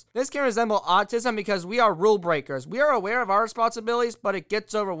heroes. This can resemble autism because we are rule breakers. We are aware of our responsibilities, but it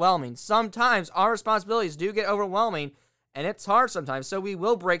gets overwhelming. Sometimes our responsibilities do get overwhelming, and it's hard sometimes, so we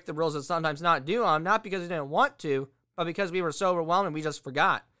will break the rules and sometimes not do them, not because we didn't want to, but because we were so overwhelmed and we just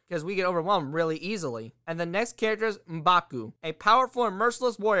forgot. Because we get overwhelmed really easily. And the next character is M'Baku, a powerful and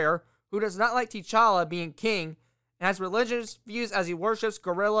merciless warrior who does not like T'Challa being king, and has religious views as he worships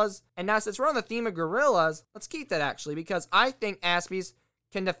gorillas. And now, since we're on the theme of gorillas, let's keep that actually, because I think Aspies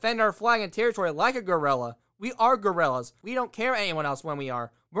can defend our flag and territory like a gorilla. We are gorillas. We don't care anyone else when we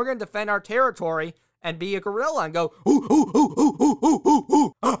are. We're going to defend our territory and be a gorilla and go, ooh, ooh, ooh, ooh, ooh, ooh, ooh,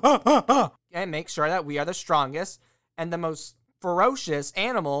 ooh, ah, ah, ah, ah, and make sure that we are the strongest and the most ferocious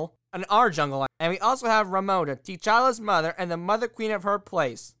animal in our jungle. And we also have Ramona, T'Challa's mother and the mother queen of her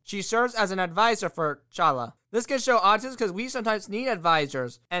place. She serves as an advisor for T'Challa. This can show autism because we sometimes need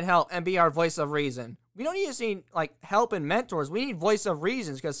advisors and help and be our voice of reason. We don't need to need help and mentors. We need voice of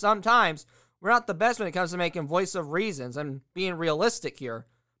reasons because sometimes we're not the best when it comes to making voice of reasons and being realistic here.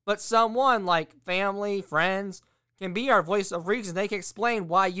 But someone like family, friends, can be our voice of reason. They can explain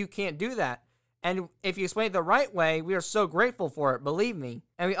why you can't do that. And if you explain it the right way, we are so grateful for it, believe me.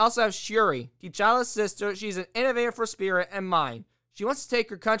 And we also have Shuri, T'Challa's sister. She's an innovator for spirit and mind. She wants to take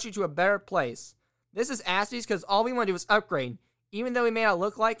her country to a better place. This is Aspies because all we want to do is upgrade. Even though we may not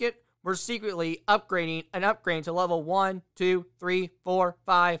look like it, we're secretly upgrading to level 1, 2, 3, 4,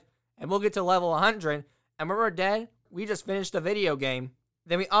 5, and we'll get to level 100. And when we're dead, we just finished a video game.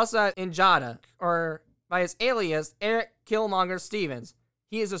 Then we also have Injada, or by his alias, Eric Killmonger Stevens.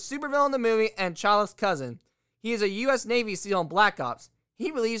 He is a supervillain in the movie and T'Challa's cousin. He is a U.S. Navy SEAL in Black Ops. He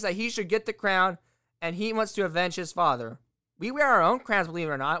believes that he should get the crown, and he wants to avenge his father. We wear our own crowns, believe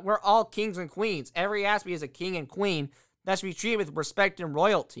it or not. We're all kings and queens. Every Aspie is a king and queen that should be treated with respect and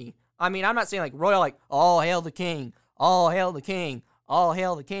royalty. I mean, I'm not saying royal, all hail the king, all hail the king, all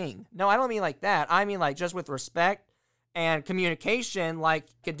hail the king. No, I don't mean like that. I mean just with respect and communication like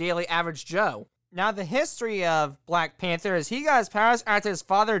a daily average Joe. Now, the history of Black Panther is he got his powers after his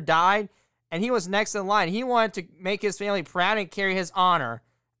father died, and he was next in line. He wanted to make his family proud and carry his honor.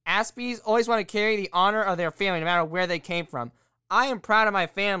 Aspies always want to carry the honor of their family, no matter where they came from. I am proud of my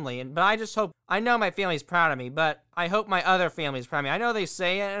family, but I just hope, I know my family's proud of me, but I hope my other family's proud of me. I know they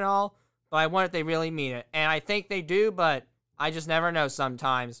say it and all, but I wonder if they really mean it. And I think they do, but I just never know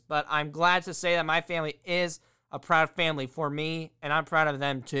sometimes. But I'm glad to say that my family is a proud family for me, and I'm proud of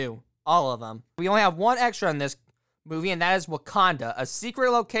them too. All of them. We only have one extra in this movie, and that is Wakanda, a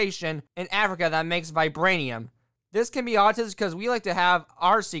secret location in Africa that makes vibranium. This can be autism because we like to have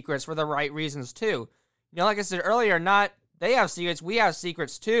our secrets for the right reasons too. Like I said earlier, not They have secrets, we have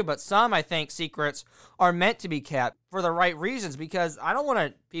secrets too, but some, I think, secrets are meant to be kept for the right reasons, because I don't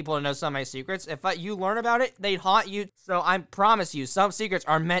want people to know some of my secrets. If you learn about it, they'd haunt you. So I promise you, some secrets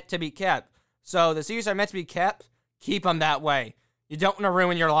are meant to be kept. So the secrets are meant to be kept, keep them that way. You don't want to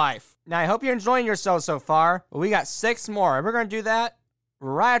ruin your life. Now, I hope you're enjoying yourselves so far, but we got 6 more, and we're going to do that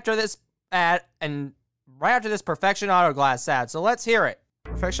right after this ad and right after this Perfection Auto Glass ad. So let's hear it.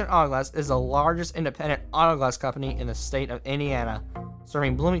 Perfection Auto Glass is the largest independent auto glass company in the state of Indiana,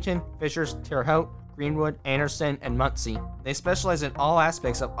 serving Bloomington, Fishers, Terre Haute, Greenwood, Anderson, and Muncie. They specialize in all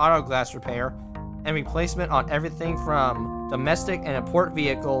aspects of auto glass repair and replacement on everything from domestic and import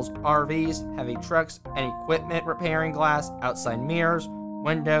vehicles, RVs, heavy trucks, and equipment repairing glass, outside mirrors,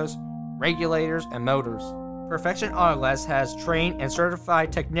 windows, regulators, and motors. Perfection Auto Glass has trained and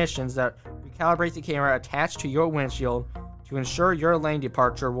certified technicians that recalibrate the camera attached to your windshield to ensure your lane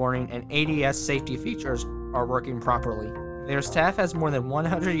departure warning and ADS safety features are working properly. Their staff has more than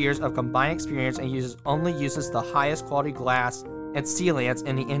 100 years of combined experience and only uses the highest quality glass and sealants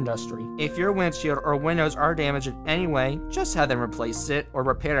in the industry. If your windshield or windows are damaged in any way, just have them replace it or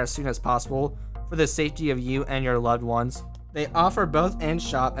repair it as soon as possible for the safety of you and your loved ones. They offer both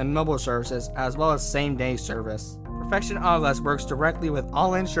in-shop and mobile services as well as same-day service. Perfection Auto Glass works directly with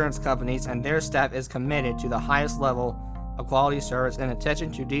all insurance companies, and their staff is committed to the highest level of quality service and attention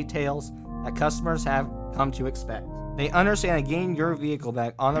to details that customers have come to expect. They understand that getting your vehicle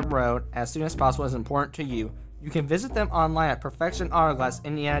back on the road as soon as possible is important to you. You can visit them online at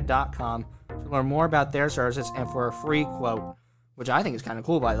perfectionautoglassindiana.com to learn more about their services and for a free quote, which I think is kind of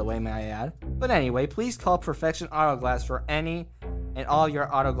cool, by the way, may I add. But anyway, please call Perfection Auto Glass for any and all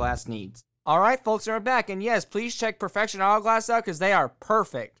your auto glass needs. Alright folks, we're back, and yes, please check Perfection Auto Glass out because they are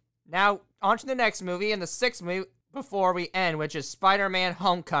perfect. Now, on to the next movie, and the 6th movie before we end, which is Spider-Man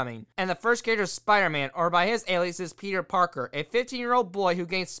Homecoming. And the first character is Spider-Man, or by his alias is Peter Parker, a 15-year-old boy who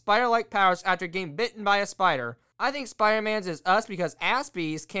gains spider-like powers after getting bitten by a spider. I think Spider-Man's is us because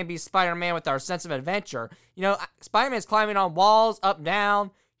Aspies can be Spider-Man with our sense of adventure. You know, Spider-Man's climbing on walls, up,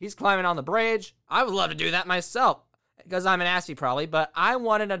 down. He's climbing on the bridge. I would love to do that myself, because I'm an Aspie probably, but I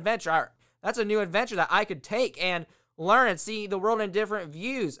want an adventure. That's a new adventure that I could take and learn and see the world in different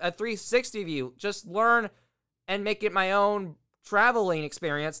views, a 360 view. Just learn and make it my own traveling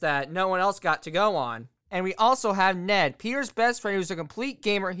experience that no one else got to go on. And we also have Ned, Peter's best friend, who's a complete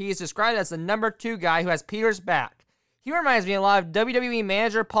gamer. He is described as the number 2 guy who has Peter's back. He reminds me a lot of WWE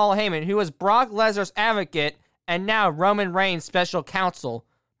manager Paul Heyman, who was Brock Lesnar's advocate and now Roman Reigns' special counsel.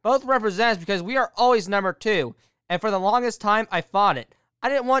 Both represent us because we are always number 2, and for the longest time, I fought it. I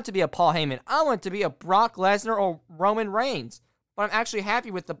didn't want to be a Paul Heyman. I wanted to be a Brock Lesnar or Roman Reigns. But I'm actually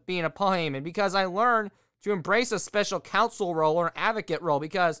happy with being a Paul Heyman because I learned to embrace a special counsel role or an advocate role,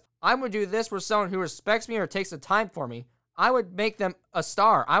 because I would do this for someone who respects me or takes the time for me. I would make them a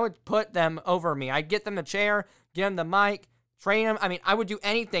star. I would put them over me. I'd get them the chair, get them the mic, train them. I mean, I would do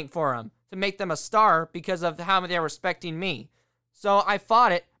anything for them to make them a star because of how they're respecting me. So I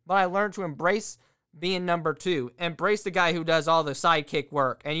fought it, but I learned to embrace being number 2. Embrace the guy who does all the sidekick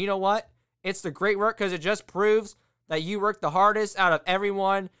work. And you know what? It's the great work because it just proves that you work the hardest out of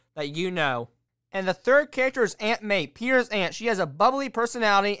everyone that you know. And the third character is Aunt May, Peter's aunt. She has a bubbly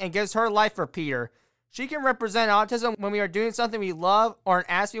personality and gives her life for Peter. She can represent autism when we are doing something we love or an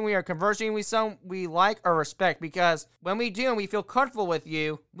asking we are conversing with someone we like or respect, because when we do and we feel comfortable with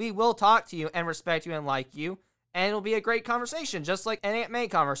you, we will talk to you and respect you and like you. And it'll be a great conversation, just like an Aunt May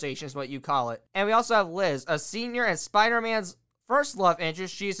conversation is what you call it. And we also have Liz, a senior and Spider-Man's first love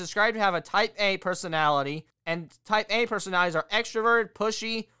interest. She is described to have a type A personality, and type A personalities are extroverted,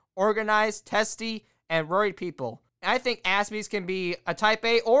 pushy, organized, testy, and worried people. I think Aspies can be a type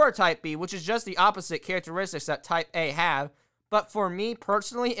A or a type B, which is just the opposite characteristics that type A have. But for me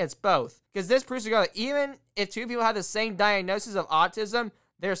personally, it's both. Because this proves to go that even if 2 people have the same diagnosis of autism,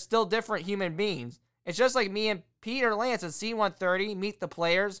 they're still different human beings. It's just like me and Peter Lance at C-130, meet the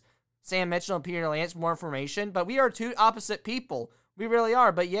players, Sam Mitchell and Peter Lance, more information. But we are 2 opposite people. We really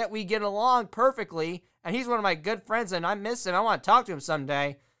are. But yet we get along perfectly. And he's one of my good friends, and I miss him. I want to talk to him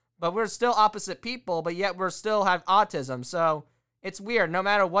someday. But we're still opposite people, but yet we still have autism. So it's weird. No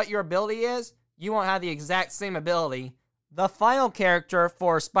matter what your ability is, you won't have the exact same ability. The final character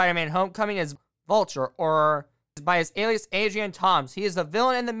for Spider-Man Homecoming is Vulture, or by his alias Adrian Toms. He is the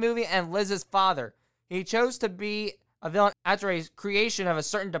villain in the movie and Liz's father. He chose to be a villain after a creation of a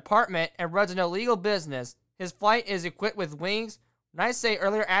certain department and runs an illegal business. His flight is equipped with wings. When I say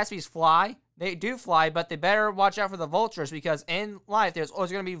earlier Aspies fly, they do fly, but they better watch out for the vultures, because in life there's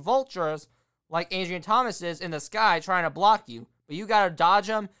always going to be vultures like Adrian Thomas is in the sky trying to block you. But you got to dodge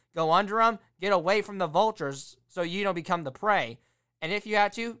them, go under them, get away from the vultures so you don't become the prey. And if you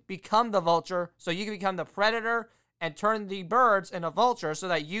had to, become the vulture so you can become the predator and turn the birds into vultures so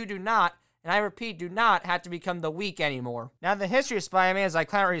that you do not, and I repeat, do not have to become the weak anymore. Now, the history of Spider-Man, as I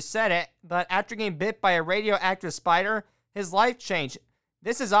kind of already said it, but after getting bit by a radioactive spider, his life changed.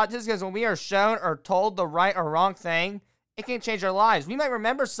 This is autism because when we are shown or told the right or wrong thing, it can change our lives. We might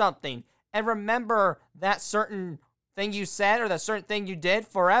remember something and remember that certain thing you said or that certain thing you did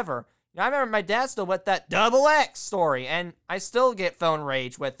forever. You know, I remember my dad still with that double X story, and I still get phone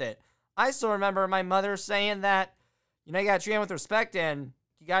rage with it. I still remember my mother saying that, you know, you gotta treat him with respect and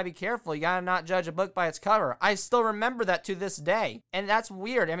you gotta be careful. You gotta not judge a book by its cover. I still remember that to this day, and that's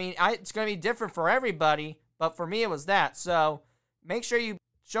weird. I mean, it's gonna be different for everybody, but for me it was that. So make sure you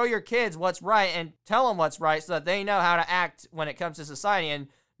show your kids what's right and tell them what's right so that they know how to act when it comes to society, and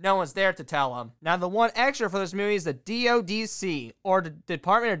no one's there to tell them. Now, the one extra for this movie is the DODC, or the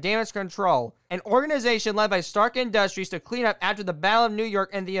Department of Damage Control, an organization led by Stark Industries to clean up after the Battle of New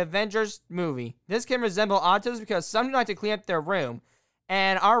York in the Avengers movie. This can resemble autism because some do like to clean up their room,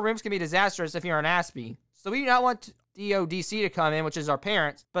 and our rooms can be disastrous if you're an Aspie. So we do not want DODC to come in, which is our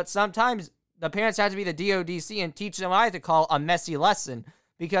parents, but sometimes the parents have to be the DODC and teach them what I like to call a messy lesson,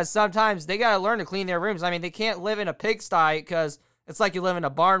 because sometimes they gotta learn to clean their rooms. I mean, they can't live in a pigsty because it's like you live in a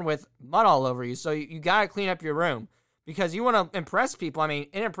barn with mud all over you. So you gotta clean up your room because you want to impress people. I mean,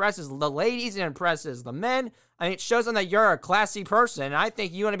 it impresses the ladies, it impresses the men. I mean, it shows them that you're a classy person. And I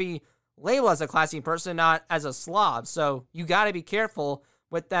think you want to be labeled as a classy person, not as a slob. So you gotta be careful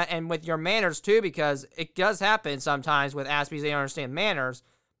with that and with your manners too, because it does happen sometimes with Aspies. They don't understand manners,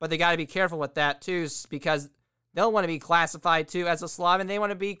 but they gotta be careful with that too, because they'll want to be classified too as a slob, and they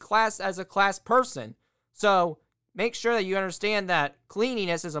want to be classed as a class person. So make sure that you understand that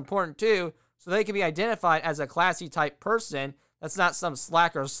cleanliness is important too, so they can be identified as a classy type person that's not some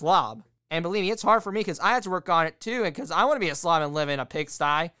slacker slob. And believe me, it's hard for me because I had to work on it too, and because I want to be a slob and live in a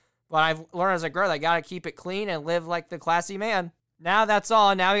pigsty. But I've learned as a girl that I gotta keep it clean and live like the classy man. Now that's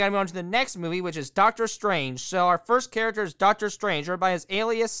all. Now we gotta move on to the next movie, which is Doctor Strange. So our first character is Doctor Strange, or by his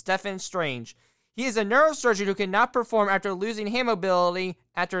alias Stephen Strange. He is a neurosurgeon who cannot perform after losing hand mobility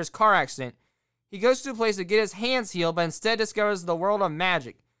after his car accident. He goes to a place to get his hands healed, but instead discovers the world of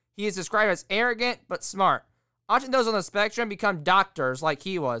magic. He is described as arrogant, but smart. Often those on the spectrum become doctors like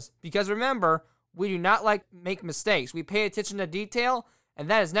he was. Because remember, we do not make mistakes. We pay attention to detail, and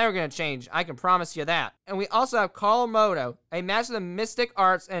that is never going to change. I can promise you that. And we also have Carl Modo, a master of the mystic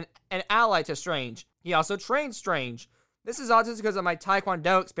arts and an ally to Strange. He also trains Strange. This is all just because of my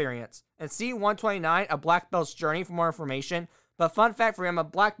Taekwondo experience. And C-129, a black belt's journey for more information. But fun fact for me, I'm a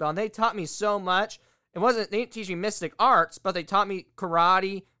black belt, and they taught me so much. They didn't teach me mystic arts, but they taught me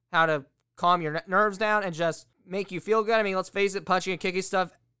karate, how to calm your nerves down and just make you feel good. I mean, let's face it, punching and kicking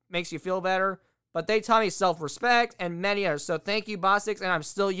stuff makes you feel better. But they taught me self-respect and many others. So thank you, Bosix, and I'm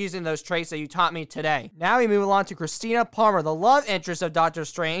still using those traits that you taught me today. Now we move along to Christina Palmer, the love interest of Doctor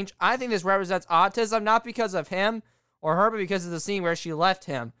Strange. I think this represents autism, not because of him or her, but because of the scene where she left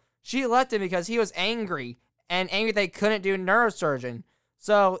him. She left him because he was angry, and angry they couldn't do neurosurgeon.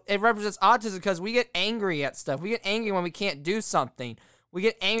 So it represents autism because we get angry at stuff. We get angry when we can't do something. We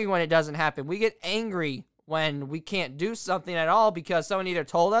get angry when it doesn't happen. We get angry when we can't do something at all because someone either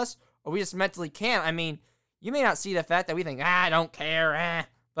told us or we just mentally can't. I mean, you may not see the fact that we think, I don't care,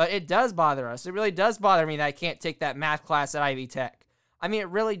 but it does bother us. It really does bother me that I can't take that math class at Ivy Tech. I mean, it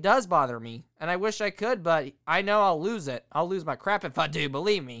really does bother me, and I wish I could, but I know I'll lose it. I'll lose my crap if I do,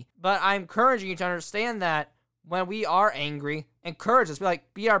 believe me. But I'm encouraging you to understand that when we are angry, encourage us.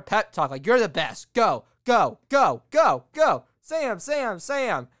 Be our pep talk. Like, you're the best. Go, go, go, go, go. Sam, Sam,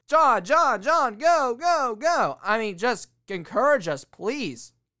 Sam. John, John, John. Go, go, go. I mean, just encourage us,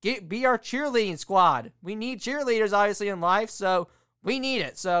 please. Be our cheerleading squad. We need cheerleaders, obviously, in life, so we need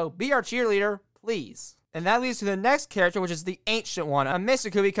it. So be our cheerleader, please. And that leads to the next character, which is the Ancient One, a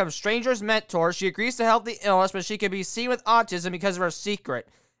mystic who becomes Stranger's mentor. She agrees to help the illness, but she can be seen with autism because of her secret.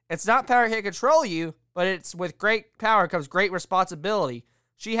 It's not power that can control you, but it's with great power comes great responsibility.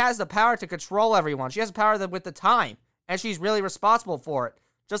 She has the power to control everyone. She has the power with the time, and she's really responsible for it.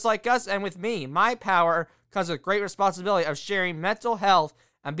 Just like us and with me, my power comes with great responsibility of sharing mental health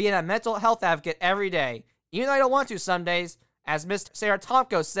and being a mental health advocate every day. Even though I don't want to some days, as Miss Sarah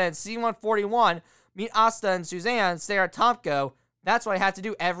Tomko said, C-141, meet Asta and Suzanne, Sarah Tomko, that's what I have to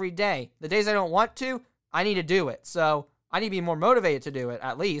do every day. The days I don't want to, I need to do it. So I need to be more motivated to do it,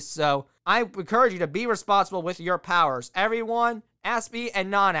 at least. So I encourage you to be responsible with your powers. Everyone, Aspie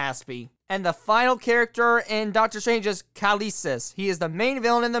and non-Aspie. And the final character in Doctor Strange is Kalisis. He is the main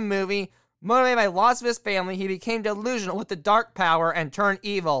villain in the movie. Motivated by loss of his family, he became delusional with the dark power and turned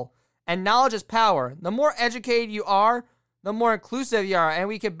evil. And knowledge is power. The more educated you are, the more inclusive you are, and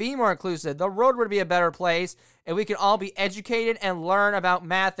we could be more inclusive. The world would be a better place if we could all be educated and learn about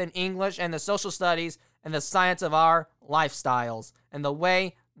math and English and the social studies and the science of our lifestyles and the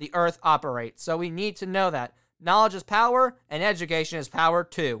way the earth operates. So we need to know that. Knowledge is power, and education is power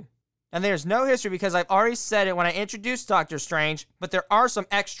too. And there's no history because I've already said it when I introduced Doctor Strange, but there are some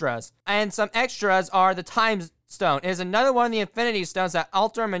extras. And some extras are the Time Stone. It is another one of the Infinity Stones that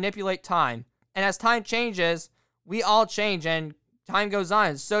alter and manipulate time. And as time changes, we all change and time goes on,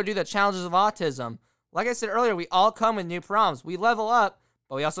 and so do the challenges of autism. Like I said earlier, we all come with new problems. We level up,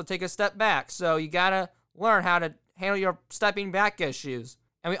 but we also take a step back. So you gotta learn how to handle your stepping back issues.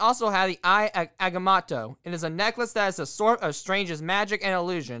 And we also have the Eye Agamotto. It is a necklace that is a sort of Strange's magic and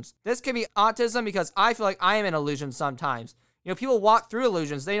illusions. This can be autism because I feel like I am an illusion sometimes. You know, people walk through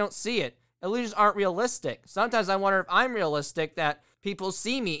illusions, they don't see it. Illusions aren't realistic. Sometimes I wonder if I'm realistic, that people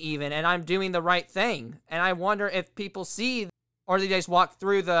see me even, and I'm doing the right thing. And I wonder if people see, or they just walk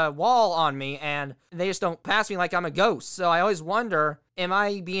through the wall on me, and they just don't pass me like I'm a ghost. So I always wonder, am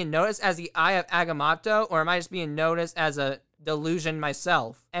I being noticed as the Eye of Agamotto, or am I just being noticed as a delusion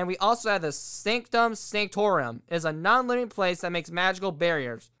myself? And we also have the Sanctum Sanctorum. It is a non-living place that makes magical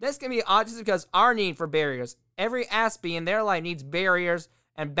barriers. This can be autism because our need for barriers. Every Aspie in their life needs barriers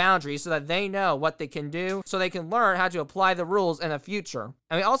and boundaries so that they know what they can do, so they can learn how to apply the rules in the future.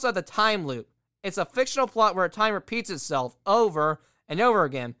 And we also have the Time Loop. It's a fictional plot where time repeats itself over and over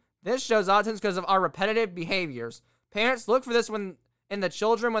again. This shows autism because of our repetitive behaviors. Parents, look for this in the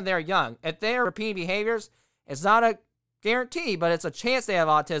children when they're young. If they are repeating behaviors, it's not a guarantee, but it's a chance they have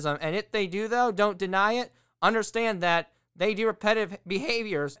autism. And if they do, though, don't deny it. Understand that they do repetitive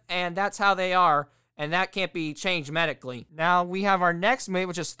behaviors, and that's how they are. And that can't be changed medically. Now, we have our next movie,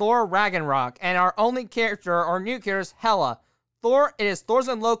 which is Thor Ragnarok. And our only character, or new character, is Hela. It is Thor's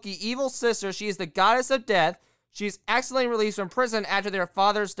and Loki's evil sister. She is the goddess of death. She is accidentally released from prison after their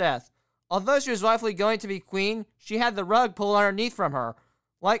father's death. Although she was rightfully going to be queen, she had the rug pulled underneath from her.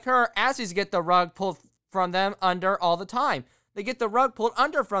 Like her, Aspies get the rug pulled from them under all the time. They get the rug pulled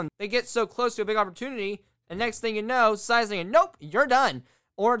under from them. They get so close to a big opportunity, and next thing you know, society's thinking, nope, you're done.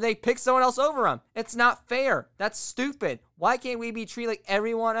 Or they pick someone else over them. It's not fair. That's stupid. Why can't we be treated like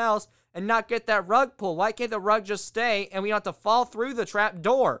everyone else and not get that rug pulled? Why can't the rug just stay and we don't have to fall through the trap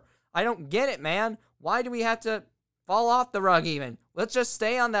door? I don't get it, man. Why do we have to fall off the rug even? Let's just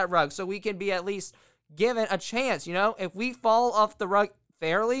stay on that rug so we can be at least given a chance, you know? If we fall off the rug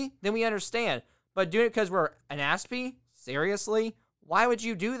fairly, then we understand. But doing it because we're an Aspie? Seriously? Why would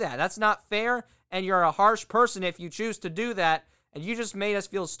you do that? That's not fair, and you're a harsh person if you choose to do that. And you just made us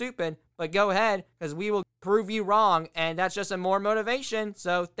feel stupid, but go ahead, because we will prove you wrong, and that's just a more motivation.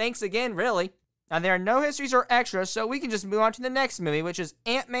 So thanks again, really. Now, there are no histories or extras, so we can just move on to the next movie, which is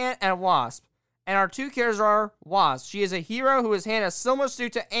Ant-Man and Wasp. And our two characters are Wasp. She is a hero who is handed a similar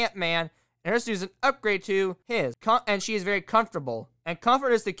suit to Ant-Man, and her suit is an upgrade to his, and she is very comfortable. And comfort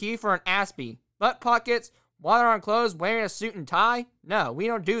is the key for an Aspie. Butt pockets, water on clothes, wearing a suit and tie? No, we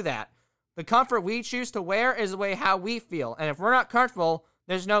don't do that. The comfort we choose to wear is the way how we feel. And if we're not comfortable,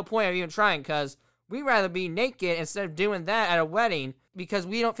 there's no point of even trying, because we'd rather be naked instead of doing that at a wedding because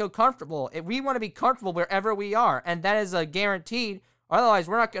we don't feel comfortable. We want to be comfortable wherever we are, and that is a guaranteed. Otherwise,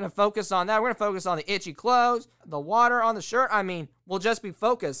 we're not going to focus on that. We're going to focus on the itchy clothes, the water on the shirt. I mean, we'll just be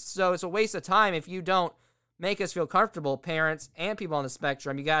focused. So it's a waste of time if you don't make us feel comfortable, parents and people on the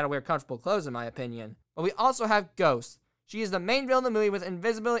spectrum. You got to wear comfortable clothes, in my opinion. But we also have Ghost. She is the main villain of the movie with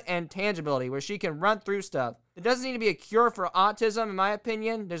invisibility and tangibility, where she can run through stuff. There doesn't need to be a cure for autism, in my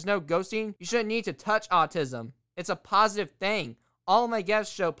opinion. There's no ghosting. You shouldn't need to touch autism. It's a positive thing. All of my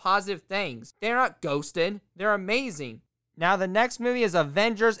guests show positive things. They're not ghosted. They're amazing. Now, the next movie is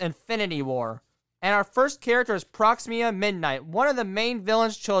Avengers Infinity War. And our first character is Proxima Midnight, one of the main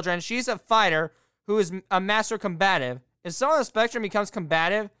villain's children. She's a fighter who is a master combative. If someone on the spectrum becomes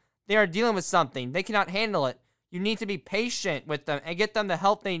combative, they are dealing with something. They cannot handle it. You need to be patient with them and get them the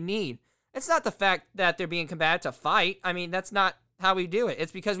help they need. It's not the fact that they're being combative to fight. I mean, that's not how we do it.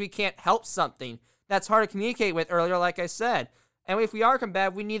 It's because we can't help something that's hard to communicate with earlier, like I said. And if we are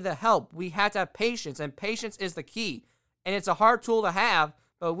combative, we need the help. We have to have patience, and patience is the key. And it's a hard tool to have,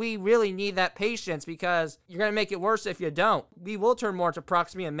 but we really need that patience because you're going to make it worse if you don't. We will turn more to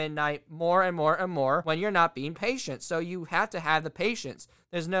Proxima Midnight more and more and more when you're not being patient. So you have to have the patience.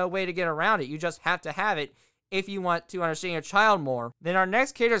 There's no way to get around it. You just have to have it if you want to understand your child more. Then our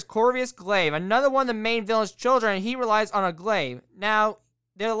next character is Corvus Glaive, another one of the main villain's children, and he relies on a glaive. Now,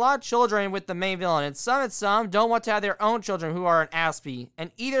 there are a lot of children with the main villain, and some don't want to have their own children who are an Aspie,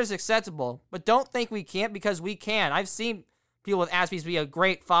 and either is acceptable, but don't think we can't, because we can. I've seen people with Aspies be a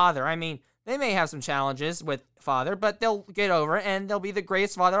great father. I mean, they may have some challenges with father, but they'll get over it and they'll be the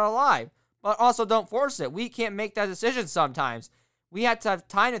greatest father alive. But also don't force it. We can't make that decision sometimes. We have to have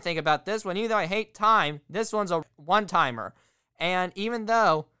time to think about this one. Even though I hate time, this one's a one-timer. And even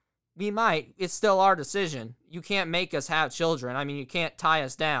though we might, it's still our decision. You can't make us have children. I mean, you can't tie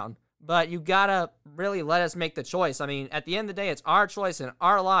us down. But you gotta really let us make the choice. I mean, at the end of the day, it's our choice in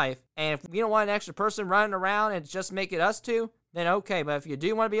our life. And if we don't want an extra person running around and just make it us two, then okay. But if you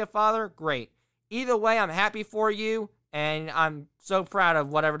do want to be a father, great. Either way, I'm happy for you, and I'm so proud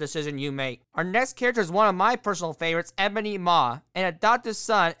of whatever decision you make. Our next character is one of my personal favorites, Ebony Maw, an adopted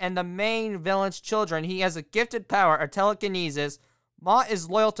son and the main villain's children. He has a gifted power of telekinesis. Maw is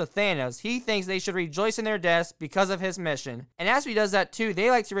loyal to Thanos. He thinks they should rejoice in their deaths because of his mission. And Aspie does that too.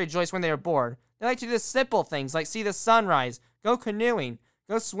 They like to rejoice when they are bored. They like to do the simple things like see the sunrise, go canoeing,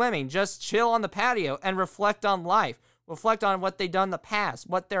 go swimming, just chill on the patio and reflect on life. Reflect on what they've done in the past,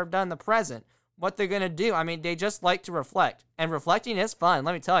 what they've done in the present, what they're going to do. I mean, they just like to reflect. And reflecting is fun,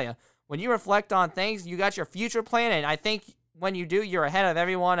 let me tell you. When you reflect on things, you got your future plan, and I think when you do, you're ahead of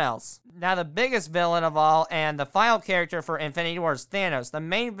everyone else. Now, the biggest villain of all, and the final character for Infinity War is Thanos, the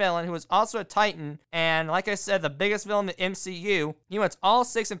main villain who is also a Titan, and like I said, the biggest villain in the MCU. He wants all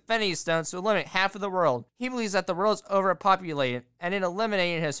 6 Infinity Stones to eliminate half of the world. He believes that the world is overpopulated, and it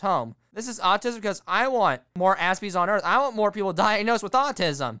eliminated his home. This is autism because I want more Aspies on Earth. I want more people diagnosed with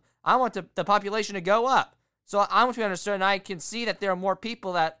autism. I want the population to go up. So I want to understand, and I can see that there are more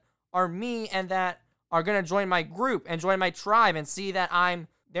people that are me and that are going to join my group and join my tribe and see that I'm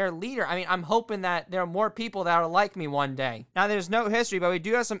their leader. I mean, I'm hoping that there are more people that are like me one day. Now, there's no history, but we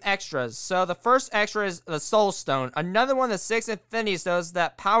do have some extras. So the first extra is the Soul Stone, another one of the 6 Infinity Stones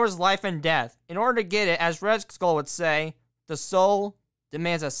that powers life and death. In order to get it, as Red Skull would say, the soul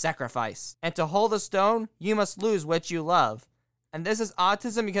demands a sacrifice. And to hold the stone, you must lose what you love. And this is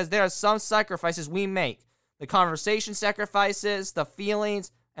autism because there are some sacrifices we make. The conversation sacrifices, the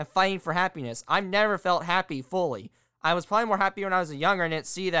feelings, and fighting for happiness. I've never felt happy fully. I was probably more happy when I was younger and didn't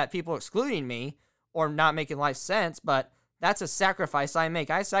see that people excluding me or not making life sense, but that's a sacrifice I make.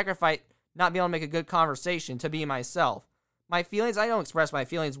 I sacrifice not being able to make a good conversation to be myself. My feelings, I don't express my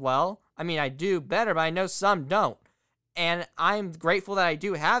feelings well. I mean, I do better, but I know some don't. And I'm grateful that I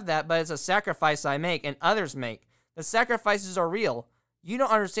do have that, but it's a sacrifice I make and others make. The sacrifices are real. You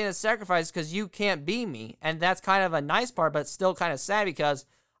don't understand the sacrifice because you can't be me. And that's kind of a nice part, but still kind of sad because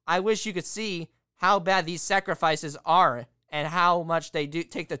I wish you could see how bad these sacrifices are and how much they do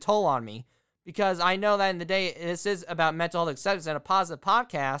take the toll on me. Because I know that in the day, this is about mental health acceptance and a positive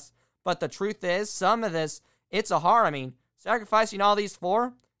podcast, but the truth is, some of this, it's a hard, I mean, sacrificing all these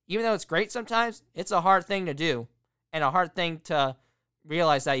 4, even though it's great sometimes, it's a hard thing to do. And a hard thing to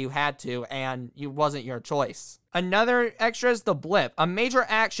realize that you had to and it wasn't your choice. Another extra is the blip, a major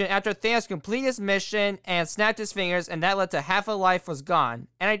action after Thanos completed his mission and snapped his fingers, and that led to half a life was gone.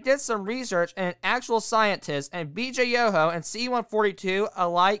 And I did some research, and an actual scientist and BJ Yoho and C142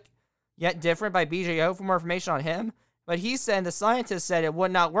 alike, yet different by BJ Yoho for more information on him, but he said, the scientist said it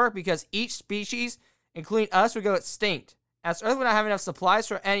would not work because each species, including us, would go extinct. As Earth would not have enough supplies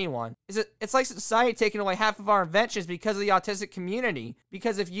for anyone. It's like society taking away half of our inventions because of the autistic community.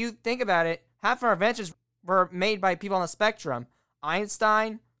 Because if you think about it, half of our inventions were made by people on the spectrum.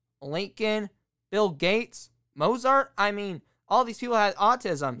 Einstein, Lincoln, Bill Gates, Mozart. I mean, all these people had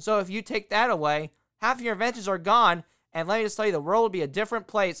autism. So if you take that away, half of your inventions are gone. And let me just tell you, the world would be a different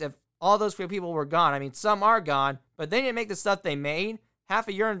place if all those people were gone. I mean, some are gone, but they didn't make the stuff they made. Half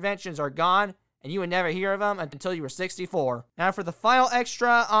of your inventions are gone, and you would never hear of them until you were 64. Now for the final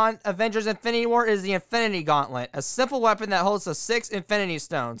extra on Avengers Infinity War is the Infinity Gauntlet, a simple weapon that holds the 6 Infinity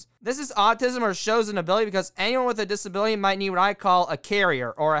Stones. This is autism or shows an ability because anyone with a disability might need what I call a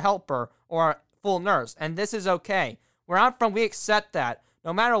carrier or a helper or a full nurse, and this is okay. Where I'm from, we accept that.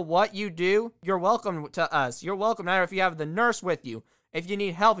 No matter what you do, you're welcome to us. You're welcome no matter if you have the nurse with you. If you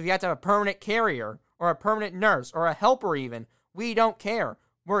need help, if you have to have a permanent carrier or a permanent nurse or a helper even, we don't care.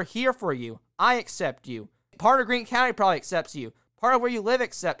 We're here for you. I accept you. Part of Green County probably accepts you. Part of where you live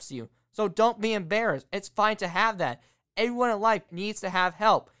accepts you. So don't be embarrassed. It's fine to have that. Everyone in life needs to have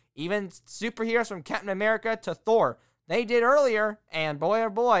help. Even superheroes from Captain America to Thor. They did earlier, and boy oh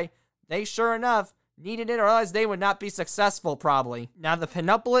boy, they sure enough needed it, or else they would not be successful probably. Now the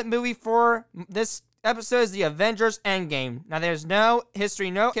penultimate movie for this episode is the Avengers Endgame. Now there's no history,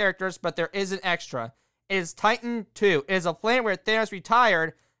 no characters, but there is an extra. It is Titan 2. It is a planet where Thanos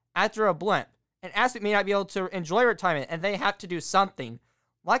retired after a blimp. And Aspie may not be able to enjoy retirement, and they have to do something.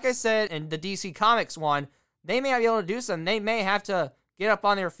 Like I said in the DC Comics one, they may not be able to do something. They may have to get up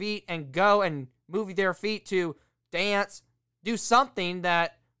on their feet and go and move their feet to dance, do something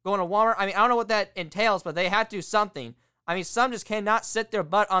that going to Walmart. I mean, I don't know what that entails, but they have to do something. I mean, some just cannot sit their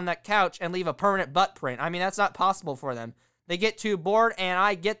butt on that couch and leave a permanent butt print. I mean, that's not possible for them. They get too bored, and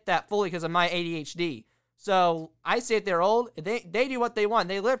I get that fully because of my ADHD. So I say if they're old, they do what they want.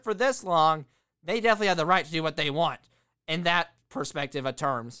 They live for this long. They definitely have the right to do what they want in that perspective of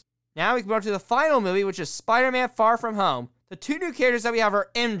terms. Now we can go to the final movie, which is Spider-Man Far From Home. The two new characters that we have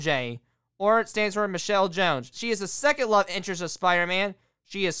are MJ, or it stands for Michelle Jones. She is the second love interest of Spider-Man.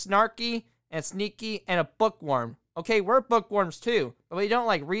 She is snarky and sneaky and a bookworm. Okay, we're bookworms too, but we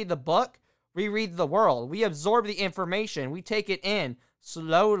don't read the book. We read the world. We absorb the information. We take it in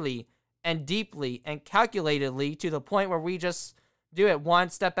slowly and deeply and calculatedly to the point where we just do it one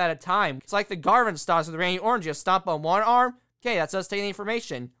step at a time. It's like the Garvin stomps with Randy Orange. You stomp on one arm. Okay, that's us taking the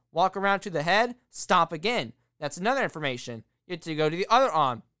information. Walk around to the head. Stomp again. That's another information. You have to go to the other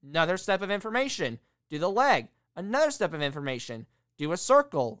arm. Another step of information. Do the leg. Another step of information. Do a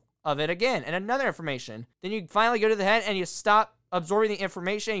circle of it again and another information. Then you finally go to the head and you stop absorbing the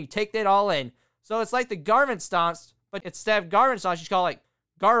information. You take that all in. So it's like the Garvin stomps, but instead of Garvin stomps, you call it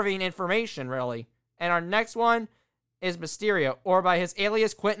Garving information, really. And our next one is Mysterio, or by his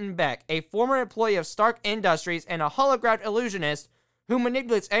alias Quentin Beck, a former employee of Stark Industries and a holographed illusionist who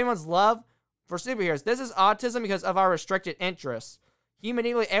manipulates everyone's love for superheroes. This is autism because of our restricted interests. He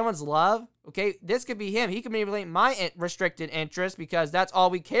manipulates everyone's love. Okay, this could be him. He could manipulate my restricted interest because that's all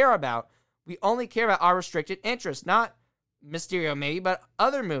we care about. We only care about our restricted interests, not Mysterio maybe, but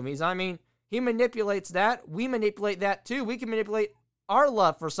other movies. I mean, he manipulates that. We manipulate that too. We can manipulate our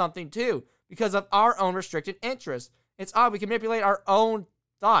love for something too because of our own restricted interests. It's odd. We can manipulate our own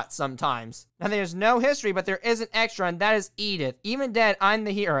thoughts sometimes. Now, there's no history, but there is an extra, and that is Edith. Even dead, I'm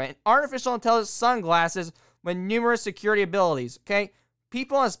the hero. An artificial intelligence sunglasses with numerous security abilities. Okay?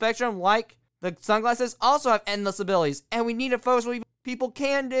 People on the spectrum like the sunglasses also have endless abilities, and we need to focus on what people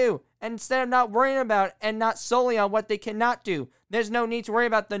can do and instead of not worrying about and not solely on what they cannot do. There's no need to worry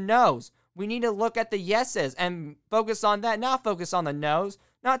about the no's. We need to look at the yeses and focus on that, not focus on the no's,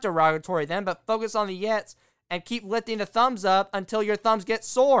 not derogatory then, but focus on the yes and keep lifting the thumbs up until your thumbs get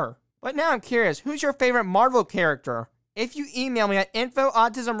sore. But now I'm curious, who's your favorite Marvel character? If you email me at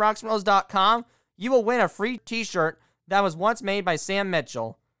info@autismrocksandrolls.com, you will win a free t-shirt that was once made by Sam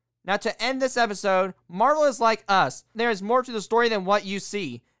Mitchell. Now, to end this episode, Marvel is like us. There is more to the story than what you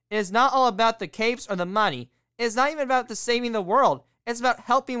see. It is not all about the capes or the money. It is not even about the saving the world. It's about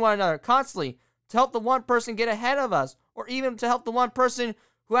helping one another constantly, to help the one person get ahead of us, or even to help the one person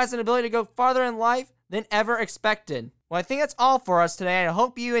who has an ability to go farther in life than ever expected. Well, I think that's all for us today. I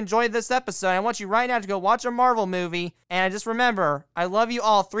hope you enjoyed this episode. I want you right now to go watch a Marvel movie. And just remember, I love you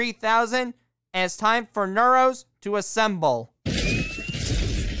all 3,000, and it's time for Neuros to assemble.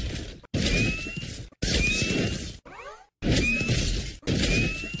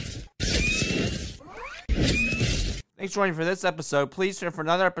 Thanks for joining for this episode. Please tune in for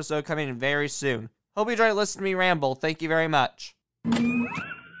another episode coming in very soon. Hope you enjoyed listening to me ramble. Thank you very much.